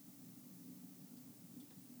penetration.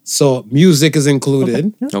 So music is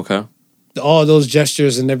included. Okay. All those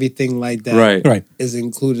gestures and everything like that Right. is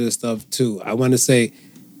included and stuff too. I want to say,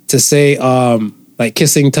 like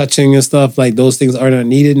kissing, touching and stuff, like those things are not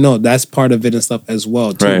needed. No, that's part of it and stuff as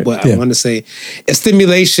well too. Right. But Yeah. I want to say a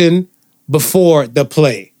stimulation before the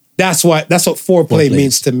play. That's what foreplay Foreplay.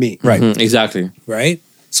 means to me. Right. Exactly. Right.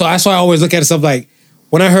 So that's why I always look at stuff like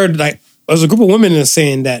when I heard like there's a group of women that are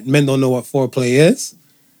saying that men don't know what foreplay is,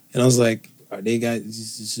 and I was like, are they guys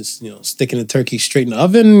just sticking the turkey straight in the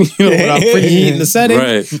oven, without preheating the setting?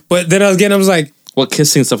 Right. But then I was like, Well,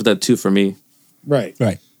 kissing and stuff like that too for me. right.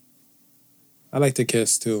 Right. I like to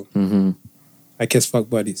kiss too. Mm-hmm. I kiss fuck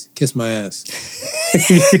buddies. Kiss my ass.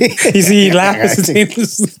 You see, he laughs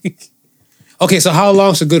instantaneously. Okay, so how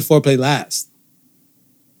long should good foreplay last?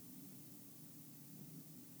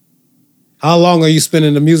 How long are you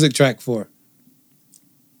spinning the music track for?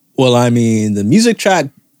 Well, I mean, the music track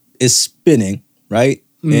is spinning, right?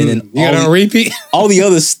 And then You got it on repeat? all the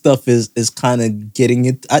other stuff is kind of getting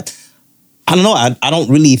it. I don't know. I don't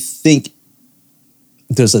really think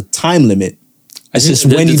there's a time limit. It's just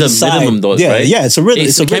when you there's decide. a minimum though, yeah, right? yeah, it's a rhythm.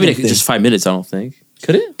 It's a it can't be rhythm like thing. just 5 minutes. I don't think.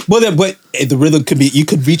 Could it? Well, but the rhythm could be. You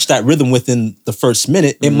could reach that rhythm within the first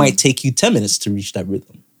minute. It might take you 10 minutes to reach that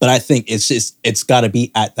rhythm. But I think it's got to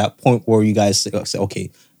be at that point where you guys say,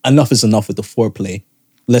 okay, enough is enough with the foreplay.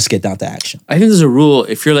 Let's get down to action. I think there's a rule.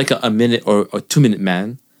 If you're like a minute or 2 minute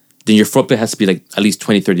man, then your foreplay has to be like at least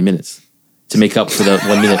 20, 30 minutes to make up for the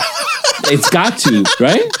 1 minute. It's got to,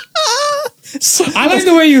 right? I like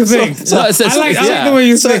the way you think. I like the way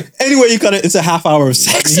you So think. anyway, it's a half hour of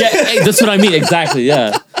sex. Yeah, that's what I mean. Exactly.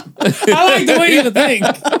 Yeah. I like the way you think.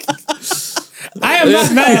 I am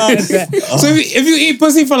not mad at that. So if you eat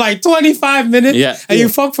pussy for like 25 minutes Yeah. and you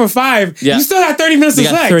fuck for 5, Yeah. you still got 30 minutes You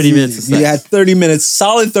of got sex. 30 minutes of sex. You had 30 minutes,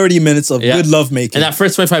 solid 30 minutes of Yeah. good love making. And that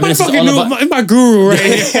first 25 My minutes is fucking all new, about my guru right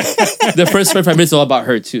here. the first 25 minutes is all about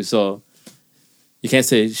her too. So You can't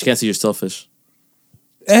say she can't say you're selfish.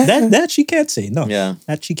 That she can't say. No. Yeah.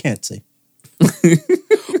 That she can't say.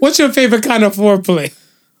 What's your favorite kind of foreplay?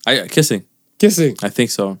 Kissing. Kissing. I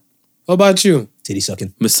think so. What about you? Titty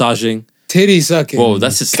sucking. Massaging. Titty sucking. Whoa,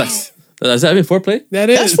 that's does that mean foreplay?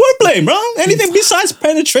 That is. That's foreplay, bro. Anything besides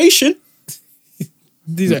penetration.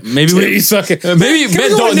 These are Maybe titty sucking. Maybe men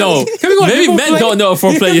don't know. Maybe men don't know what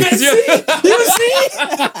foreplay is. You see?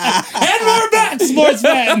 And we're back, sports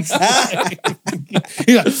fans.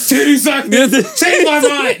 He's like, titty sucking. Change my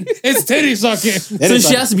mind. It's titty sucking. So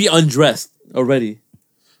she has to be undressed already.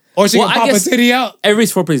 Or she Well, can I pop a guess- titty out. Every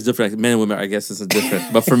foreplay is different. Like men and women, I guess, is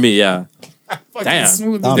different. But for me, yeah. Fucking Damn.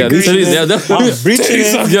 smooth I'm as the breaching greatest. it. I'm breaching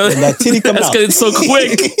it. Yeah. And that titty come That's out. because it's so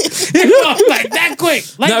quick. Like that quick.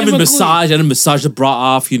 Like I've been massaged. I didn't massage the bra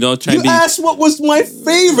off. Trying You to be. asked what was my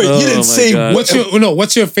favorite. Oh You didn't my say God.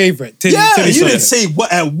 What's your favorite? Titty, Yeah, titty you sucking. didn't say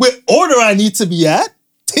what order I need to be at.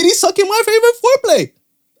 Titty sucking my favorite foreplay.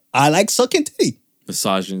 I like sucking titty.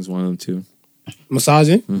 Massaging is one of them too.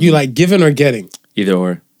 Massaging? Mm-hmm. You like giving or getting? Either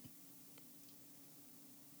or.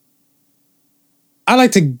 I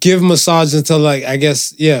like to give massage until like I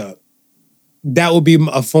guess that would be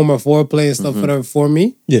a form of foreplay and stuff whatever for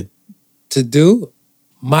me Yeah. to do.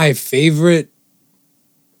 My favorite,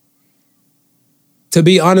 to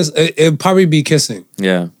be honest, it'd probably be kissing.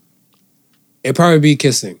 Yeah. It'd probably be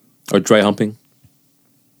kissing. Or dry humping.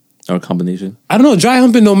 Or a combination. I don't know. Dry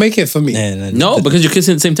humping don't make it for me. No, because you're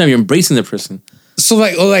kissing at the same time. You're embracing the person. So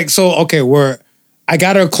okay, I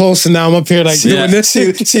got her close and now I'm up here like Yeah. doing this. See,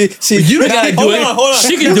 You don't gotta do it. Hold on.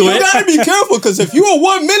 She can do You it. gotta be careful because if you're a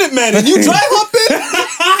 1 minute man and you dry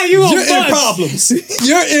humping, You a you're in bust. problems.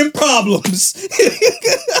 You're in problems.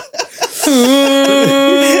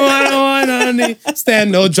 I don't want to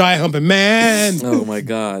understand no dry humping, man. Oh my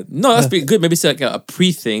God. No, that's pretty good. Maybe it's like a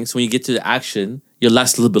pre thing. So when you get to the action, you'll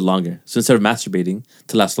last a little bit longer. So instead of masturbating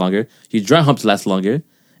to last longer, you dry hump to last longer.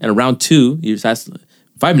 And round 2, you just last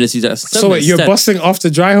 5 minutes. You just So wait, you're busting off the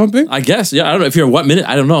dry humping? I guess. Yeah, I don't know. If you're 1 minute,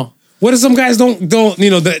 I don't know. What if some guys don't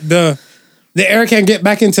the air can't get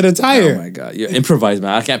back into the Oh tire? my God. You're improvised,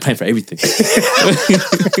 man. I can't plan for everything.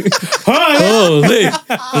 Huh? Holy.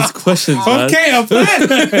 Those questions, man. Okay, a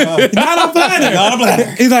planner. Not a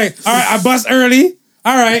planner. He's like, all right, I bust early.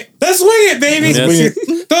 All right, let's wing it, baby. Let's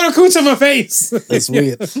wing Throw the cooch in my face. That's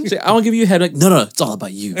weird. Say, I won't give you a head. Like, no, it's all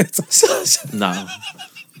about you. Nah.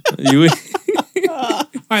 You.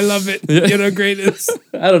 I love it. You're the greatest.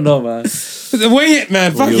 I don't know, man. Wing it,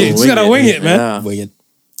 man. Fuck it. Just gotta wing it, man. Yeah. Weird.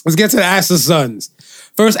 Let's get to the Ask the Sons.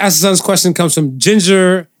 First Ask the Sons question comes from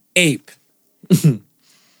Ginger Ape.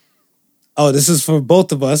 Oh, this is for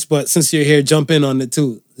both of us, but since you're here, jump in on it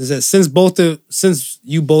too. It says, since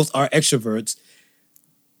you both are extroverts,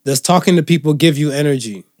 does talking to people give you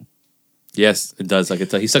energy? Yes, it does. I can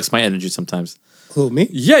tell. He sucks my energy sometimes. Who, me?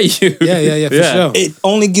 Yeah, you. Yeah, for sure. It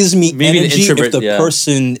only gives me Maybe an energy introvert, if the yeah.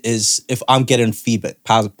 person if I'm getting feedback,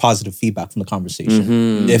 positive feedback from the conversation.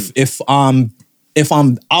 Mm-hmm. If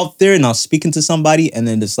I'm out there and I'm speaking to somebody and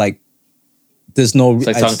then it's like there's no It's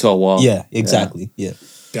like talking to a wall. Yeah, exactly. Yeah.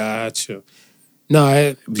 Gotcha. No,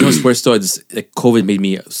 You know what's worse though? COVID made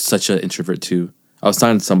me such an introvert too. I was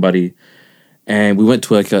talking to somebody, and we went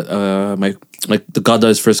to like the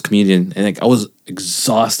goddaughter's first communion, and like I was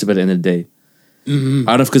exhausted by the end of the day. Mm-hmm.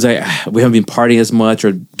 I don't know if because we haven't been partying as much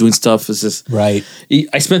or doing stuff. It's just Right.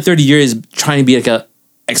 I spent 30 years trying to be like a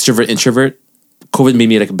extrovert introvert. COVID made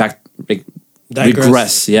me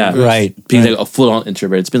regress. Yeah, Right. Being like a full on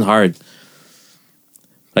introvert. It's been hard.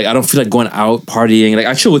 Like I don't feel like going out partying. Like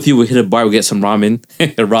I chill with you. We hit a bar. We get some ramen.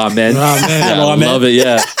 Ramen. Yeah, I love it.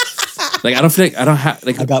 Yeah. Like I don't feel like I don't have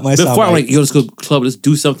like I got my before. I'm soundbite. like, yo, let's go club. Let's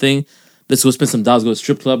do something. Let's go spend some dollars. Go to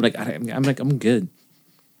strip club. Like I'm good.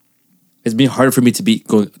 It's been harder for me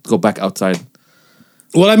to go back outside.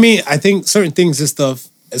 well, I mean, I think certain things and stuff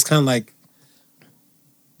is kind of like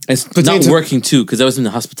It's Pertaining not to- working too because I was in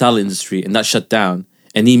the hospitality industry and that shut down.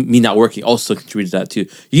 And me not working also contributed to that too.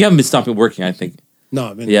 You haven't been stopping working, I think. no,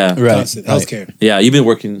 I mean, Yeah. Right. constant healthcare. Yeah, you've been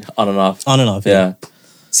working on and off. On and off. Yeah.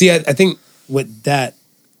 See, I think with that,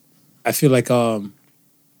 I feel like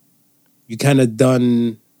you kind of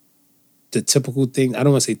done the typical thing. I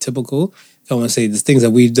don't want to say typical. I want to say the things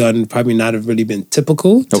that we've done probably not have really been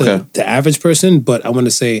typical to Okay. the average person, but I want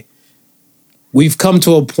to say we've come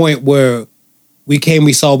to a point where we came,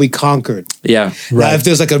 we saw, we conquered. Yeah. Now, if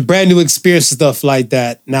there's like a brand new experience and stuff like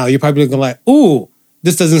that, now you're probably looking like, ooh,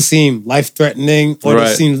 this doesn't seem life-threatening, or Right.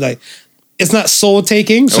 this seems like it's not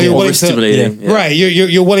soul-taking. So you're willing to, Overstimulating. Yeah. right?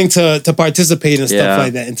 You're willing to participate and stuff Yeah.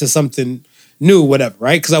 like that into something new, whatever,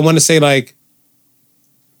 right? Because I want to say like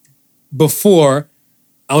before,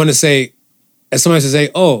 I want to say, as somebody to say,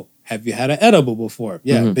 oh, Have you had an edible before?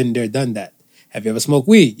 Yeah, been there, done that. Have you ever smoked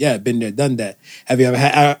weed? Yeah, been there, done that. Have you ever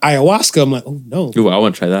had ayahuasca? I'm like, oh no. Ooh, I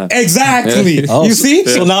want to try that. Exactly. Oh, You see?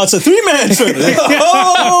 So now it's a 3-man trip.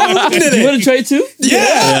 Oh, we did You it. want to try it too?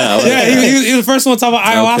 Yeah, he was the first one talking about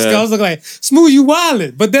ayahuasca. Okay. I was looking like, Smooth, you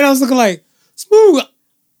wildin'. But then I was looking like, Smooth,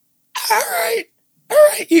 all right,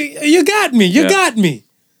 you got me, you got me.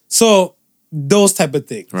 So those type of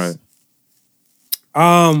things. Right.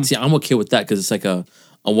 See, I'm okay with that because it's like a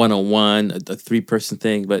one-on-one, a 3-person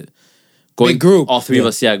thing, but going Big group. all 3 of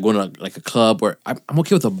us, going to like a club, or I'm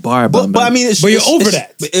okay with a bar, But I mean, But you're over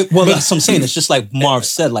that. That's what I'm saying. It's just like Marv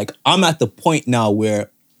said. Like I'm at the point now where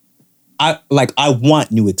I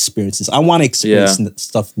want new experiences. I want to experience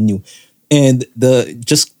stuff new, and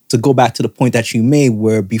just to go back to the point that you made,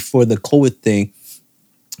 where before the COVID thing,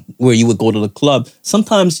 where you would go to the club,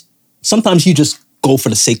 sometimes you just go for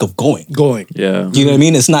the sake of going. yeah, You know what I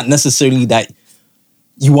mean? It's not necessarily that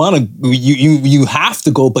you want to, you have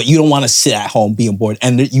to go, but you don't want to sit at home being bored,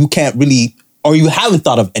 and you can't really, or you haven't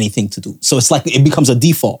thought of anything to do. So it's like it becomes a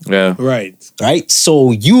default. yeah, Right?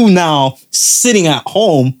 So you now sitting at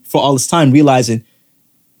home for all this time realizing,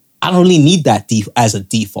 I don't really need that as a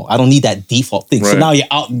default. I don't need that default thing. So Right. now you're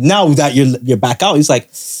out. Now that you're back out, it's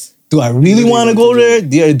like, do I really want to go there?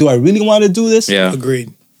 Do I really want to do this? yeah.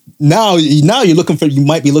 Agreed. Now you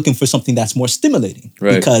might be looking for something that's more stimulating,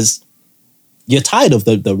 Right. because you're tired of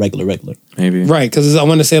the regular. Maybe. Right, because I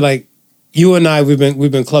want to say, like, you and I, we've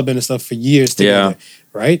been clubbing and stuff for years together,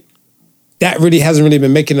 right? That really hasn't really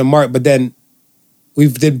been making a mark, but then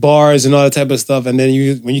we've did bars and all that type of stuff, and then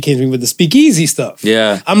when you came to me with the speakeasy stuff,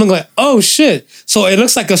 Yeah. I'm like, oh shit! So it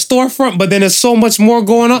looks like a storefront, but then there's so much more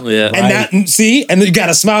going on, Yeah. and see, and then you got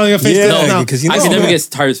a smile on your face. Yeah, now. because you I know, can never man. get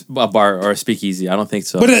tired of a bar or a speakeasy. I don't think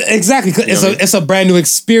so. But exactly, 'cause it's a brand new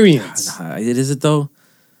experience. Is it though?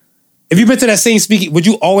 If you've been to that same speakeasy, would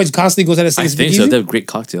you always constantly go to that same I think speakeasy? so. They have great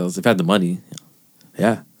cocktails. They've had the money.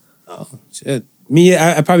 Yeah. Shit. Me,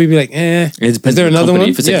 I'd probably be like, eh. It depends Is there on the another company. one?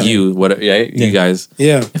 If it's like you, you guys.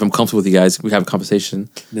 Yeah. If I'm comfortable with you guys, we have a conversation.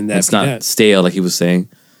 Then that'd It's be not that. stale, like he was saying.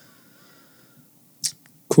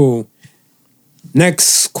 Cool.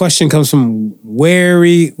 Next question comes from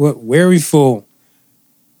Wary Fool.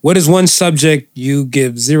 What is one subject you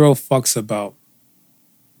give 0 fucks about?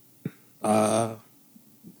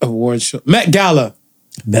 Award show. Met Gala.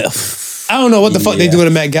 I don't know what the fuck they do in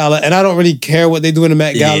the Met Gala, and I don't really care what they do in the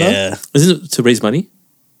Met Gala. Yeah. Isn't it to raise money?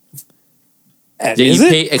 Yeah, Is you it?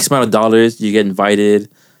 pay X amount of dollars, you get invited, and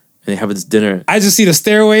they have this dinner. I just see the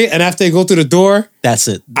stairway, and after they go through the door, That's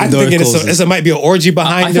it. The I'm door thinking closes. it might be an orgy I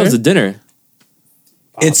behind thought it there. was a dinner.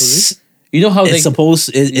 It's You know how they... it's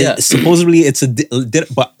supposedly it's a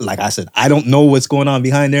but like I said, I don't know what's going on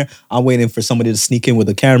behind there. I'm waiting for somebody to sneak in with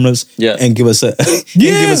the cameras and give us an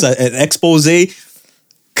expose,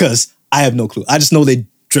 because I have no clue. I just know they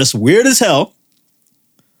dress weird as hell.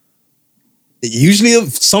 Usually of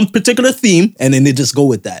some particular theme, and then they just go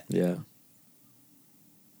with that. Yeah.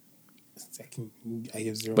 I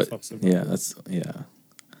give 0 But fucks about. yeah, that's... Yeah.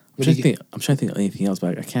 What do you get? I'm trying to think of anything else,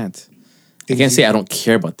 but I can't. I can't say I don't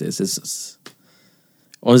care about this. It's just,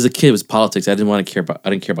 when I was a kid, it was politics. I didn't care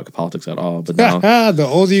about politics at all. But now, The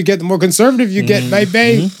older you get, the more conservative you get,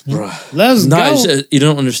 baby. Let's no, go. it's just, you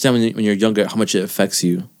don't understand when you're younger how much it affects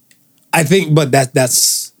you. I think, but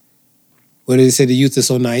that's what do they say? The youth is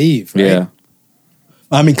so naive, right? Yeah,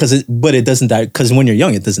 I mean, it doesn't because when you're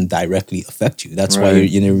young, it doesn't directly affect you. That's why Right.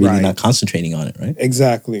 you're really Right. not concentrating on it, right?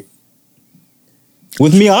 Exactly.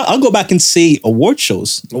 With me, I'll go back and say award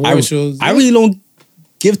shows. Award shows, I yeah. really don't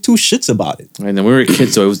give 2 shits about it. and then when we were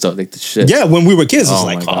kids, so it was like the shit. Yeah, when we were kids, it's Oh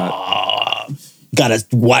like, my God. gotta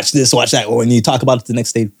watch this, watch that. Or when you talk about it the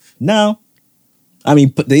next day, now, I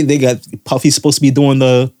mean, they got Puffy's supposed to be doing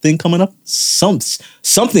the thing coming up.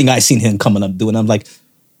 Something I seen him coming up doing. I'm like,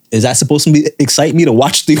 is that supposed to excite me to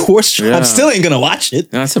watch the horse show? Yeah. I still ain't gonna watch it.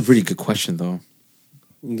 Yeah, that's a really good question, though.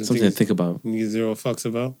 Something to think about. You give 0 fucks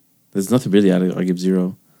about. There's nothing really I give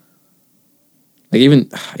 0. Like even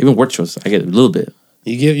work shows, I get a little bit.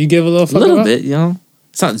 You give a little fuck A little about? bit, you know.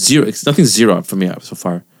 It's not 0. It's nothing 0 for me so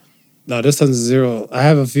far. No, this one's 0. I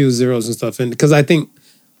have a few zeros and stuff, because I think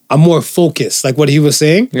I'm more focused. Like what he was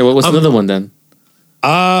saying. Yeah, what's another one then?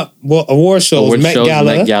 Well, award shows, Award Met shows,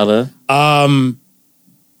 Gala, Met Gala.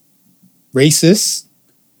 racist.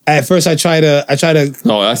 At first, I try to.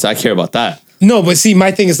 No, I care about that. No, but see,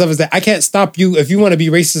 my thing and stuff is that I can't stop you if you want to be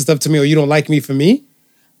racist stuff to me or you don't like me for me.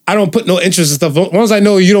 I don't put no interest in stuff. Once I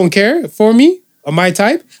know you don't care for me or my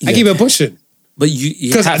type, I keep it pushing. But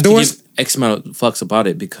you 'Cause have the to worst- give X amount of fucks about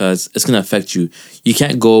it because it's gonna affect you. You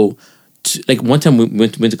can't go like one time we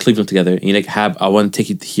went to Cleveland together, and you like I want to take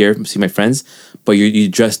you here see my friends, but you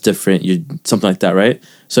dress different, you something like that, right?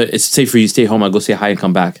 So it's safe for you to stay home. I'll go say hi and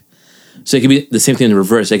come back. So it could be the same thing in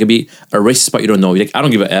reverse. It could be a racist spot you don't know. You're like, I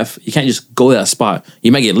don't give a F. You can't just go to that spot.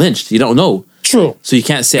 You might get lynched. You don't know. True. So you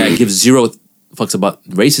can't say I give zero fucks about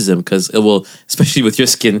racism because it will, especially with your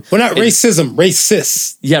skin. Well, not racism,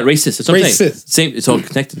 racist. Yeah, racist. That's what I'm saying. Racist. Same. It's all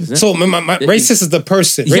connected, isn't it? So my racist is the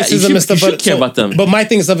person. Yeah, Racism is the you should care about them. But my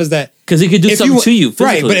thing and stuff is that because they could do something to you physically.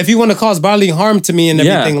 right? But if you want to cause bodily harm to me and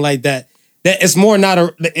everything like that, that it's more not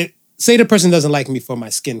a. Say the person doesn't like me for my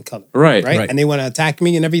skin color, right? And they want to attack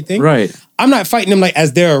me and everything, right? I'm not fighting them like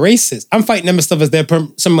as they're a racist. I'm fighting them and stuff as they're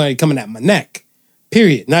somebody coming at my neck.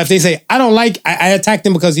 Period. Now, if they say I don't like, I attacked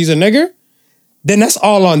him because he's a nigger, then that's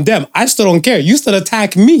all on them. I still don't care. You still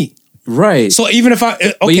attack me, right? So even if but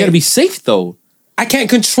you gotta be safe though. I can't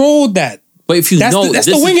control that. But if you know that's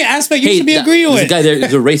the winged aspect, you should be agreeing with. The guy there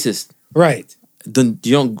is a racist, right? Then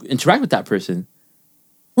you don't interact with that person,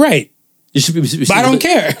 right? You should be. But I don't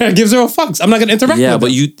care. I give zero fucks. I'm not gonna interact. Yeah,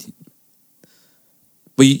 with them.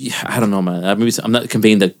 But you, I don't know, man. Maybe I'm not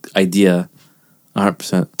conveying the idea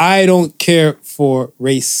 100%. I don't care for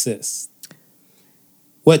racists.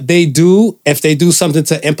 What they do, if they do something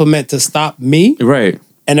to implement to stop me, right,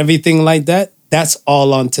 and everything like that, that's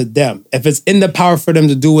all onto them. If it's in the power for them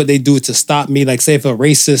to do what they do to stop me, like say if a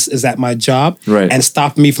racist is at my job, and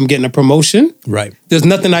stop me from getting a promotion, there's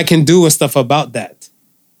nothing I can do and stuff about that.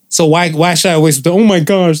 So why should I waste? Oh my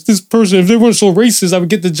gosh, this person, if they weren't so racist, I would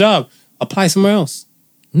get the job. Apply somewhere else.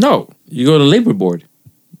 No, you go to the labor board.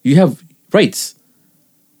 You have rights.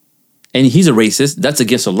 And he's a racist. That's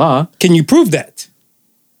against the law. Can you prove that?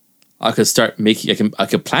 I could start making. I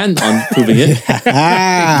could plan on proving it.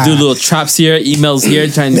 Do little traps here, emails here,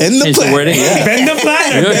 trying to change the wording. Yeah. Bend the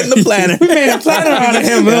planner. Bend the planner. We made a planner out of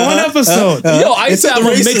him in one episode. Yo, I said I'm a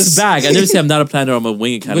mixed bag. I never say I'm not a planner. I'm a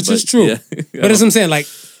winging kind Which of. Which is true. Yeah. But that's what I'm saying. Like,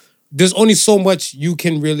 there's only so much you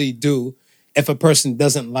can really do if a person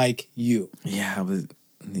doesn't like you. Yeah,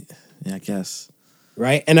 I guess.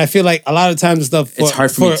 Right? And I feel like a lot of times stuff it's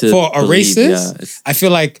hard for me to for a believe, racist, I feel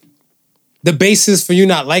like the basis for you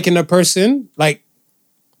not liking a person, like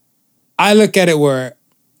I look at it where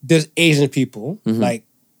there's Asian people, like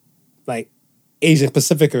Asian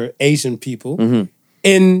Pacific or Asian people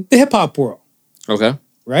in the hip hop world. Okay.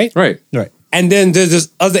 Right? Right. And then there's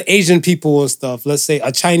other Asian people and stuff. Let's say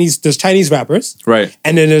there's Chinese rappers. Right.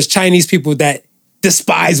 And then there's Chinese people that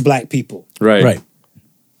despise black people. Right.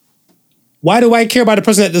 Why do I care about the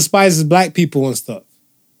person that despises black people and stuff?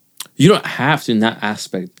 You don't have to in that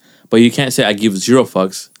aspect. But you can't say I give zero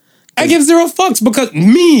fucks. I give zero fucks because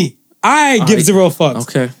I give zero fucks.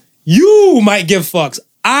 Okay. You might give fucks.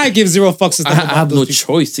 I give zero fucks. And stuff I have no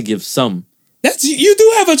choice to give some. You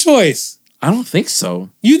do have a choice. I don't think so.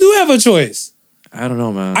 You do have a choice. I don't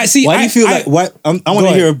know, man. I see. Why do you feel like? I want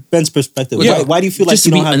to hear Ben's perspective. Yeah. Why do you feel like just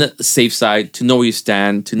you to don't be have on the safe side, to know where you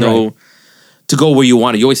stand, to know, to go where you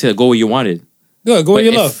want it. You always say go where you want it. Good, go where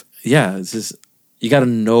you love. Yeah, it's just you got to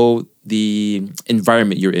know the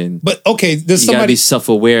environment you're in. But okay, there's you got to be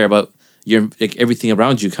self-aware about your everything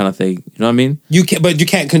around you, kind of thing. You know what I mean? You can't, but you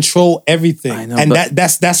can't control everything. I know, and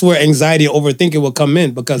that's where anxiety and overthinking will come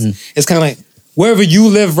in because it's kind of like wherever you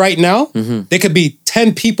live right now, there could be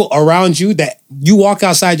 10 people around you that you walk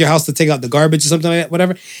outside your house to take out the garbage or something like that,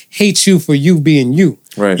 whatever, hate you for you being you.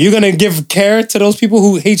 Right. You're going to give care to those people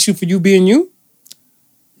who hate you for you being you?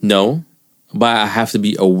 No, but I have to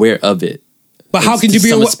be aware of it. But how can you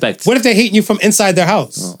be aware? What if they're hating you from inside their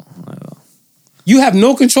house? Oh, I don't know. You have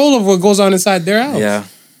no control over what goes on inside their house. Yeah.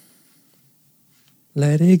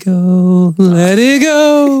 Let it go. Let it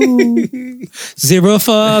go. Zero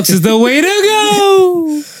fucks is the way to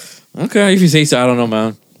go. Okay, if you say so, I don't know,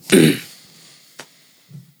 man.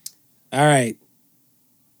 All right.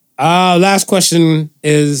 Last question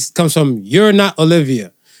comes from You're Not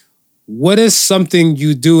Olivia. What is something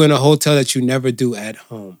you do in a hotel that you never do at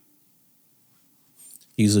home?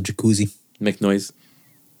 Use a jacuzzi. Make noise.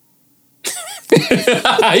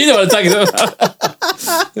 You know what I'm talking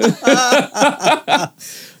about.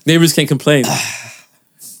 Neighbors can't complain.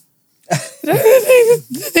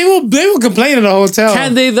 They will complain in a hotel.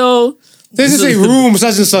 Can they though? They just say room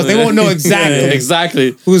such and such. They won't know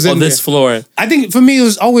exactly who's in on this floor. I think for me it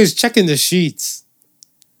was always checking the sheets.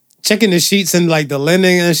 Checking the sheets and like the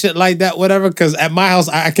linen and shit like that, whatever. Because at my house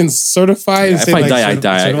I can certify. Yeah, if I die, I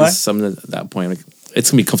die. Something at that point, like, it's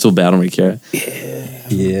gonna be comfortable, but I don't really care.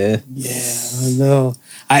 Yeah. I know.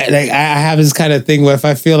 I have this kind of thing where if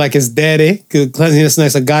I feel like it's dirty, cleanliness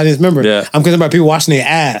next to godliness. Remember, I'm concerned about people washing their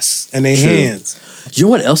ass and their hands. You know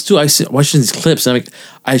what else too? Watching these clips, and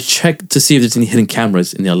I check to see if there's any hidden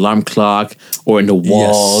cameras in the alarm clock or in the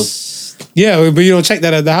walls. Yeah, but you don't check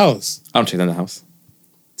that at the house. I don't check that in the house.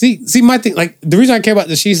 See, my thing, like the reason I care about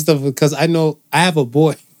the sheet stuff is because I know I have a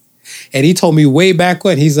boy, and he told me way back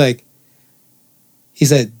when he said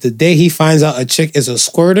the day he finds out a chick is a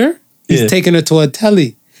squirter, he's taking her to a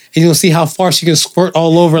telly. And you'll see how far she can squirt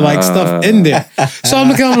all over like stuff in there. So I'm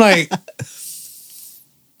like,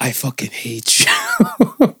 I fucking hate you.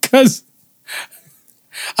 Because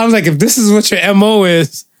I was like, if this is what your MO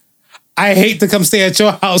is, I hate to come stay at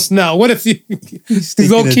your house now. What if you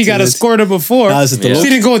low-key got a squirter before? She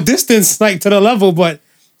didn't go distance like to the level, but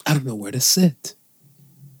I don't know where to sit.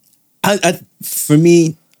 For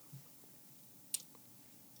me,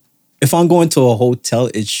 if I'm going to a hotel,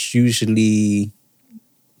 it's usually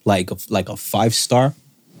like a 5-star.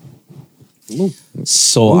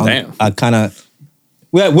 So I kind of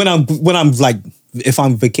when I'm like, if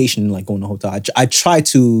I'm vacationing, like going to a hotel, I try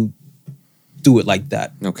to do it like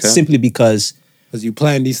that. Okay. Simply because you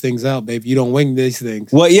plan these things out, babe. You don't wing these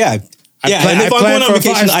things. Well, yeah. And if I'm going on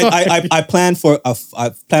vacation, I plan for a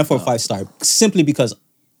 5-star simply because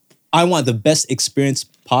I want the best experience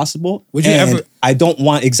possible. Would you ever? I don't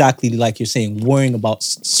want exactly like you're saying, worrying about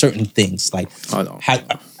certain things like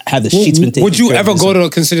have the sheets been taken. Would you care ever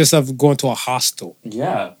of consider yourself going to a hostel?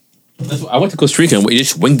 Yeah. I went to Costa Rica and we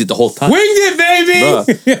just winged it the whole time. Winged it,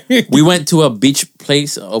 baby! We went to a beach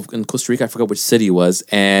place in Costa Rica. I forgot which city it was.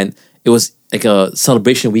 And it was like a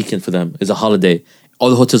celebration weekend for them. It's a holiday. All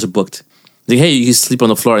the hotels are booked. Like, hey, you can sleep on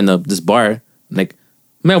the floor in this bar. I'm like,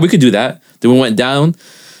 man, we could do that. Then we went down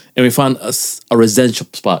and we found a residential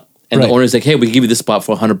spot. And the owner's like, hey, we can give you this spot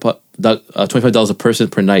for $25 a person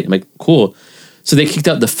per night. I'm like, cool. So they kicked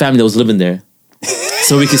out the family that was living there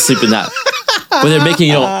so we could sleep in that. But they're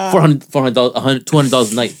making, $400,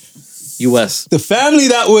 $200 a night US. The family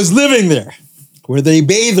that was living there, were they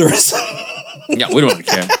bathers? Yeah, we don't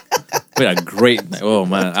care. We had a great night. Oh,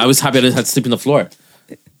 man. I was happy I didn't have to sleep on the floor.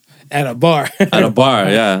 At a bar. At a bar,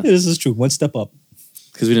 yeah. This is true. One step up.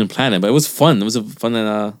 Because we didn't plan it, but it was fun. It was a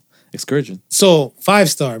fun excursion. So,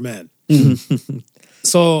 5-star, man.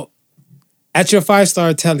 So, at your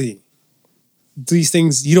 5-star telly, these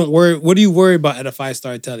things, you don't worry. What do you worry about at a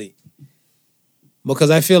 5-star telly?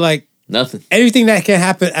 Because I feel like nothing. Everything that can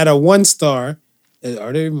happen at a 1-star.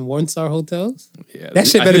 Are there even 1-star hotels? Yeah, that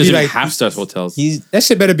shit better be like half-star hotels. That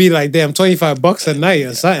shit better be like damn $25 a night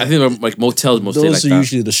or something. I think they're like motels mostly. Those like are that.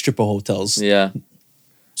 usually the stripper hotels. Yeah,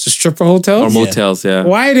 it's a stripper hotels or motels. Yeah.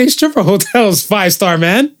 Why are they stripper hotels 5-star,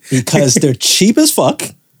 man? Because they're cheap as fuck.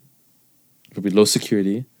 It'll be low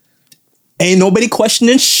security. Ain't nobody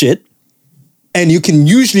questioning shit, and you can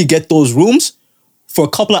usually get those rooms for a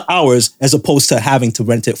couple of hours as opposed to having to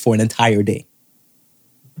rent it for an entire day.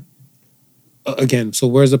 Again, so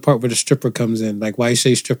where's the part where the stripper comes in? Like, why you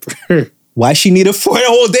say stripper? Why she need it for a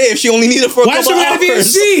whole day if she only need it for a couple of hours? Why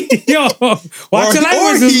should be a she? Yo, watch your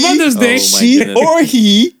language. This Mother's Day. She or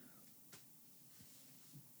he.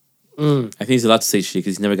 I think he's allowed to say she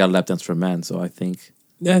because he's never got a lap dance for a man. So I think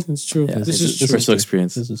that's true. Yeah, this is true. Personal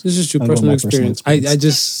experience. This is true. Personal experience. I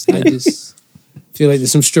just feel like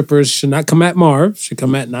there's some strippers should not come at Marv. Should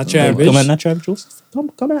come at not your average. Come at not your average. Jules.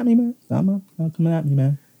 Come at me, man. Come at me,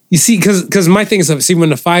 man. You see, because my thing is, when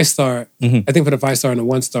the 5-star, I think for the 5-star and the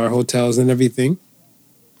 1-star hotels and everything,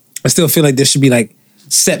 I still feel like there should be like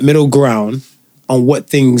set middle ground on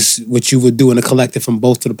what you would do in a collective from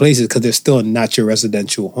both of the places because they're still not your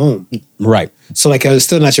residential home. Right. So like, it's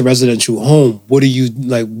still not your residential home. What are you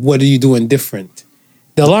doing different?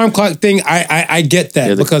 The alarm clock thing, I get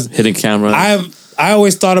that because hidden camera. I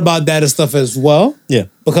always thought about that and stuff as well. Yeah.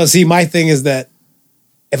 Because see, my thing is that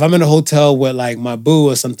if I'm in a hotel with like my boo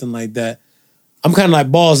or something like that, I'm kind of like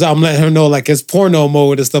balls out. I'm letting her know like it's porno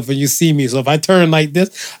mode and stuff when you see me. So if I turn like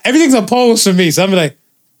this, everything's a pose for me. So I'm like,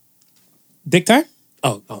 dick time?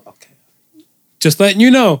 Oh, okay. Just letting you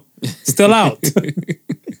know. Still out.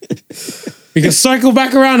 We can circle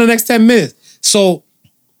back around the next 10 minutes. So,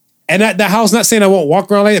 and at the house, not saying I won't walk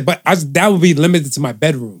around like that, but that would be limited to my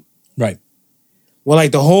bedroom. Right. Well,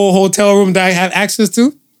 like the whole hotel room that I have access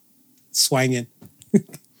to, swinging.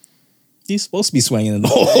 You're supposed to be swinging in the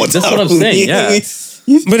whole hotel. That's what I'm saying, yeah. But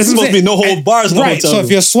it's supposed to be no whole bars in the hotel. So if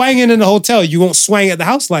you're swinging in the hotel, you won't swing at the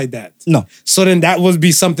house like that. No. So then that would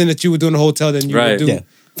be something that you would do in the hotel, then you would do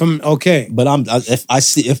from, okay. But if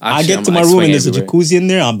I get to my room and there's a jacuzzi in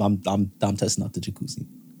there, I'm testing out the jacuzzi.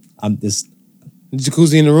 The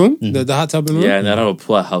jacuzzi in the room? Mm-hmm. The hot tub in the room? Yeah, and I have a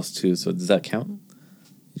pool at house too, so does that count?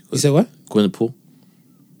 You said what? Go in the pool?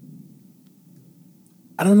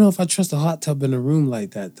 I don't know if I trust a hot tub in a room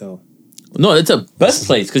like that though. No, it's a best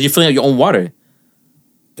place because you're filling out your own water.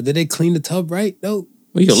 But did they clean the tub right? No.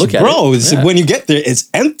 Well, you can look at Bro, it. Yeah. when you get there, it's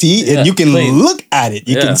empty Yeah, and you can clean. look at it.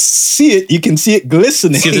 You Yeah. can see it. You can see it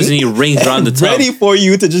glistening. See if there's any rings around the tub. Ready for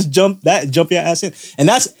you to just jump your ass in. And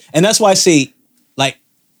that's why I say, like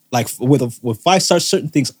with 5 stars, certain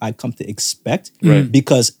things I come to expect, Right.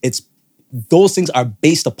 because those things are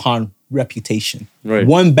based upon reputation. Right.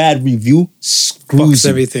 One bad review screws Fucks you.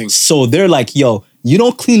 everything. So they're like, yo, you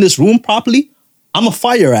don't clean this room properly, I'm a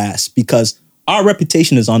fire your ass because our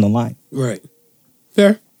reputation is on the line. Right.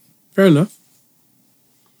 Fair enough.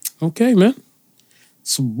 Okay, man.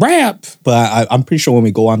 It's a wrap. But I'm pretty sure when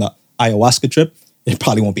we go on the ayahuasca trip, it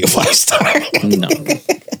probably won't be a 5-star. No.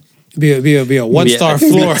 Be a 1-star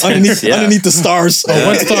floor. underneath, Yeah. underneath the stars. A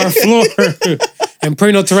 1-star floor. And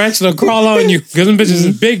pray no tarantula crawl on you. Because them bitches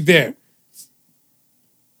is big there.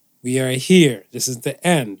 We are here. This is the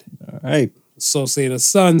end. All right. So say the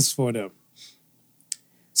Sons for them.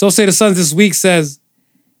 So say the Sons this week says,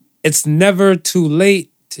 it's never too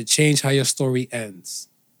late to change how your story ends.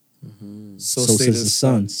 So say the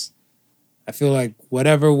Sons. I feel like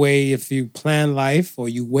whatever way, if you plan life or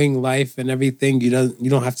you wing life and everything, you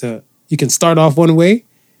don't have to. You can start off one way,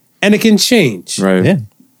 and it can change. Right. Yeah.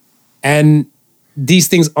 And these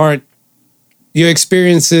things aren't your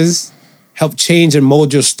experiences help change and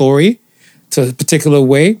mold your story to a particular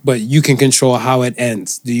way, but you can control how it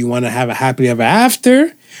ends. Do you want to have a happily ever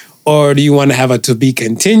after, or do you want to have a to be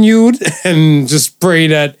continued and just pray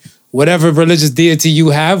that whatever religious deity you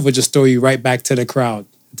have would just throw you right back to the crowd,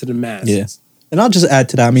 to the mass? Yeah. And I'll just add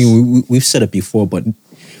to that. I mean, we've said it before, but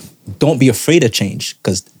don't be afraid of change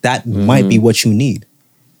because that might be what you need.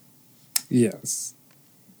 Yes.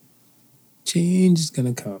 Change is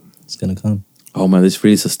gonna come. It's going to come. Oh man, there's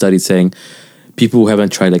really a study saying people who haven't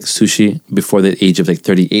tried like sushi before the age of like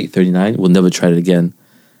 38, 39 will never try it again.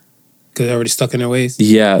 Because they're already stuck in their ways.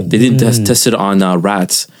 Yeah, they didn't test it on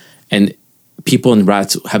rats, and people and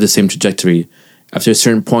rats have the same trajectory. After a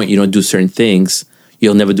certain point, you don't do certain things,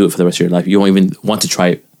 you'll never do it for the rest of your life. You won't even want to try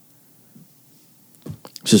it.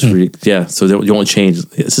 It's just really, yeah. So you won't change.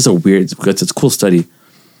 It's just a weird, because it's a cool study.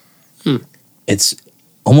 It's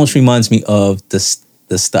almost reminds me of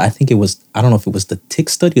I think it was, I don't know if it was the tick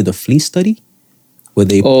study or the flea study. Where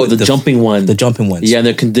they Oh, put the jumping one. The jumping ones. Yeah,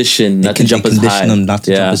 they're conditioned not to jump as high. Condition them not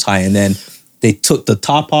to jump as high. And then they took the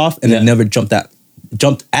top off and they never jumped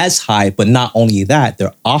as high. But not only that,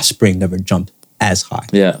 their offspring never jumped as high.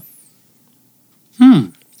 Yeah.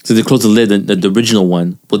 So they close the lid, and the original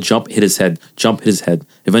one will jump, hit his head, jump, hit his head.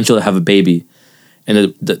 Eventually they'll have a baby.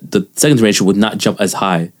 And the second generation would not jump as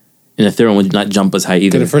high. And the third one would not jump as high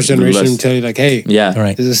either. The first generation Less. will tell you like, hey, Yeah.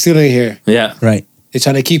 Right. there's a ceiling here. Yeah. Right. They're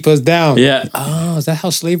trying to keep us down. Yeah. Oh, is that how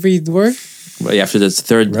slavery worked? Right after this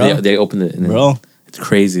third, Bro. they opened it. And then Bro. it's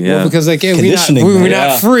crazy, yeah. Well, because like, yeah, Conditioning, we're man. not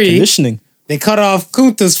Yeah. free. Conditioning. They cut off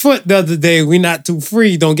Kunta's foot the other day. We not too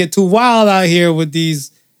free. Don't get too wild out here with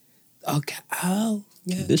these. Okay. Oh,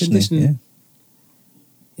 yeah. Conditioning. Yeah.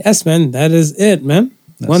 Yes, man. That is it, man.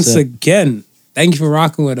 That's Once it. again, thank you for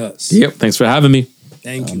rocking with us. Yep. Thanks for having me.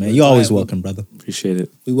 Thank Oh, you. man, you're always welcome, brother. Appreciate it.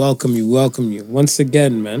 We welcome you. Welcome you. Once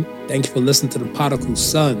again, man. Thank you for listening to the Particle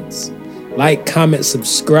Sons. Like, comment,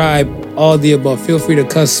 subscribe, all the above. Feel free to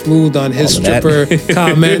cuss Smooth on his All of that. stripper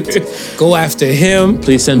comment. Go after him.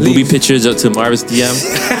 Please send Leave- booby pictures up to Marvis DM.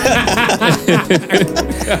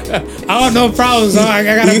 I want no problems. I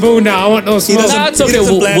got a boo now. I want no smoke. doesn't- Nah, it's okay.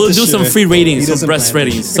 doesn't We'll plan do this some shit. free He ratings, some doesn't breast plan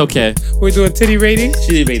ratings. It's okay. We're doing titty ratings?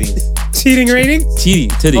 Titty ratings. Cheating ratings? Titty.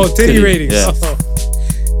 Oh, titty ratings. Yeah. Oh.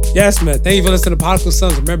 Yes, man. Thank you for listening to Particle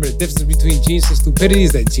Sons. Remember, the difference between genius and stupidity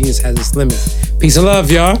is that genius has its limit. Peace and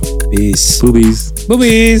love, y'all. Peace. Boobies.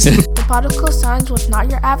 Boobies. The Particle Sons was not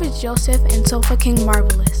your average Joseph and Sofa King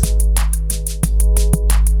Marvelous.